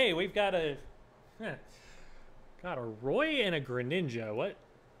 Oh, hey, we've got a... got a Roy and a Greninja. What?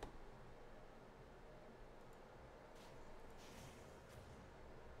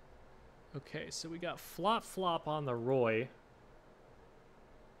 Okay, so we got Flop Flop on the Roy.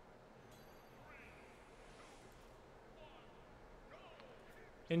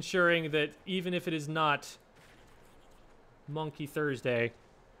 Ensuring that even if it is not Monkey Thursday,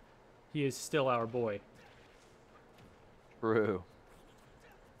 he is still our boy. True.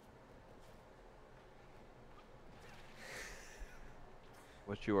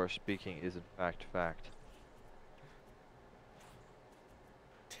 What you are speaking is in fact fact.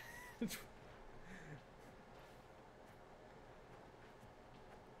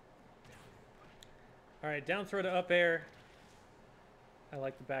 All right, down throw to up air. I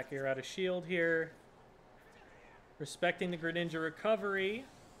like the back air out of shield here. Respecting the Greninja recovery.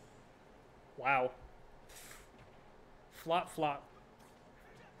 Wow. Flop Flop.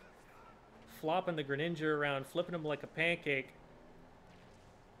 Flopping the Greninja around, flipping him like a pancake.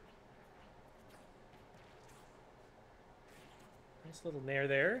 Nice little nair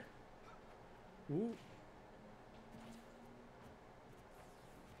there. Ooh.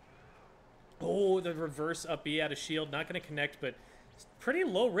 Oh, the reverse up B out of shield. Not going to connect, but pretty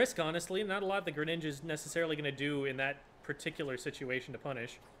low risk, honestly. Not a lot the Greninja is necessarily going to do in that particular situation to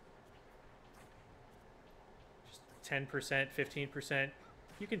punish. Just 10%, 15%.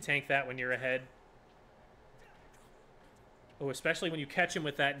 You can tank that when you're ahead. Oh, especially when you catch him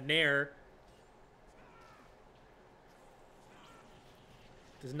with that nair.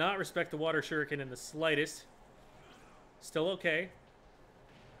 Does not respect the water shuriken in the slightest. Still okay.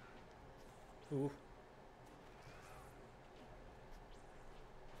 Ooh.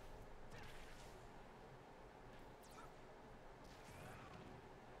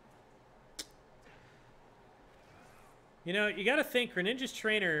 You know, you got to think Greninja's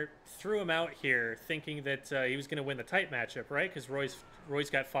trainer threw him out here thinking that he was going to win the type matchup, right? Because Roy's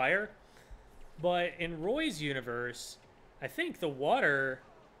got fire. But in Roy's universe, I think the water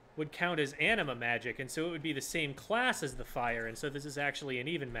would count as anima magic, and so it would be the same class as the fire, and so this is actually an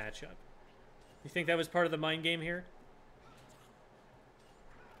even matchup. You think that was part of the mind game here?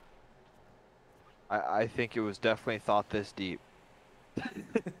 I think it was definitely thought this deep.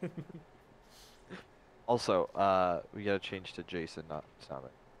 Also, we gotta change to Jason, not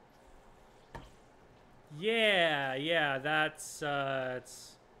Sonic. Yeah, that's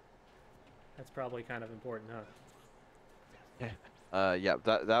probably kind of important, huh? Yeah,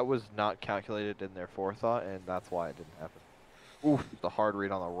 that was not calculated in their forethought, and that's why it didn't happen. Oof, the hard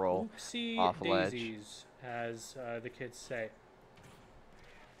read on the roll. Oopsie Off ledge. daisies, as the kids say.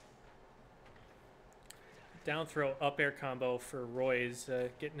 Down throw, up air combo for Roy's,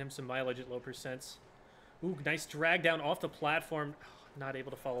 getting him some mileage at low percents. Ooh, nice drag down off the platform. Not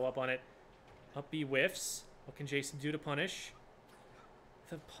able to follow up on it. Up B whiffs. What can Jason do to punish?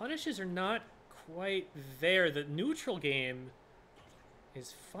 The punishes are not quite there. The neutral game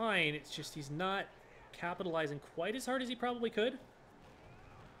is fine. It's just he's not capitalizing quite as hard as he probably could.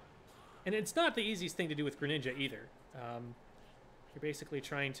 And it's not the easiest thing to do with Greninja either. You're basically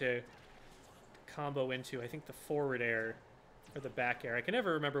trying to combo into, I think, the forward air or the back air. I can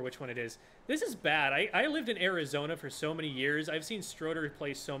never remember which one it is. This is bad. I lived in Arizona for so many years. I've seen Stroder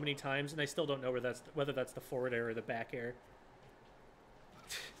play so many times, and I still don't know whether that's the forward air or the back air.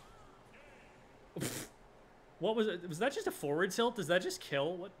 What was it? Was that just a forward tilt? Does that just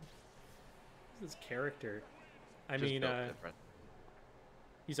kill? What is this character? I Just mean, built different.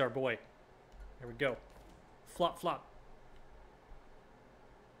 he's our boy. There we go. Flop, flop.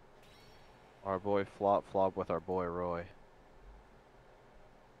 Our boy flop flop with our boy Roy.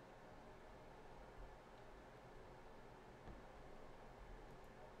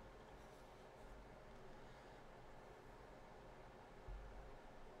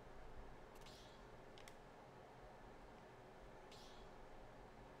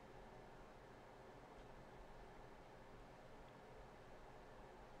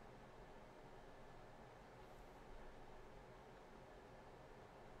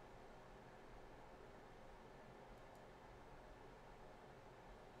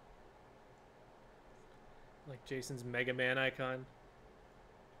 Like Jason's Mega Man icon.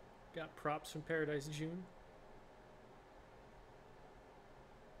 Got props from Paradise June.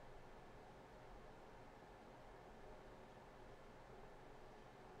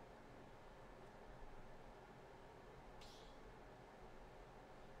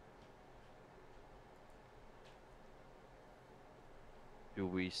 Do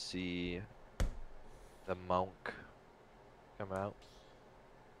we see the monk come out?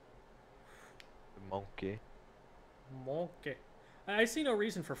 The monkey. Monkey. I see no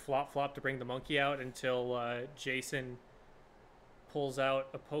reason for Flop Flop to bring the monkey out until Jason pulls out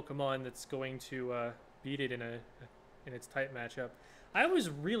a Pokemon that's going to beat it in its type matchup. I was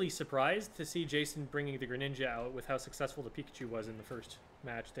really surprised to see Jason bringing the Greninja out with how successful the Pikachu was in the first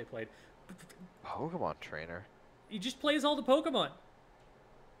match they played. Pokemon trainer. He just plays all the Pokemon.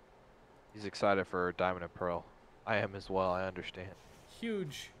 He's excited for Diamond and Pearl. I am as well, I understand.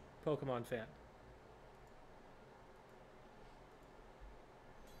 Huge Pokemon fan.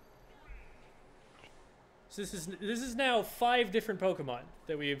 So this is now 5 different Pokemon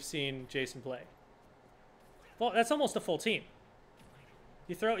that we have seen Jason play. Well, that's almost a full team.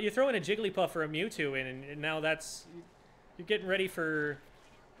 You throw in a Jigglypuff or a Mewtwo in, and now you're getting ready for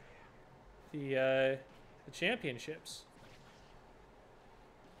the championships.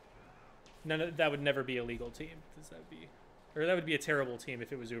 That would never be a legal team. That would be a terrible team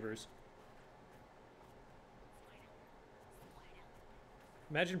if it was Ubers.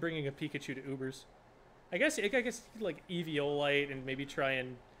 Imagine bringing a Pikachu to Ubers. I guess like Eviolite and maybe try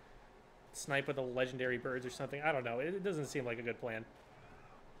and snipe with the legendary birds or something. I don't know. It doesn't seem like a good plan.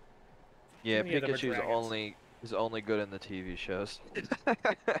 Yeah, Pikachu's is only good in the TV shows.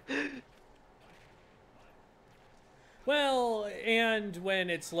 Well, and when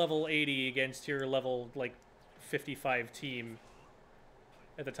it's level 80 against your level like 55 team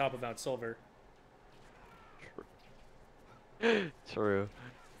at the top of Mount Silver. True.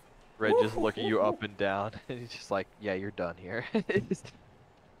 Red just look at you up and down, and he's just like, yeah, you're done here.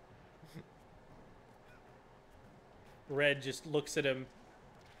 Red just looks at him,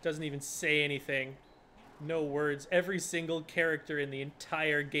 doesn't even say anything. No words. Every single character in the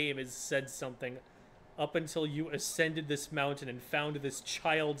entire game has said something up until you ascended this mountain and found this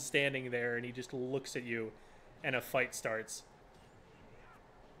child standing there, and he just looks at you, and a fight starts.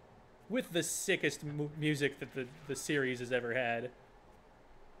 With the sickest music that the series has ever had.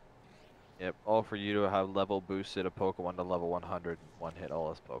 Yep, all for you to have level boosted a Pokemon to level 100 one hit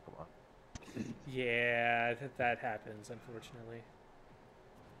all his Pokemon. Yeah, that happens, unfortunately.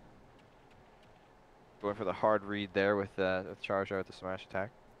 Going for the hard read there with charge out with the smash attack.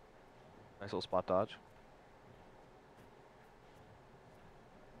 Nice little spot dodge.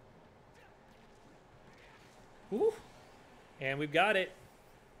 Ooh. And we've got it.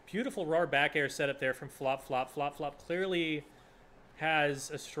 Beautiful raw back air setup there from Flop Flop. Flop Flop clearly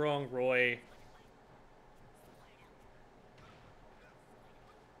has a strong Roy.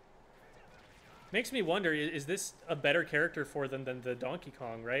 Makes me wonder, is this a better character for them than the Donkey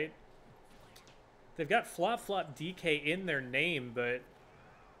Kong, right? They've got Flop Flop DK in their name, but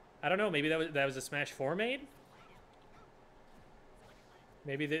I don't know, maybe that was a Smash 4 made?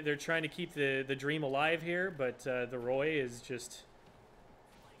 Maybe they're trying to keep the dream alive here, but the Roy is just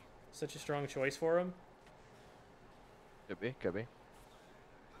such a strong choice for him. Could be, could be.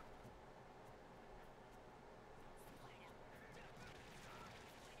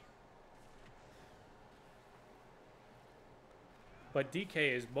 But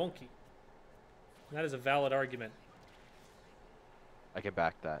DK is bonky. That is a valid argument. I can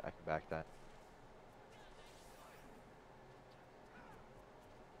back that. I can back that.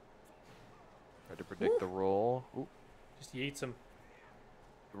 Try to predict the roll. Ooh. Just yeets him.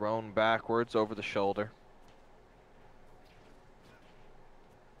 Thrown backwards over the shoulder.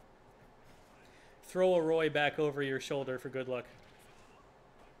 Throw a Roy back over your shoulder for good luck.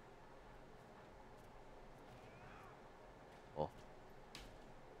 Well,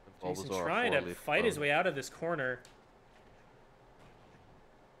 Jason trying to fight his way out of this corner.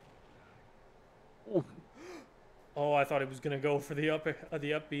 Ooh. Oh, I thought he was gonna go for the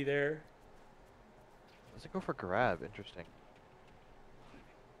up B there. Does it go for grab? Interesting.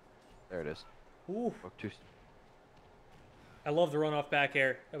 There it is. Ooh. Too. I love the run off back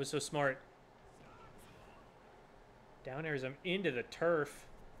air. That was so smart. Down airs him into the turf.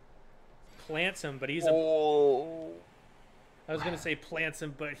 Plants him, but he's a... Oh. I was going to say plants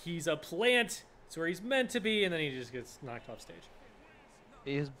him, but he's a plant. It's where he's meant to be, and then he just gets knocked off stage.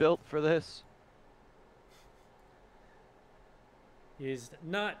 He is built for this. He is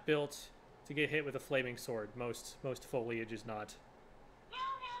not built to get hit with a flaming sword. Most foliage is not.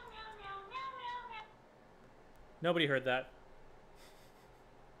 Nobody heard that.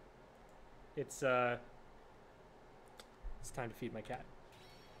 It's time to feed my cat.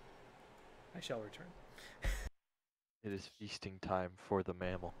 I shall return. It is feasting time for the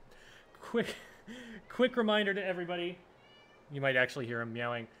mammal. Quick reminder to everybody. You might actually hear him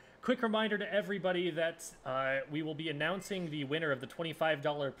meowing. Quick reminder to everybody that we will be announcing the winner of the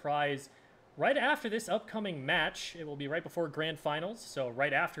 $25 prize right after this upcoming match. It will be right before Grand Finals, so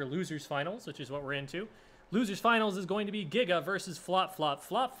right after Losers Finals, which is what we're into. Losers Finals is going to be Giga versus Flop Flop.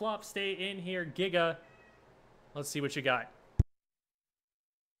 Flop Flop, stay in here. Giga, let's see what you got.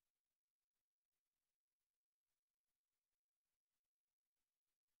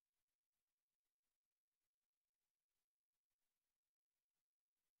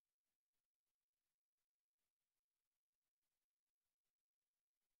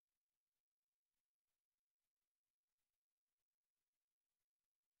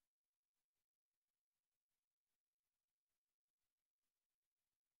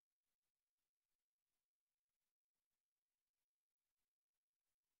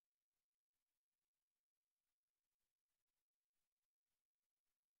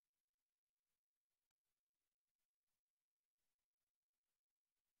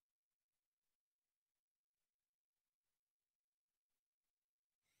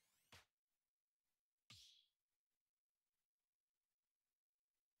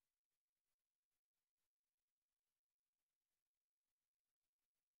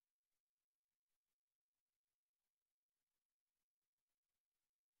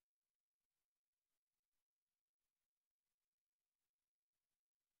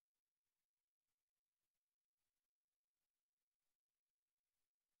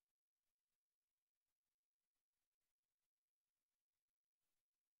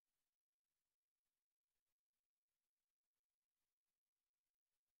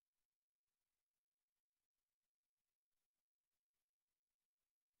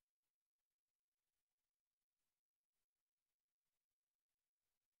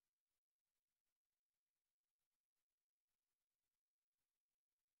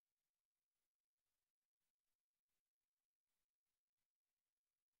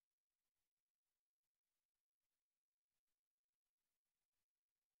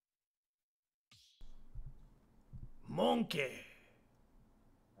 Monkey.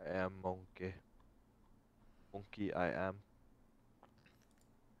 I am monkey. Monkey I am.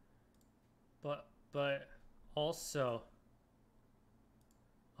 But also,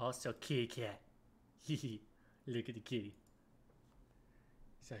 Also, kitty cat. Hee Look at the kitty.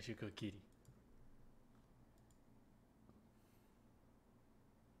 Such a good kitty.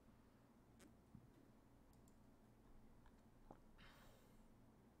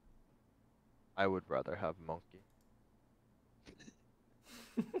 I would rather have monkey.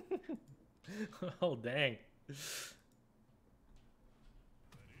 Oh, dang.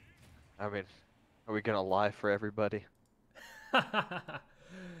 I mean, are we gonna lie for everybody?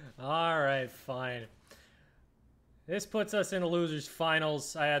 Alright, fine. This puts us in the losers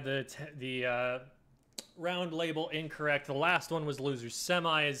finals. I had the round label incorrect. The last one was losers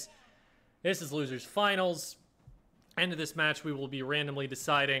semis. This is losers finals. End of this match, we will be randomly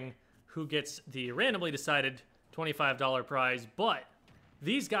deciding who gets the randomly decided $25 prize, but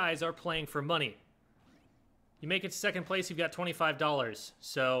these guys are playing for money. You make it to second place, you've got $25.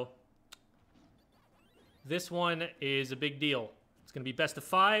 So this one is a big deal. It's going to be best of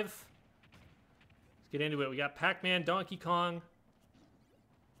 5. Let's get into it. We got Pac-Man, Donkey Kong,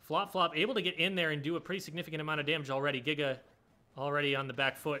 Flop Flop, able to get in there and do a pretty significant amount of damage already. Giga already on the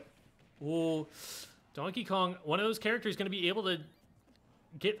back foot. Ooh, Donkey Kong, one of those characters going to be able to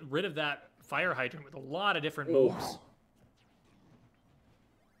get rid of that fire hydrant with a lot of different moves.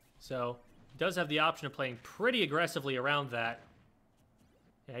 So, he does have the option of playing pretty aggressively around that.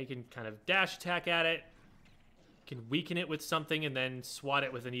 Yeah, you can kind of dash attack at it. You can weaken it with something and then swat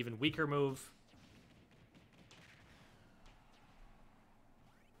it with an even weaker move.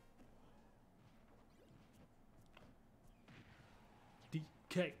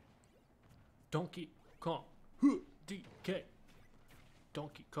 DK. Donkey Kong. DK.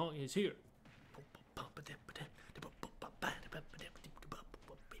 Donkey Kong is here.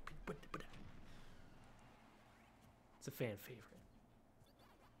 It's a fan favorite.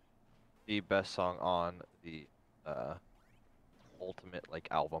 The best song on the Ultimate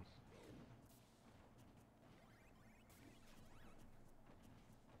album.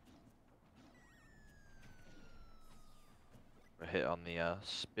 A hit on the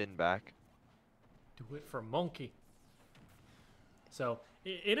spin back. Do it for Monkey. So,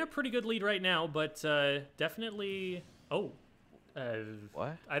 in a pretty good lead right now, but definitely... Oh.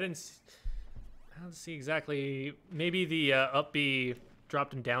 What? I don't see exactly... Maybe the up B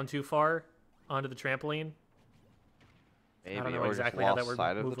dropped him down too far onto the trampoline. Maybe, I don't know or exactly just how that lost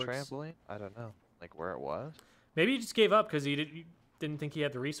sight of move the works. trampoline? I don't know. Like, where it was? Maybe he just gave up because he didn't think he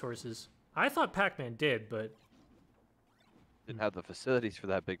had the resources. I thought Pac-Man did, but... Didn't have the facilities for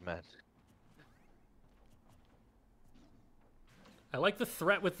that big man. I like the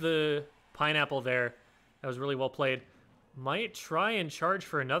threat with the pineapple there. That was really well played. Might try and charge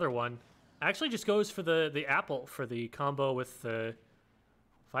for another one. Actually just goes for the apple for the combo with the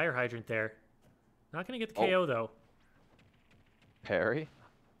fire hydrant there. Not going to get the KO, though. Parry?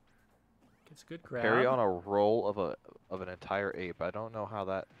 Gets a good grab. Parry on a roll of an entire ape. I don't know how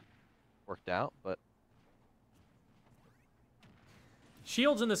that worked out, but...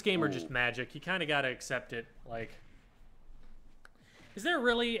 Shields in this game are just magic. You kind of got to accept it. Like... Is there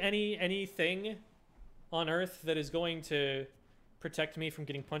really anything on Earth that is going to protect me from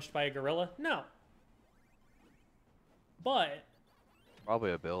getting punched by a gorilla? No. But...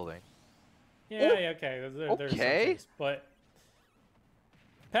 Probably a building. Yeah, yeah, okay. There's some Okay. things, but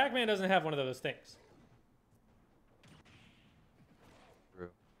Pac-Man doesn't have one of those things. True.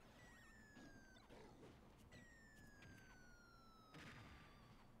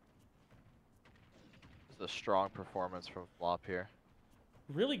 This is a strong performance from Flop here.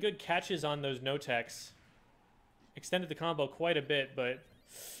 Really good catches on those no-techs. Extended the combo quite a bit, but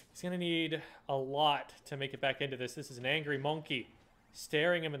he's going to need a lot to make it back into this. This is an angry monkey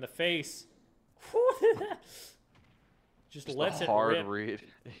staring him in the face. Just lets it rip. Hard read.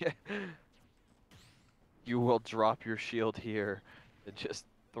 You will drop your shield here and just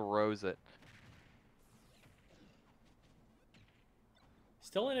throws it.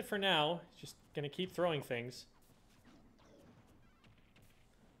 Still in it for now. Just going to keep throwing things.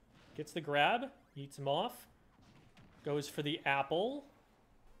 Gets the grab. Eats him off. Goes for the apple.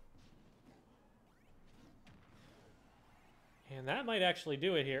 And that might actually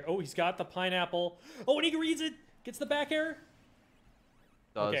do it here. Oh, he's got the pineapple. Oh, and he reads it. Gets the back air.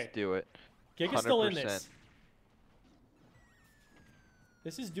 Does Okay. do it. Giga's still in 100%. this.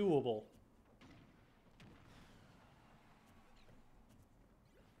 This is doable.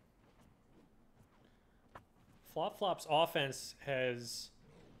 Flop Flop's offense has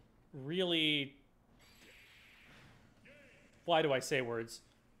really... Why do I say words?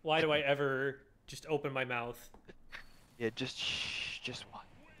 Why do I ever just open my mouth? Yeah, just shh, just watch.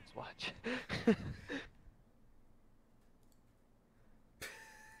 Just watch.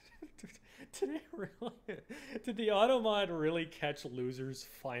 Did the automod really catch losers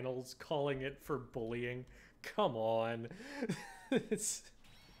finals calling it for bullying? Come on. it's...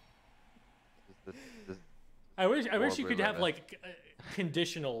 This I wish you horribly could have reminiscent. like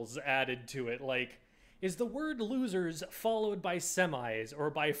conditionals added to it. Like, is the word losers followed by semis or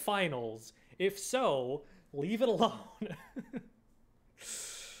by finals? If so, leave it alone.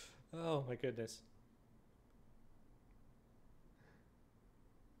 Oh my goodness.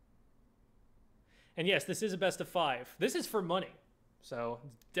 And yes, this is a best of 5. This is for money. So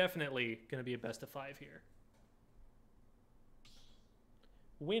it's definitely going to be a best of 5 here.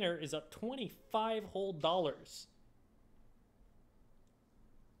 Winner is up 25 whole dollars.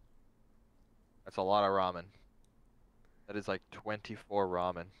 That's a lot of ramen. That is like 24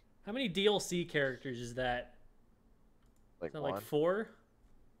 ramen. How many DLC characters is that? Like Is that one. like 4?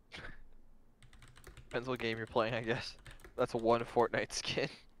 Depends what game you're playing, I guess. That's one Fortnite skin.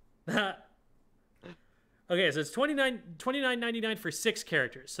 Okay, so it's $29.99 for 6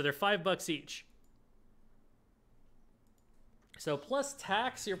 characters, so they're $5 each. So plus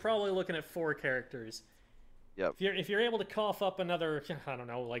tax, you're probably looking at 4 characters. Yep. If you're able to cough up another, I don't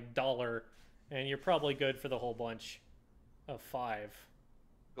know, like $1, and you're probably good for the whole bunch of 5.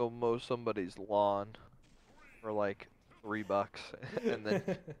 Go mow somebody's lawn for like $3,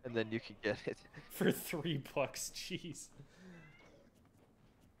 and then you can get it. For $3, jeez.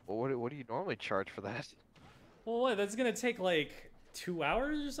 Well, what do you normally charge for that? Well, what? That's gonna take like 2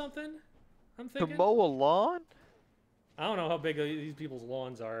 hours or something. I'm To thinking. mow a lawn? I don't know how big these people's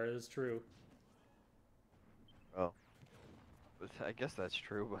lawns are. It's true. Oh, I guess that's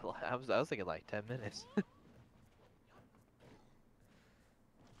true. But I was thinking like 10 minutes.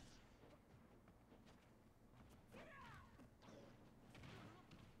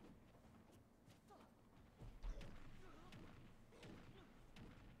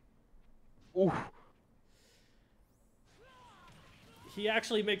 Oof. He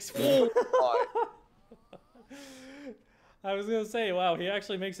actually makes. Oh, I was gonna say, wow, he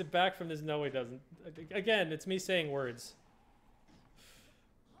actually makes it back from this. No, he doesn't. Again, it's me saying words.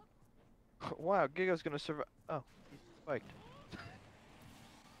 wow, Giga's gonna survive. Oh, he's spiked.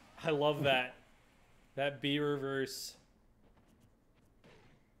 I love that. That B reverse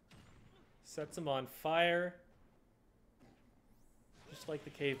sets him on fire, just like the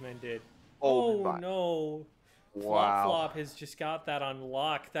cavemen did. Oh, Oh my. no! Flop Wow. Flop has just got that on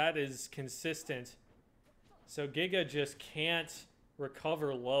lock. That is consistent. So Giga just can't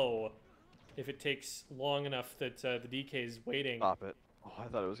recover low if it takes long enough that the DK is waiting. Stop it. Oh, I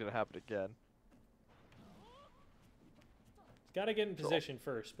thought it was gonna happen again. He's got to get in position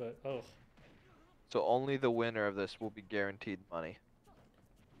first, but oh, So only the winner of this will be guaranteed money.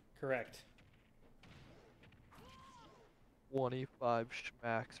 correct. 25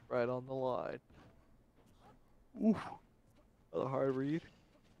 schmacks right on the line. Oof. Another hard read.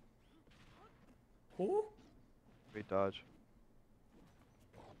 Who? Great dodge.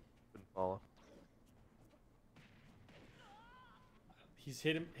 Couldn't follow. He's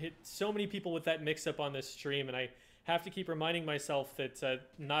hit so many people with that mix-up on this stream, and I have to keep reminding myself that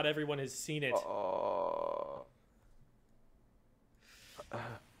not everyone has seen it.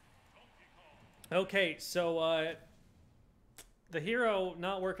 Okay, so the hero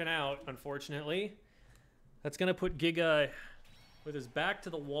not working out, unfortunately. That's going to put Giga with his back to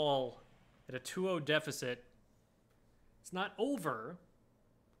the wall at a 2-0 deficit. It's not over.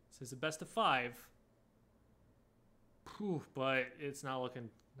 This is a best of 5. Whew, but it's not looking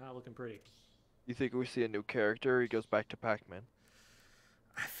pretty. You think we see a new character? Or he goes back to Pac-Man.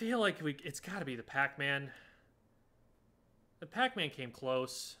 I feel like it's got to be the Pac-Man. The Pac-Man came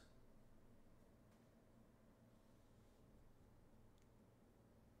close.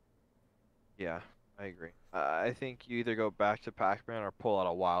 Yeah, I agree. I think you either go back to Pac-Man or pull out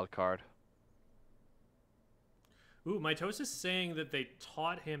a wild card. Ooh, Mitosis saying that they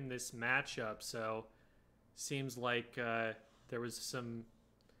taught him this matchup, so seems like there was some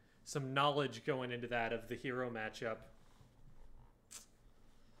knowledge going into that of the hero matchup.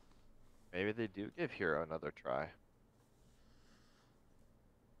 Maybe they do give Hero another try.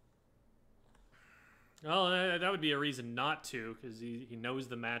 Oh, that would be a reason not to, because he knows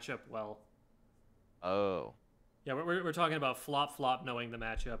the matchup well. Oh, Yeah, we're talking about Flop knowing the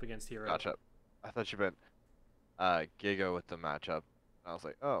matchup against Hero. gotcha. I thought you meant Giga with the matchup. I was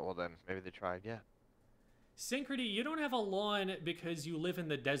like, oh, well then maybe they tried, yeah. Synchrony, you don't have a lawn because you live in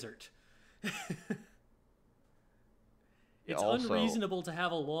the desert. It's also, unreasonable to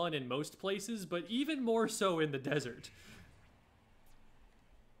have a lawn in most places, but even more so in the desert.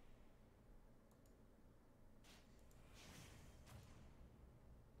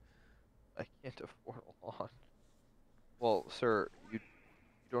 like, Can't afford a lawn. Well, sir, you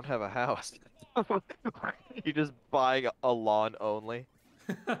don't have a house. You just buying a lawn only.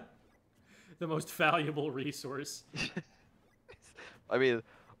 The most valuable resource. I mean,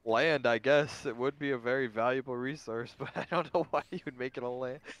 land, I guess it would be a very valuable resource, but I don't know why you would make it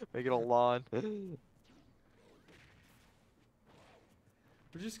a make it a lawn. We're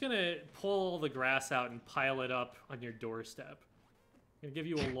just gonna pull the grass out and pile it up on your doorstep. I'm gonna give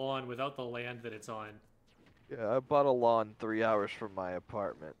you a lawn without the land that it's on. Yeah, I bought a lawn 3 hours from my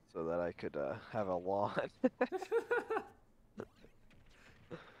apartment so that I could have a lawn. I'm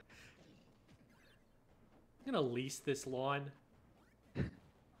gonna lease this lawn.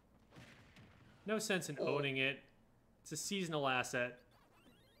 No sense in owning it. It's a seasonal asset.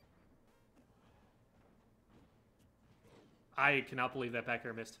 I cannot believe that back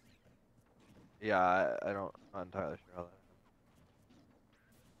air missed. Yeah, I don't, I'm not entirely sure how that.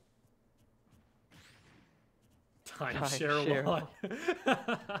 Timeshare lawn.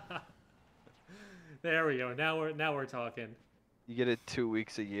 There we go. Now we're talking. You get it 2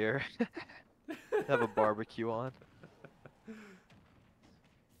 weeks a year. Have a barbecue on.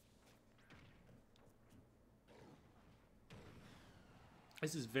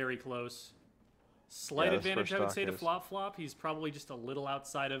 This is very close. Slight Yeah, advantage, I would say, to is. Flop Flop. He's probably just a little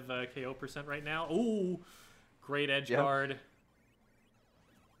outside of KO percent right now. Ooh, great edge Yep. guard.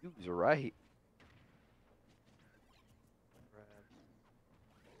 He's right.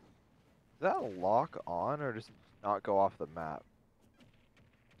 Is that lock on or does it not go off the map?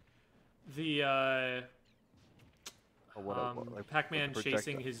 The Or what, like, Pac-Man the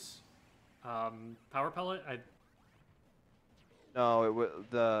chasing projectile? his power pellet. No,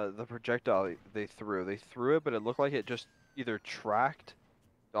 the projectile they threw. They threw it, but it looked like it just either tracked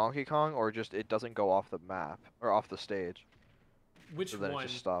Donkey Kong or just it doesn't go off the map or off the stage. Which So then one? it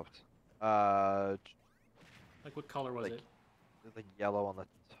just stopped. Like what color was like, it? there's like yellow on the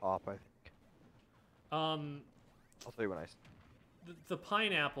top, I think. I'll tell you when I. The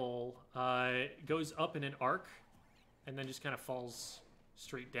pineapple goes up in an arc, and then just kind of falls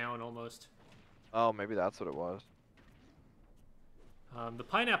straight down almost. Oh, maybe that's what it was. The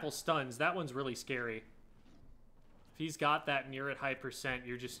pineapple stuns. That one's really scary. If he's got that and you're at high percent,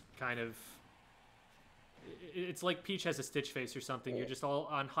 you're just kind of... It's like Peach has a Stitch Face or something. You're just all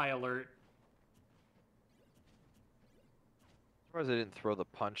on high alert. I'm surprised they didn't throw the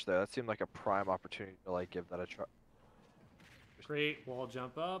punch there. That seemed like a prime opportunity to like give that a try. Great. Wall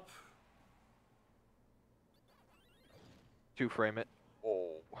jump up. 2-frame it.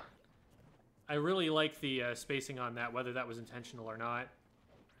 Oh. I really like the spacing on that, whether that was intentional or not.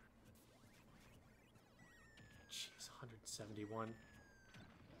 Jeez, 171.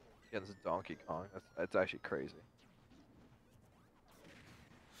 Against Donkey Kong. That's actually crazy.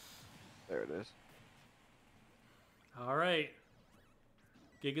 There it is. All right.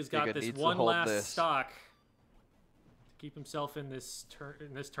 Giga's got Giga this needs to one hold last this. stock to keep himself in this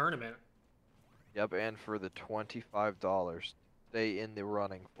tournament. Yep, and for the $25, stay in the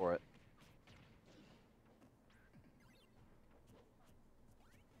running for it.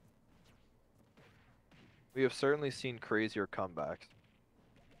 We have certainly seen crazier comebacks.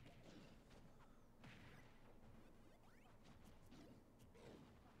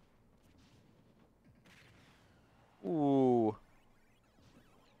 Ooh.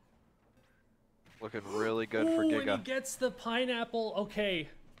 Looking really good for Ooh, and he Giga. gets the pineapple. Okay.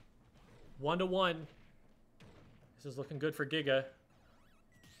 1-1. This is looking good for Giga.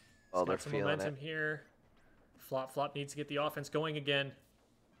 Oh, He's they're got some feeling momentum it. here. Flop Flop needs to get the offense going again.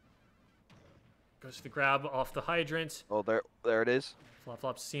 Goes for the grab off the hydrant. Oh, there it is. Flop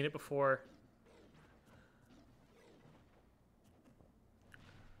Flop's seen it before.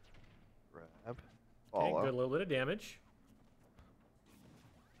 Grab. Okay, Follow. good little bit of damage.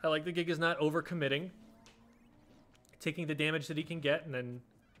 I like the Giga's not overcommitting. Taking the damage that he can get and then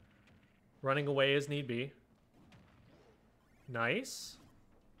running away as need be. Nice.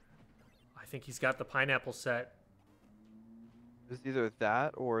 I think he's got the pineapple set. It was either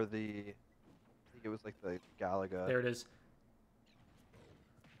that or the. I think it was like the Galaga. There it is.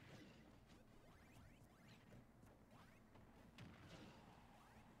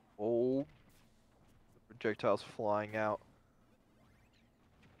 Oh. The projectile's flying out.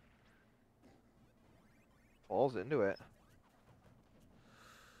 Falls into it.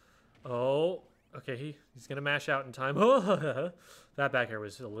 Oh, okay, he's going to mash out in time. Oh, that back air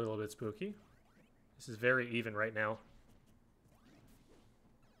was a little bit spooky. This is very even right now.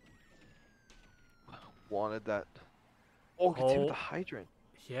 Wanted that. Oh, gets hit with Oh. the hydrant.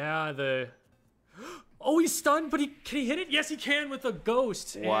 Yeah, the... Oh, he's stunned, but can he hit it? Yes, he can with a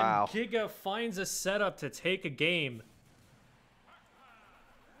ghost. Wow. And Giga finds a setup to take a game.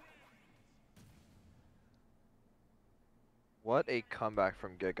 What a comeback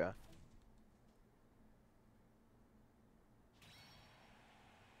from Giga.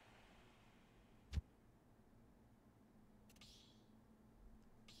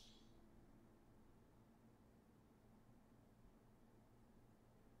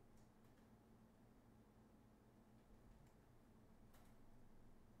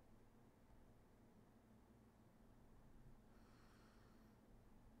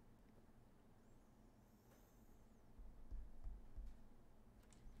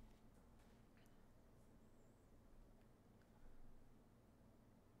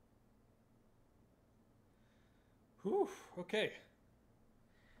 Whew, okay.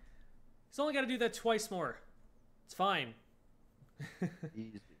 He's only got to do that twice more. It's fine.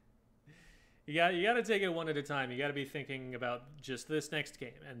 Easy. You got to take it one at a time. You got to be thinking about just this next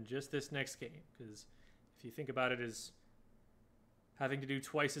game and just this next game. Because if you think about it as having to do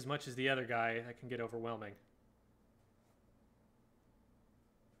twice as much as the other guy, that can get overwhelming.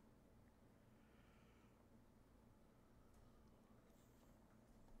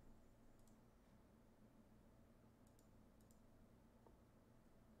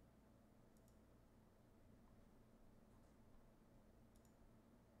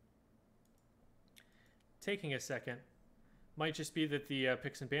 Taking a second. Might just be that the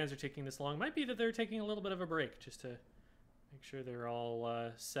picks and bans are taking this long. Might be that they're taking a little bit of a break just to make sure they're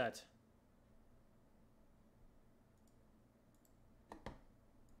all set.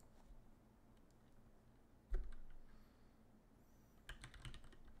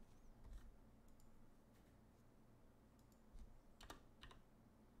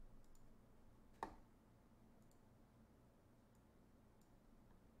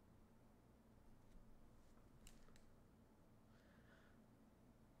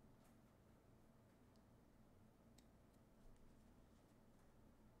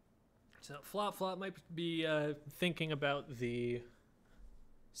 So Flop Flop might be thinking about the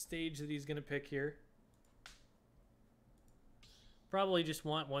stage that he's going to pick here. Probably just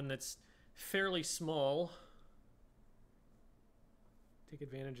want one that's fairly small. Take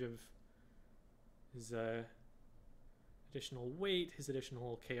advantage of his additional weight, his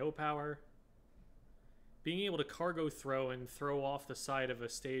additional KO power. Being able to cargo throw and throw off the side of a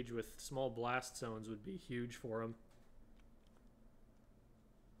stage with small blast zones would be huge for him.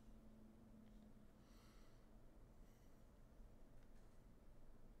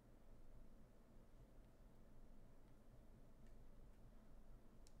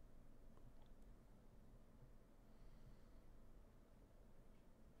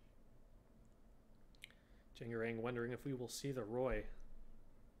 Jingarang wondering if we will see the Roy.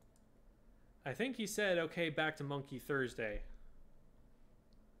 I think he said, okay, back to Monkey Thursday.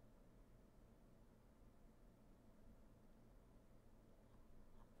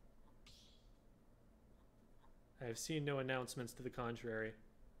 I have seen no announcements to the contrary.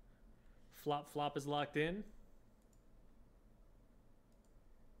 Flop Flop is locked in.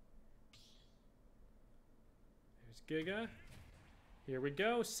 There's Giga. Here we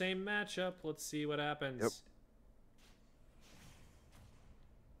go. Same matchup. Let's see what happens. Yep.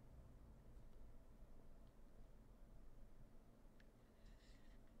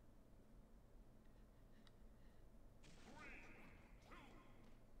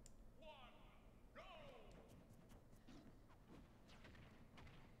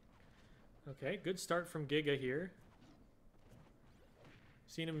 Okay, good start from Giga here.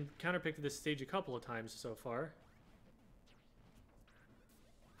 Seen him counterpick to this stage a couple of times so far.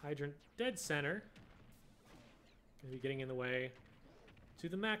 Hydrant dead center. Maybe getting in the way to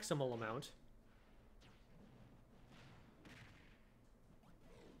the maximal amount.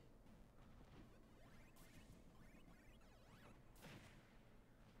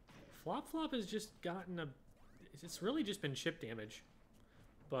 Flop Flop has just gotten a... It's really just been chip damage.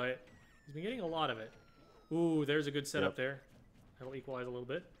 But he's been getting a lot of it. Ooh, there's a good setup there. That'll equalize a little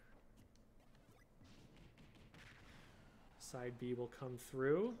bit. Side B will come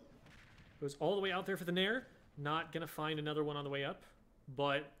through. Goes all the way out there for the nair. Not going to find another one on the way up.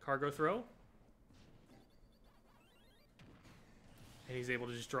 But cargo throw. And he's able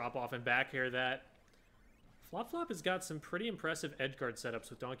to just drop off and back air that. Flop Flop has got some pretty impressive edge guard setups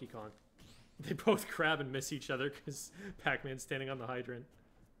with Donkey Kong. They both grab and miss each other because Pac-Man's standing on the hydrant.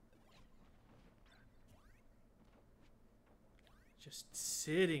 Just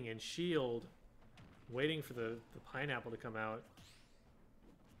sitting in shield, waiting for the pineapple to come out.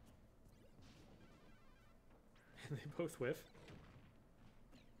 And they both whiff.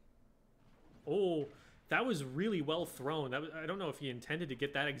 Oh, That was really well thrown. I don't know if he intended to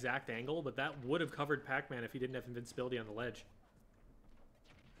get that exact angle, but that would have covered Pac-Man if he didn't have invincibility on the ledge.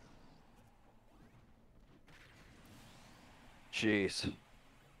 Jeez.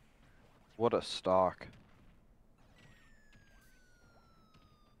 What a stock.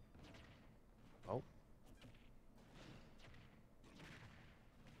 Oh.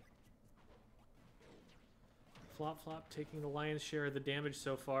 Flop taking the lion's share of the damage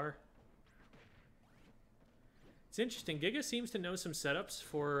so far. It's interesting. Giga seems to know some setups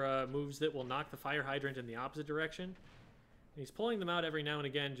for moves that will knock the fire hydrant in the opposite direction. And he's pulling them out every now and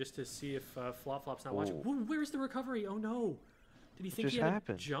again just to see if Flop's not watching. Ooh, where's the recovery? Oh no! Did he think he had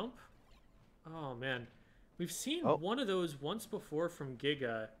a jump? Oh man, we've seen one of those once before from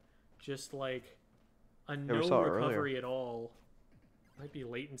Giga, just like a no recovery at all. Might be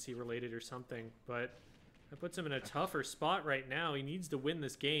latency related or something, but that puts him in a tougher spot right now. He needs to win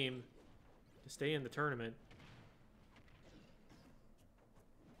this game to stay in the tournament.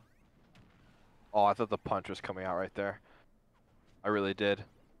 Oh, I thought the punch was coming out right there. I really did.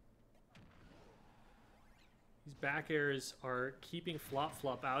 These back airs are keeping Flop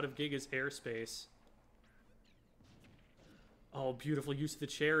out of Giga's airspace. Oh, beautiful use of the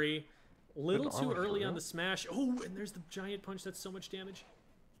cherry. A little too early on the smash. Oh, and there's the giant punch. That's so much damage.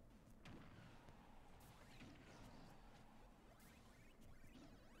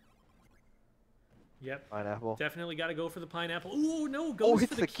 Yep. Pineapple. Definitely got to go for the pineapple. Oh, no. Goes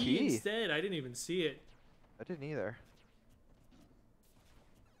for the key instead. I didn't even see it. I didn't either.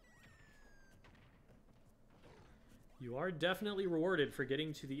 You are definitely rewarded for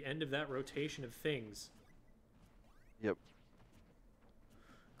getting to the end of that rotation of things. Yep.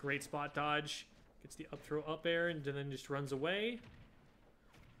 Great spot dodge. Gets the up throw up air and then just runs away.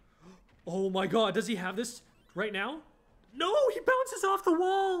 Oh my god, does he have this right now? No, he bounces off the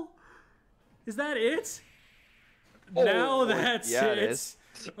wall. Is that it? Oh, now that's it. It is.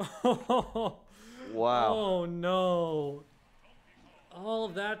 Oh, wow. Oh no. All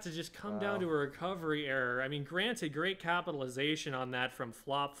of that to just come down to a recovery error. I mean, granted, great capitalization on that from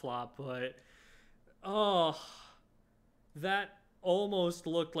Flop, but oh, that almost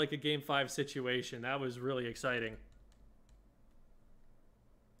looked like a Game 5 situation. That was really exciting.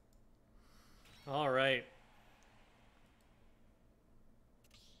 All right.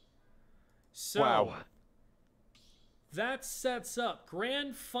 So, that sets up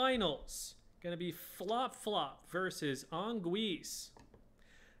Grand Finals. Gonna be Flop versus Anguisse.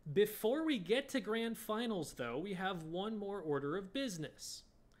 Before we get to Grand Finals, though, we have one more order of business.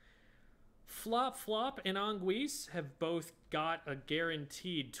 Flop and Anguisse have both got a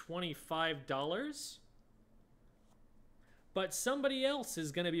guaranteed $25. But somebody else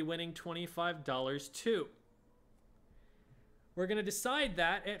is going to be winning $25 too. We're going to decide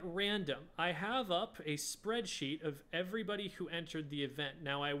that at random. I have up a spreadsheet of everybody who entered the event.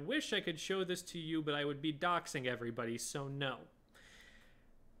 Now, I wish I could show this to you, but I would be doxing everybody, so no.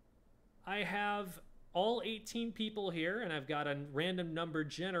 I have all 18 people here, and I've got a random number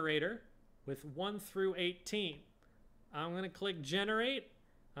generator with 1 through 18. I'm going to click generate.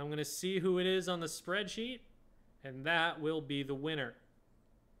 I'm going to see who it is on the spreadsheet, and that will be the winner.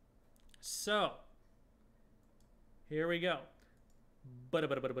 So, here we go.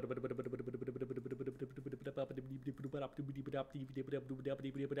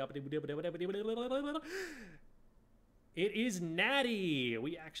 It is Natty.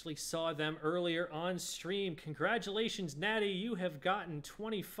 We actually saw them earlier on stream. Congratulations, Natty. You have gotten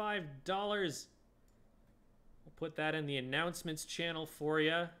 $25. I'll put that in the announcements channel for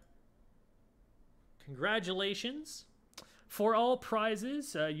you. Congratulations. For all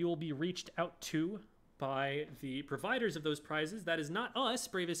prizes, you will be reached out to by the providers of those prizes. That is not us,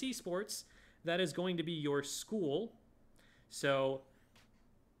 Bravest Esports. That is going to be your school. So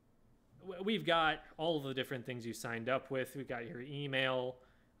we've got all of the different things you signed up with. We've got your email.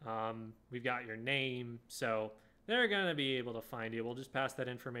 We've got your name. So they're going to be able to find you. We'll just pass that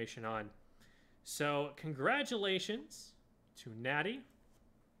information on. So congratulations to Natty.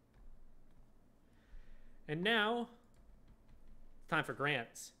 And now, time for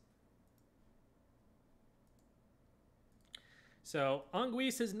grants. So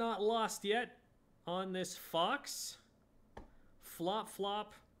Anguisse is not lost yet on this Fox.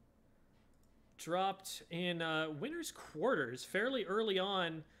 Flop dropped in winner's quarters fairly early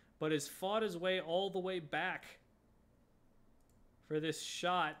on, but has fought his way all the way back for this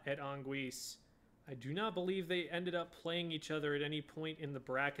shot at Anguisse. I do not believe they ended up playing each other at any point in the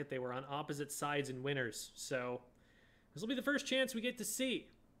bracket. They were on opposite sides in winners. So this will be the first chance we get to see.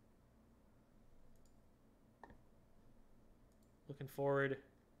 Looking forward to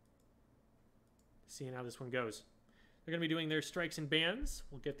seeing how this one goes. They're going to be doing their strikes and bans.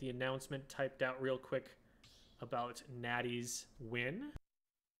 We'll get the announcement typed out real quick about Natty's win.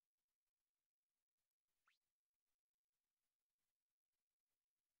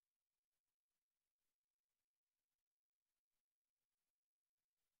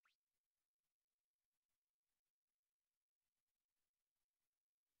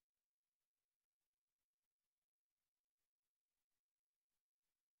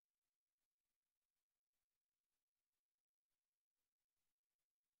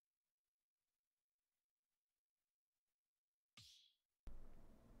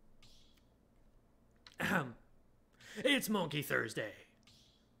 It's Monkey Thursday.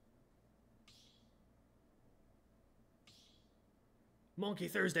 Monkey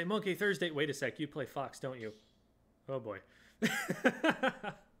Thursday, Monkey Thursday. Wait a sec, you play Fox, don't you? Oh boy.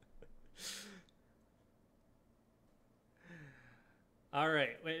 All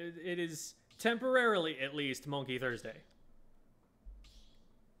right, it is temporarily at least Monkey Thursday.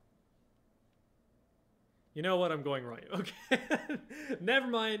 You know what? I'm going right. Okay. Never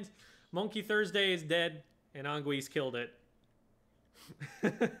mind. Monkey Thursday is dead, and Anguisse killed it.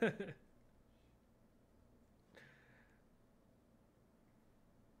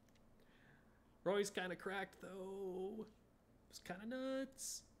 Roy's kind of cracked, though. It's kind of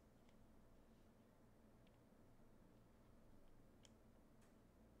nuts.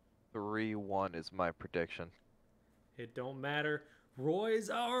 Three 1 is my prediction. It don't matter. Roy's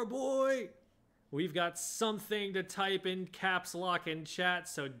our boy. We've got something to type in caps lock in chat,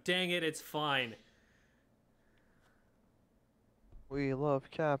 so dang it, it's fine. We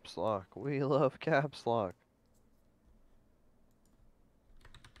love caps lock. We love caps lock.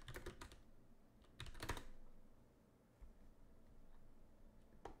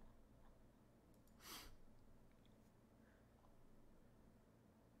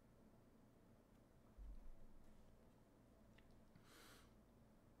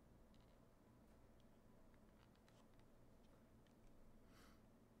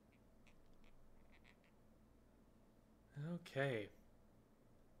 Okay.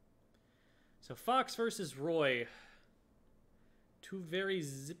 So Fox versus Roy. Two very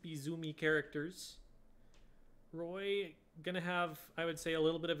zippy zoomy characters. Roy gonna have, I would say, a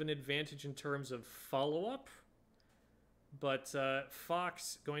little bit of an advantage in terms of follow-up. But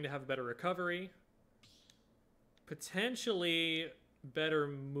Fox going to have better recovery. Potentially better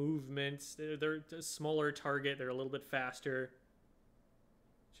movement. They're a smaller target. They're a little bit faster.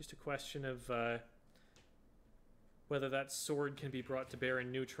 Just a question of whether that sword can be brought to bear in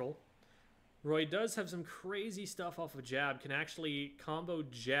neutral. Roy does have some crazy stuff off of jab. Can actually combo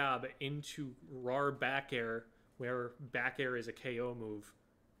jab into RAR back air, where back air is a KO move.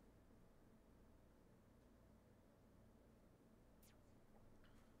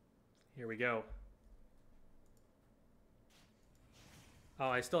 Here we go. Oh,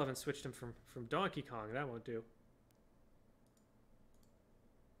 I still haven't switched him from Donkey Kong. That won't do.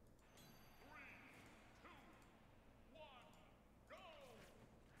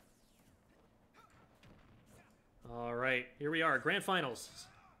 All right, here we are, grand finals.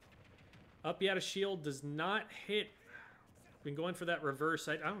 Up Yata shield does not hit. Been going for that reverse.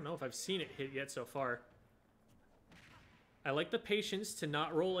 I don't know if I've seen it hit yet so far. I like the patience to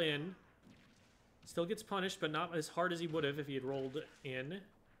not roll in. Still gets punished, but not as hard as he would have if he had rolled in.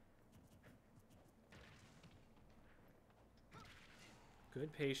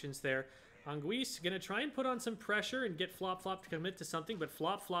 Good patience there. Anguisse gonna try and put on some pressure and get Flop Flop to commit to something, but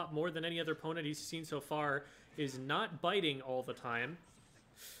Flop Flop, more than any other opponent he's seen so far, is not biting all the time.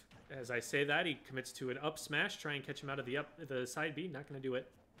 As I say that, he commits to an up smash, try and catch him out of the side B. Not gonna do it.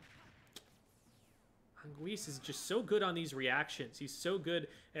 Anguisse is just so good on these reactions. He's so good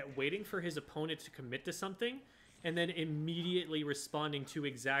at waiting for his opponent to commit to something and then immediately responding to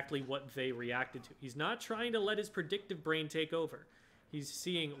exactly what they reacted to. He's not trying to let his predictive brain take over. He's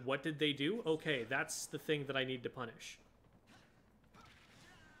seeing, what did they do? Okay, that's the thing that I need to punish.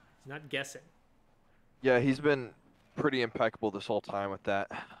 He's not guessing. Yeah, he's been pretty impeccable this whole time with that.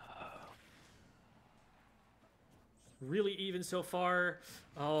 Really even so far.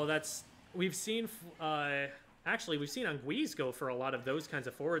 Oh, that's... We've seen... actually, we've seen Anguisse go for a lot of those kinds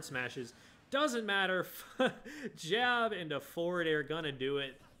of forward smashes. Doesn't matter. Jab into forward air. Gonna do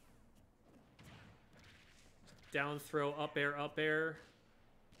it. Down throw, up air, up air.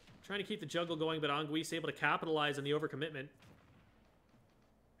 Trying to keep the juggle going, but Anguisse able to capitalize on the overcommitment.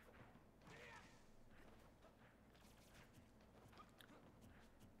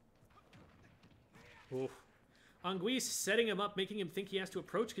 Oof. Anguisse setting him up, making him think he has to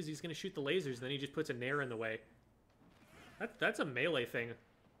approach because he's going to shoot the lasers, and then he just puts a nair in the way. That's a melee thing.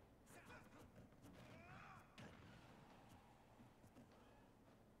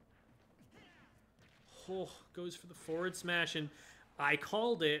 Oh, goes for the forward smash, and I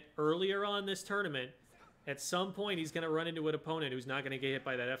called it earlier on this tournament. At some point, he's going to run into an opponent who's not going to get hit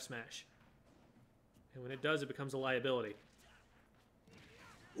by that F smash. And when it does, it becomes a liability.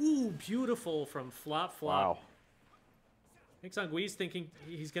 Ooh, beautiful from Flop Flop. Wow. I think Sangui's thinking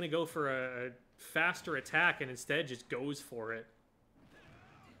he's going to go for a faster attack and instead just goes for it.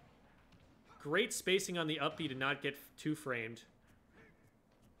 Great spacing on the up B to not get too framed.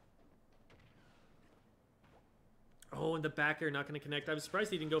 Oh, and the back air not going to connect. I was surprised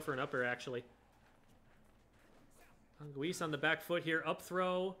he didn't go for an up air, actually. Anguisse on the back foot here. Up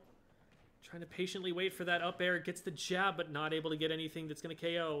throw. Trying to patiently wait for that up air. Gets the jab, but not able to get anything that's going to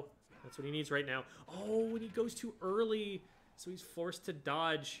KO. That's what he needs right now. Oh, and he goes too early. So he's forced to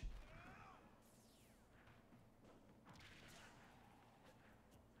dodge.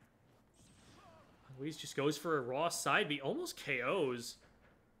 Anguisse just goes for a raw side B. Almost KOs.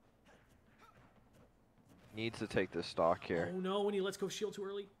 Needs to take this stock here. Oh no, when he lets go shield too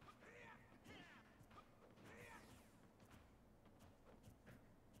early.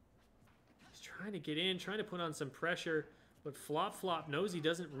 He's trying to get in, trying to put on some pressure, but Flop Flop knows he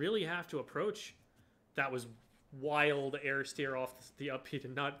doesn't really have to approach. That was wild air steer off the up B to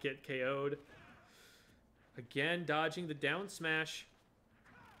not get KO'd. Again, dodging the down smash.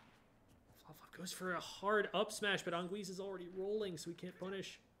 Flop Flop goes for a hard up smash, but Anguisse is already rolling, so he can't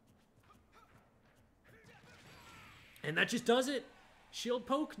punish. And that just does it. Shield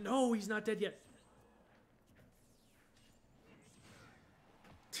poke? No, he's not dead yet.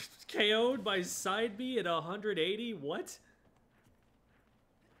 KO'd by side B at 180? What?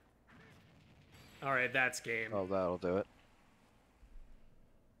 Alright, that's game. Oh, that'll do it.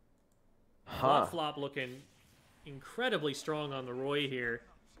 Flop Flop looking incredibly strong on the Roy here.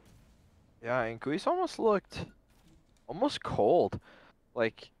 Yeah, and Grease almost looked almost cold.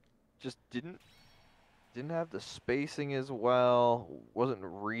 Like, just didn't have the spacing as well, wasn't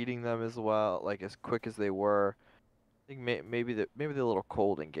reading them as well, like as quick as they were. I think maybe they're a little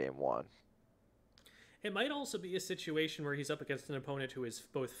cold in game one. It might also be a situation where he's up against an opponent who is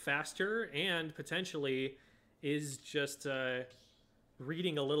both faster and potentially is just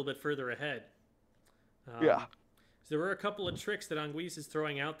reading a little bit further ahead. Yeah. So there were a couple of tricks that Anguisse is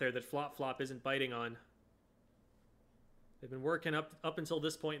throwing out there that Flop Flop isn't biting on. They've been working up until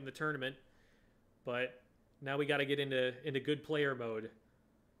this point in the tournament. But now we got to get into good player mode.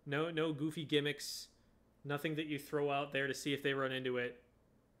 No goofy gimmicks. Nothing that you throw out there to see if they run into it.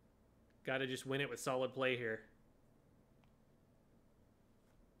 Got to just win it with solid play here.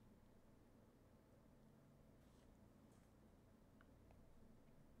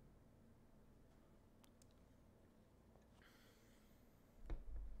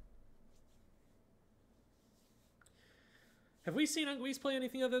 Have we seen Anguisse play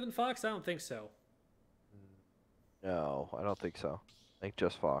anything other than Fox? I don't think so. No, I don't think so. I think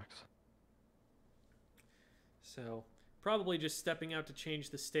just Fox. So, probably just stepping out to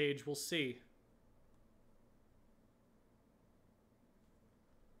change the stage. We'll see.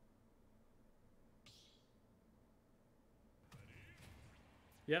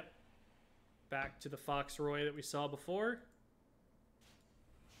 Yep. Back to the Fox Roy that we saw before.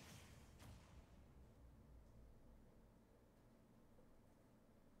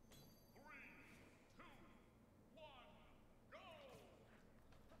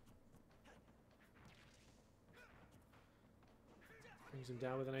 Brings him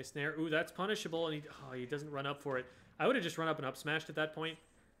down with a nice snare. Ooh, that's punishable, and he doesn't run up for it. I would have just run up and up smashed at that point.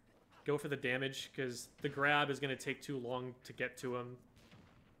 Go for the damage, because the grab is going to take too long to get to him.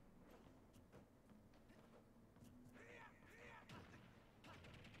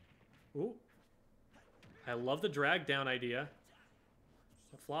 Ooh. I love the drag down idea.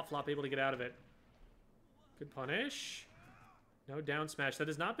 So Flop Flop able to get out of it. Good punish. No down smash. That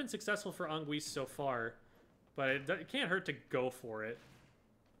has not been successful for Anguisse so far. But it can't hurt to go for it.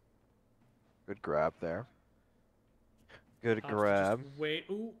 Good grab there. Good grab. Wait,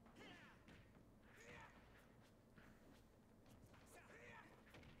 ooh.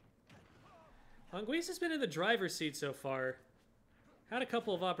 Anguisse has been in the driver's seat so far. Had a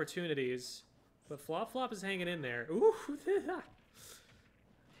couple of opportunities, but Flop Flop is hanging in there. Ooh, a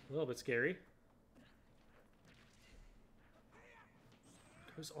little bit scary.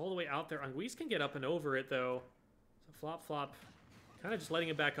 Goes all the way out there. Anguisse can get up and over it, though. So Flop Flop kind of just letting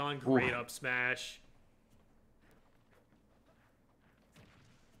it back on. Great up smash.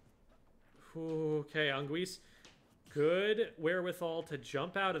 Okay, Anguisse. Good wherewithal to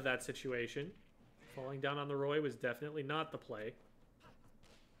jump out of that situation. Falling down on the Roy was definitely not the play.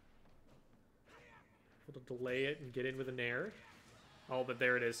 Able to delay it and get in with a nair. Oh, but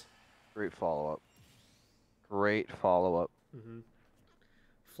there it is. Great follow-up. Great follow-up.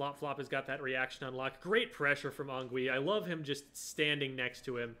 Flop Flop has got that reaction unlocked. Great pressure from Ongui. I love him just standing next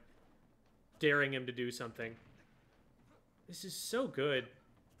to him, daring him to do something. This is so good.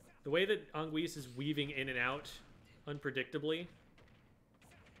 The way that Anguisse is weaving in and out unpredictably.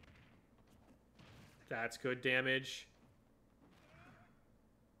 That's good damage.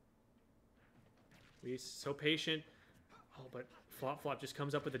 Anguisse so patient. Oh, but Flop Flop just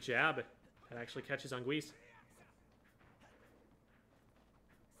comes up with a jab that actually catches Anguisse.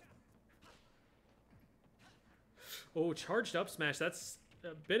 Oh, charged up smash. That's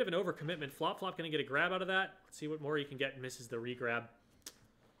a bit of an overcommitment. Flop Flop going to get a grab out of that. Let's see what more he can get. Misses the re-grab.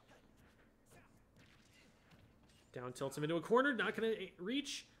 Down tilts him into a corner. Not going to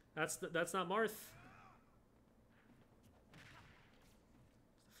reach. That's not Marth.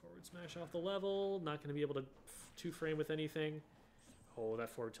 The forward smash off the level. Not going to be able to two-frame with anything. Oh, that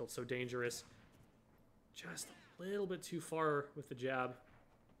forward tilt's so dangerous. Just a little bit too far with the jab.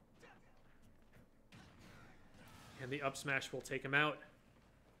 And the up smash will take him out.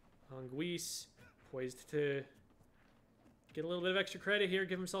 Anguisse poised to get a little bit of extra credit here,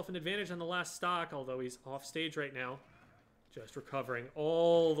 give himself an advantage on the last stock, although he's off stage right now. Just recovering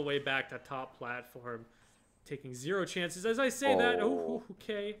all the way back to top platform. Taking 0 chances. As I say that, oh,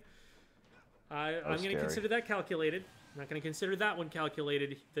 okay. I'm going to consider that calculated. I'm not going to consider that one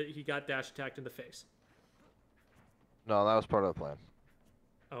calculated, that he got dash attacked in the face. No, that was part of the plan.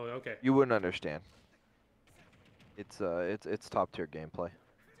 Oh, okay. You wouldn't understand. It's top tier gameplay.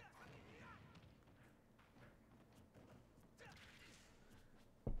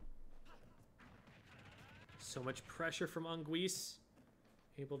 So much pressure from Anguisse.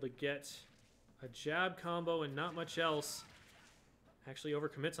 Able to get a jab combo and not much else. Actually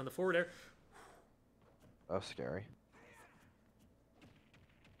overcommits on the forward air. That was scary.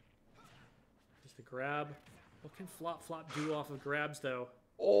 Just the grab. What can Flop Flop do off of grabs, though?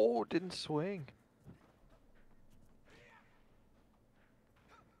 Oh, didn't swing.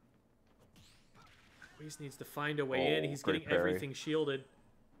 Anguisse needs to find a way in. He's getting everything shielded.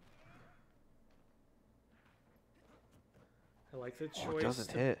 I like the choice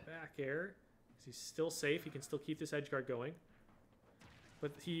to back air. He's still safe. He can still keep this edge guard going.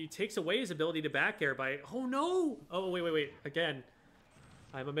 But he takes away his ability to back air by... Oh, no! Oh, wait. Again,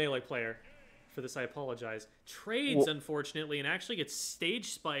 I'm a melee player. For this, I apologize. Trades, unfortunately, and actually gets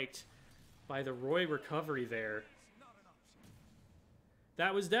stage spiked by the Roy recovery there.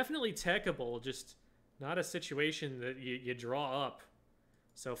 That was definitely techable, just not a situation that you draw up.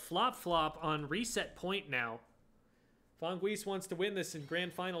 So Flop Flop on reset point now. If Anguisse wants to win this in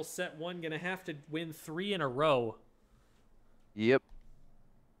Grand Finals set 1, gonna have to win 3 in a row. Yep.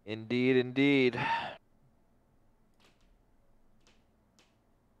 Indeed, indeed.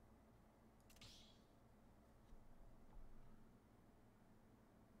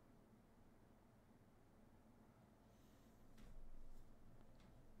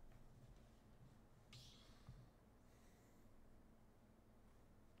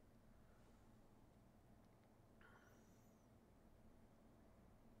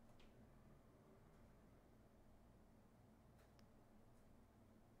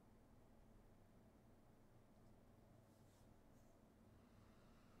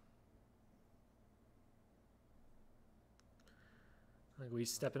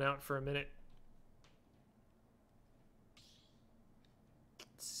 Anguisse stepping out for a minute.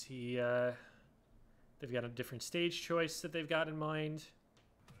 Let's see. They've got a different stage choice that they've got in mind.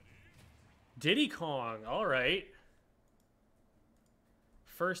 Diddy Kong. All right.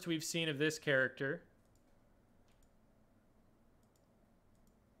 First we've seen of this character.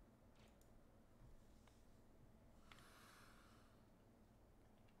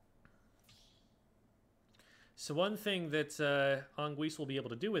 So one thing that Anguisse will be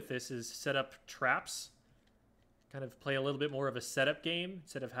able to do with this is set up traps. Kind of play a little bit more of a setup game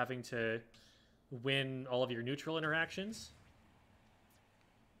instead of having to win all of your neutral interactions.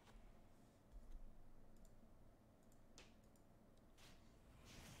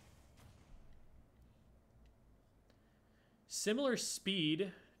 Similar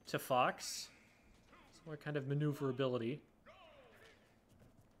speed to Fox. Similar kind of maneuverability.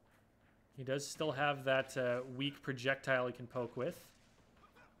 He does still have that weak projectile he can poke with.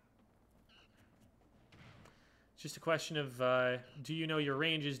 It's just a question of do you know your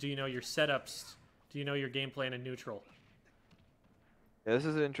ranges, do you know your setups, do you know your game plan in neutral? Yeah, this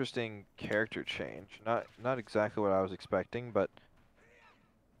is an interesting character change. Not exactly what I was expecting, but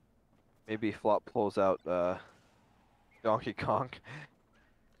maybe Flop pulls out Donkey Kong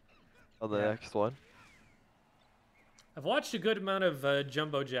on the next one. I've watched a good amount of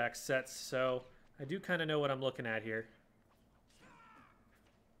Jumbo Jack sets, so I do kind of know what I'm looking at here.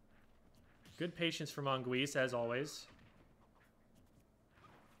 Good patience from Anguisse, as always.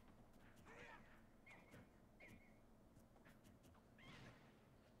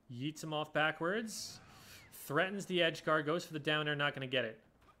 Yeets him off backwards. Threatens the edge guard. Goes for the down air. Not going to get it.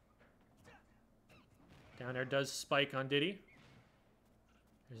 Down air does spike on Diddy.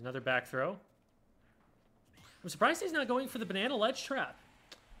 There's another back throw. I'm surprised he's not going for the banana ledge trap.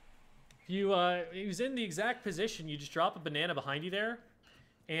 If you, he was in the exact position, you just drop a banana behind you there.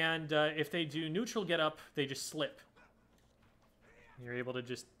 And if they do neutral get up, they just slip. You're able to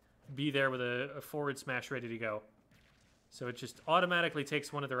just be there with a forward smash ready to go. So it just automatically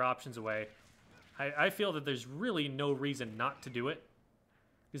takes one of their options away. I feel that there's really no reason not to do it.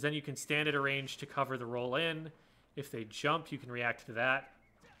 Because then you can stand at a range to cover the roll in. If they jump, you can react to that.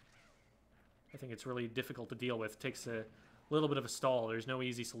 I think it's really difficult to deal with. It takes a little bit of a stall. There's no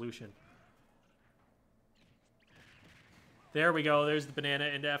easy solution. There we go. There's the banana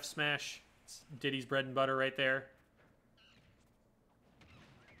into F smash. It's Diddy's bread and butter right there.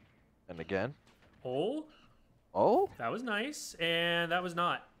 And again. Oh. Oh? That was nice. And that was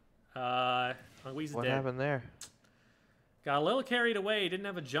not. Anguisse What dead. happened there? Got a little carried away. Didn't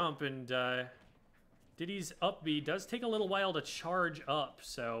have a jump. And Diddy's up B does take a little while to charge up.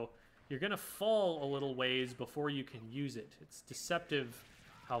 So you're going to fall a little ways before you can use it. It's deceptive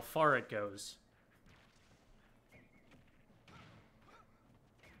how far it goes.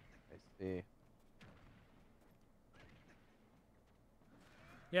 I see.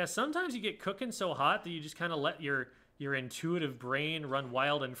 Yeah, sometimes you get cooking so hot that you just kind of let your intuitive brain run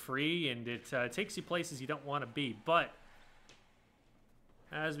wild and free, and it takes you places you don't want to be. But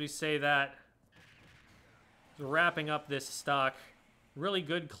as we say that, wrapping up this stock, really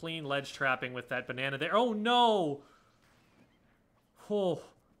good, clean ledge trapping with that banana there. Oh, no! Oh.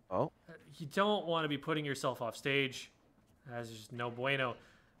 Oh. You don't want to be putting yourself off stage. That's just no bueno.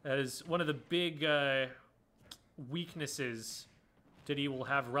 That is one of the big weaknesses Diddy will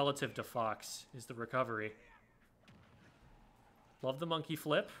have relative to Fox, is the recovery. Love the monkey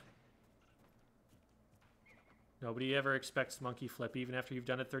flip. Nobody ever expects monkey flip, even after you've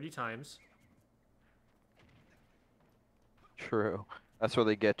done it 30 times. True. That's where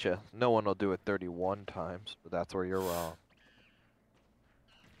they get you. No one will do it 31 times, but that's where you're wrong.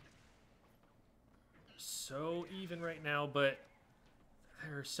 So even right now, but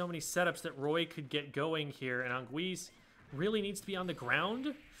there are so many setups that Roy could get going here, and Anguisse really needs to be on the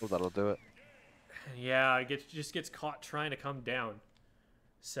ground. Well, that'll do it. Yeah, it just gets caught trying to come down.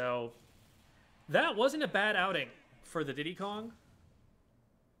 So that wasn't a bad outing for the Diddy Kong.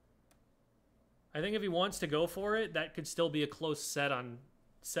 I think if he wants to go for it, that could still be a close set on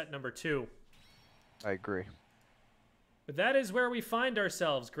set number 2. I agree. But that is where we find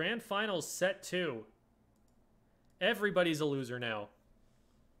ourselves. Grand Finals set 2. Everybody's a loser now.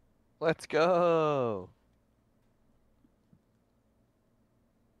 Let's go.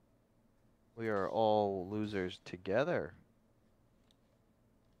 We are all losers together.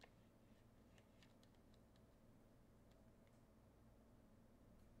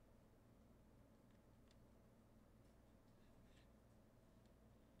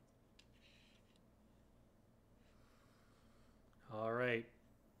 All right.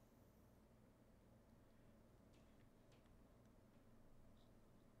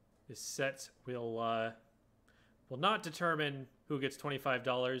 This set will not determine who gets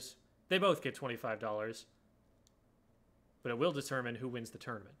 $25. They both get $25. But it will determine who wins the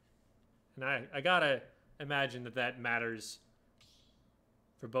tournament. And I gotta imagine that that matters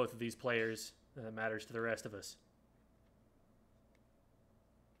for both of these players. And that matters to the rest of us.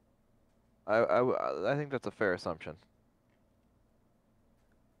 I think that's a fair assumption.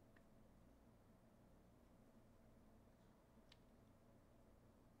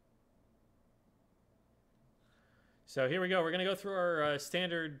 So here we go. We're going to go through our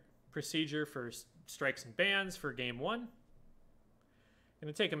standard procedure for strikes and bans for game 1.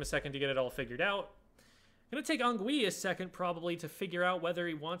 Going to take him a second to get it all figured out. Going to take Anguille a second probably to figure out whether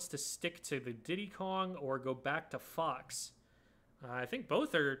he wants to stick to the Diddy Kong or go back to Fox. I think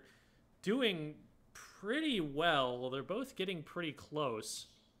both are doing pretty well. They're both getting pretty close.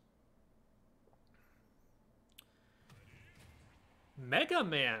 Mega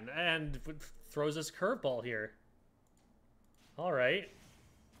Man and throws us curveball here. All right.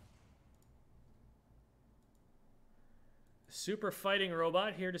 Super fighting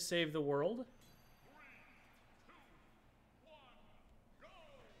robot here to save the world.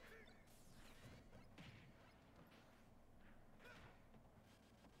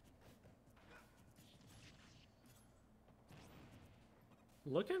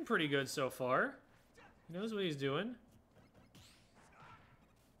 Looking pretty good so far. He knows what he's doing.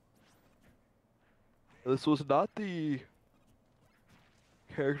 This was not the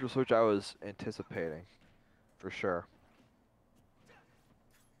character switch I was anticipating, for sure.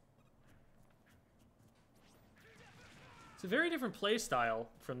 It's a very different play style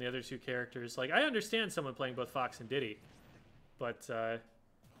from the other two characters. Like, I understand someone playing both Fox and Diddy, but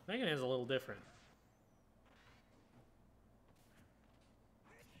Mega Man's a little different.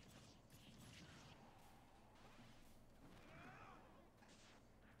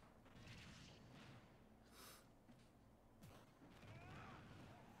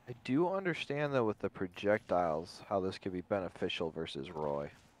 I do understand, though, with the projectiles, how this could be beneficial versus Roy.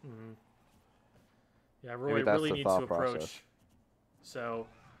 Mm-hmm. Yeah, Roy Maybe that's really the needs to thought approach. process. So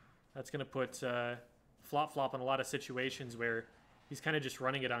that's going to put Flop Flop in a lot of situations where he's kind of just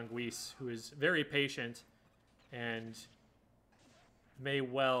running it on Guise, who is very patient and may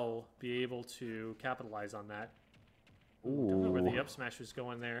well be able to capitalize on that. Ooh. Don't know where the up smash was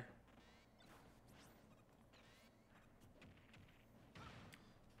going there.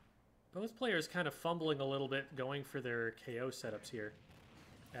 Both players kind of fumbling a little bit going for their KO setups here.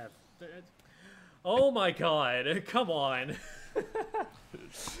 Oh my god, come on.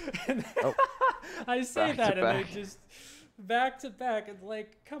 Oh, I say that and back. they just back to back and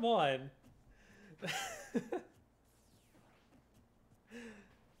like, come on.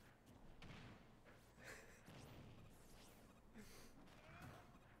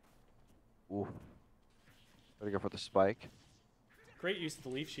 Ooh. Gotta go for the spike. Great use of the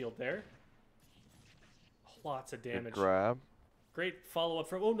leaf shield there. Lots of damage. Good grab. Great follow-up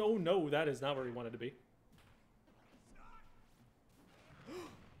from... Oh, no, no, that is not where he wanted to be.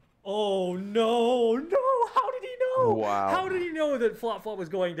 Oh, no, no! How did he know? Wow. How did he know that Flop Flop was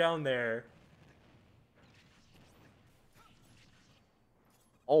going down there?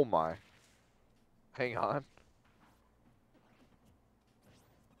 Oh my. Hang on.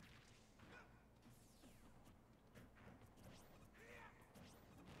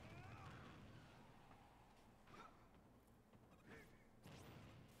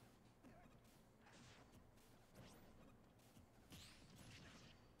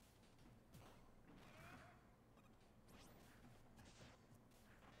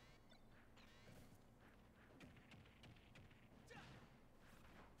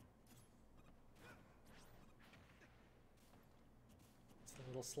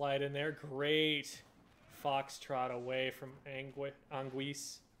 Little slide in there. Great foxtrot away from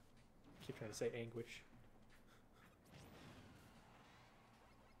Anguisse. Keep trying to say anguish.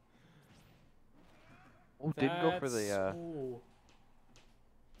 Oh, didn't go for the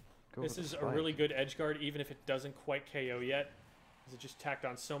This is a really good edge guard, even if it doesn't quite KO yet. Because it just tacked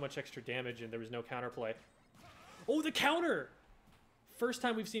on so much extra damage and there was no counterplay. Oh, the counter! First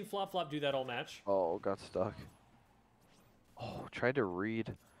time we've seen Flop Flop do that all match. Oh, got stuck. Oh, tried to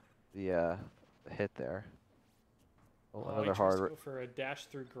read the hit there. Oh, another hard. To go for a dash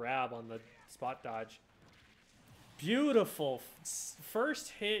through grab on the spot dodge. Beautiful.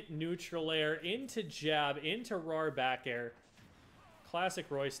 First hit neutral air into jab into RAR back air. Classic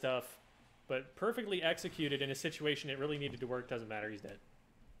Roy stuff, but perfectly executed in a situation it really needed to work. Doesn't matter. He's dead.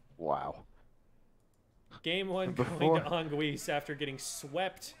 Wow. Game one going to Anguisse after getting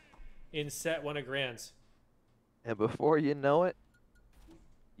swept in set one of Grands. And before you know it,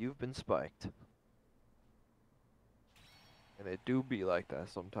 you've been spiked. And it do be like that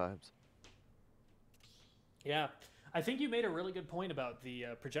sometimes. Yeah. I think you made a really good point about the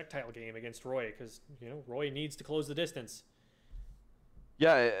projectile game against Roy, because, you know, Roy needs to close the distance.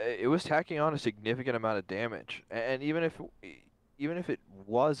 Yeah, it was tacking on a significant amount of damage. And even if it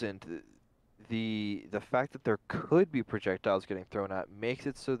wasn't, the fact that there could be projectiles getting thrown at makes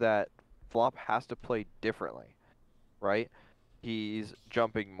it so that Flop has to play differently. Right? He's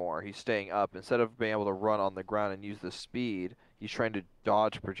jumping more. He's staying up. Instead of being able to run on the ground and use the speed, he's trying to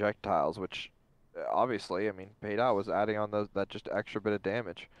dodge projectiles, which obviously, I mean, paid out was adding on that just extra bit of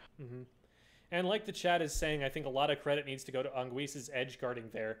damage. Mm-hmm. And like the chat is saying, I think a lot of credit needs to go to Anguisse's edge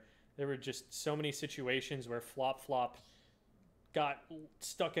guarding there. There were just so many situations where Flop Flop got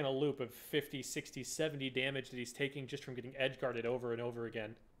stuck in a loop of 50, 60, 70 damage that he's taking just from getting edge guarded over and over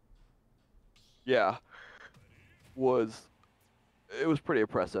again. Yeah. It was pretty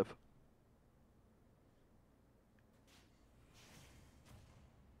impressive.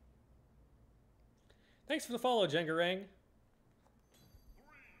 Thanks for the follow, Jengarang.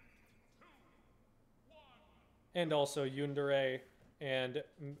 And also Yundere and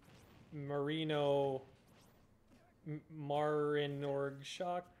Marino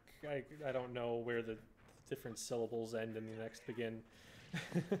Marinorgshak. I don't know where the different syllables end and the next begin.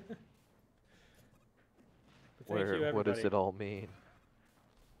 Thank you, What does everybody. it all mean?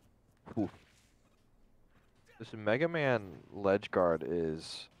 Oof. This Mega Man ledge guard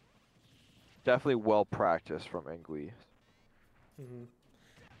is definitely well practiced from Engui. Mm-hmm.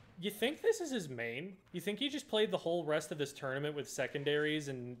 You think this is his main? You think he just played the whole rest of this tournament with secondaries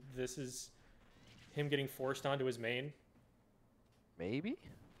and this is him getting forced onto his main? Maybe?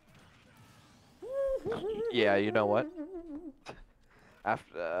 Yeah, you know what?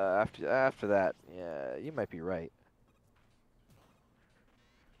 After that, yeah, you might be right.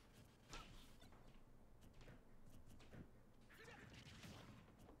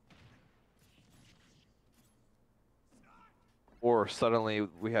 Or suddenly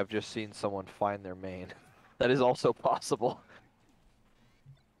we have just seen someone find their main. That is also possible.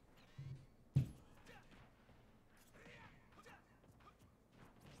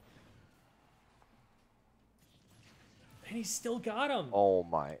 And he's still got him. Oh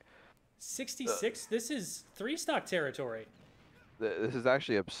my. 66? This is 3-stock territory. This is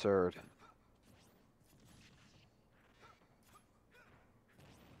actually absurd.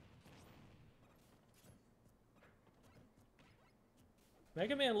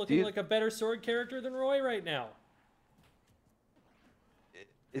 Mega Man looking like a better sword character than Roy right now.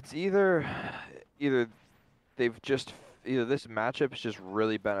 It's either they've just either this matchup is just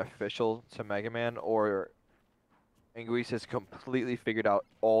really beneficial to Mega Man, or Anguisse has completely figured out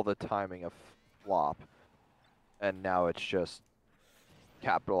all the timing of flop, and now it's just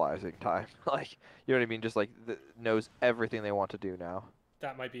capitalizing time. Like, you know what I mean? Just like knows everything they want to do now.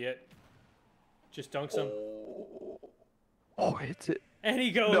 That might be it. Just dunks him. Oh, hits it. And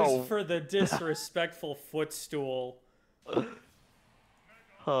he goes No. for the disrespectful footstool.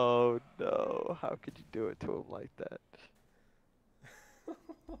 Oh no, how could you do it to him like that?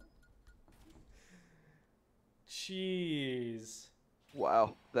 Jeez.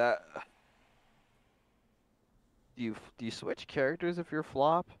 Wow, that... Do you switch characters if you're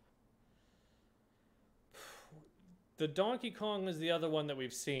flop? The Donkey Kong is the other one that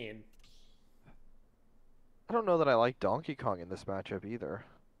we've seen. I don't know that I like Donkey Kong in this matchup either.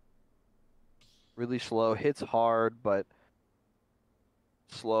 Really slow, hits hard, but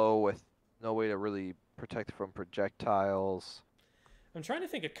slow with no way to really protect from projectiles. I'm trying to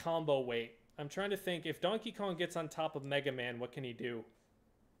think of combo weight. I'm trying to think if Donkey Kong gets on top of Mega Man, what can he do?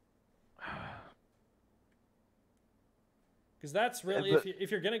 Because that's really,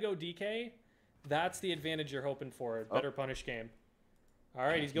 if you're going to go DK, that's the advantage you're hoping for. Better punish game. All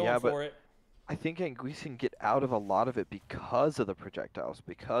right, he's going for it. I think Anguisse can get out of a lot of it because of the projectiles,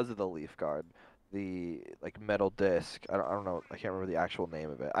 because of the leaf guard, the like metal disc. I don't know. I can't remember the actual name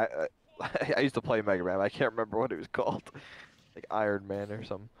of it. I used to play Mega Man. I can't remember what it was called, like Iron Man or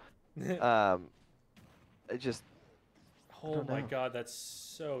something. It just. Oh my god, that's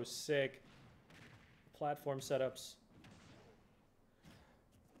so sick. Platform setups.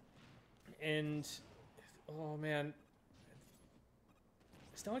 And oh man.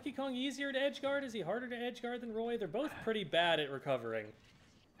 Is Donkey Kong easier to edgeguard? Is he harder to edgeguard than Roy? They're both pretty bad at recovering.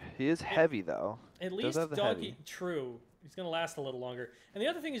 He is heavy though. At least Donkey, true. He's gonna last a little longer. And the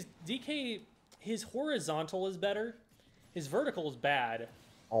other thing is DK, his horizontal is better. His vertical is bad.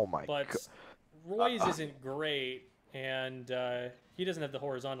 Oh my god. But Roy's isn't great, and he doesn't have the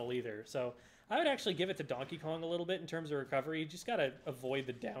horizontal either. So I would actually give it to Donkey Kong a little bit in terms of recovery. You just gotta avoid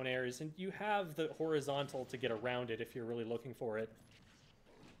the down airs, and you have the horizontal to get around it if you're really looking for it.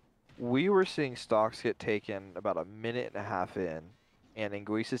 We were seeing stocks get taken about a minute and a half in, and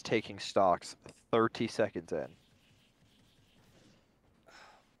Anguisse is taking stocks 30 seconds in.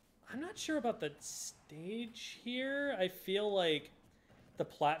 I'm not sure about the stage here. I feel like the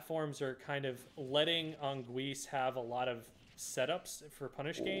platforms are kind of letting Anguisse have a lot of setups for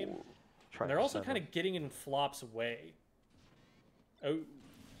punish game. And they're also kind of getting in Flop's way. Oh.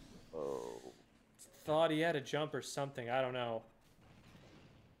 Thought he had a jump or something. I don't know.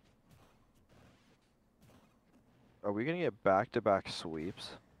 Are we going to get back-to-back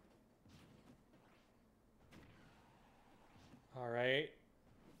sweeps? All right.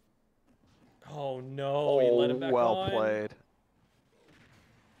 Oh, no. He let him back on. Well played.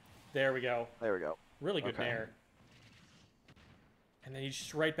 There we go. There we go. Really good nair. And then he's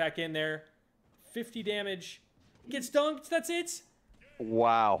just right back in there. 50 damage. Gets dunked. That's it.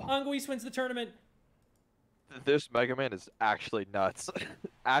 Wow. Anguisse wins the tournament. This Mega Man is actually nuts.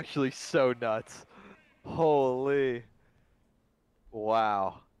 Actually so nuts. Holy.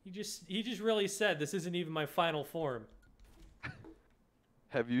 Wow. He just really said, this isn't even my final form.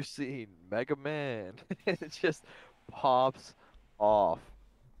 Have you seen Mega Man? It just pops off.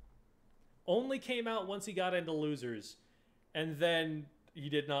 Only came out once he got into losers. And then he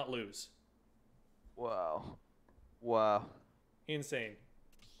did not lose. Wow. Wow. Insane.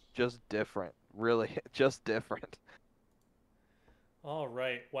 Just different. Really, just different. All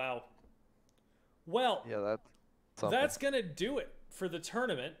right. Wow. Well, Yeah, that's something. that's going to do it for the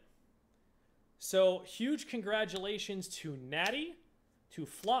tournament. So, huge congratulations to Natty, to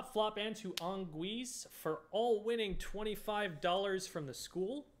Flop Flop, and to Anguise for all winning $25 from the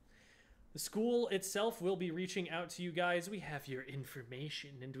school. The school itself will be reaching out to you guys. We have your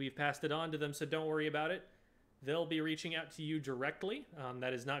information and we've passed it on to them, so don't worry about it. They'll be reaching out to you directly.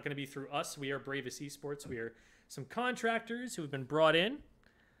 That is not going to be through us. We are Bravest Esports. We are some contractors who have been brought in.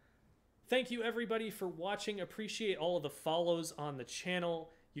 Thank you, everybody, for watching. Appreciate all of the follows on the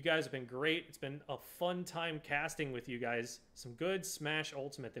channel. You guys have been great. It's been a fun time casting with you guys. Some good Smash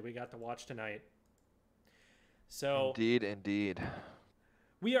Ultimate that we got to watch tonight. So, Indeed, indeed.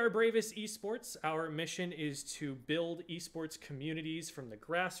 we are Bravest Esports. Our mission is to build esports communities from the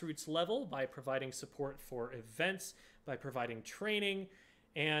grassroots level by providing support for events, by providing training,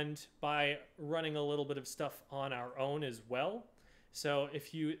 and by running a little bit of stuff on our own as well. So if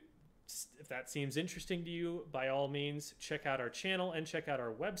that seems interesting to you, by all means, check out our channel and check out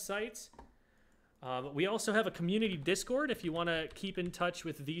our website. We also have a community Discord if you want to keep in touch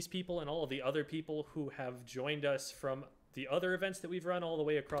with these people and all of the other people who have joined us from the other events that we've run all the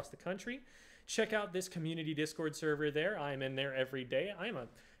way across the country. Check out this community Discord server there. I'm in there every day. I am a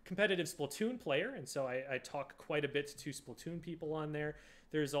competitive Splatoon player, and so I talk quite a bit to Splatoon people on there.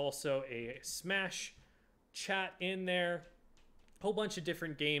 There's also a Smash chat in there. Whole bunch of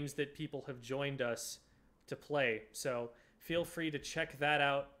different games that people have joined us to play. So feel free to check that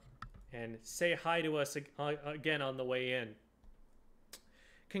out and say hi to us again on the way in.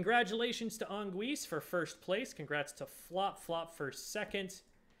 Congratulations to Anguise for first place. Congrats to Flop Flop for second.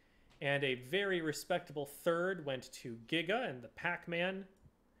 And a very respectable third went to Giga and the Pac-Man.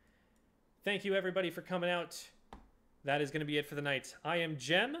 Thank you, everybody, for coming out. That is going to be it for the night. I am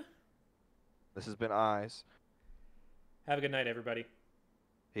Jem. This has been Eyes. Have a good night, everybody.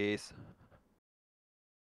 Peace.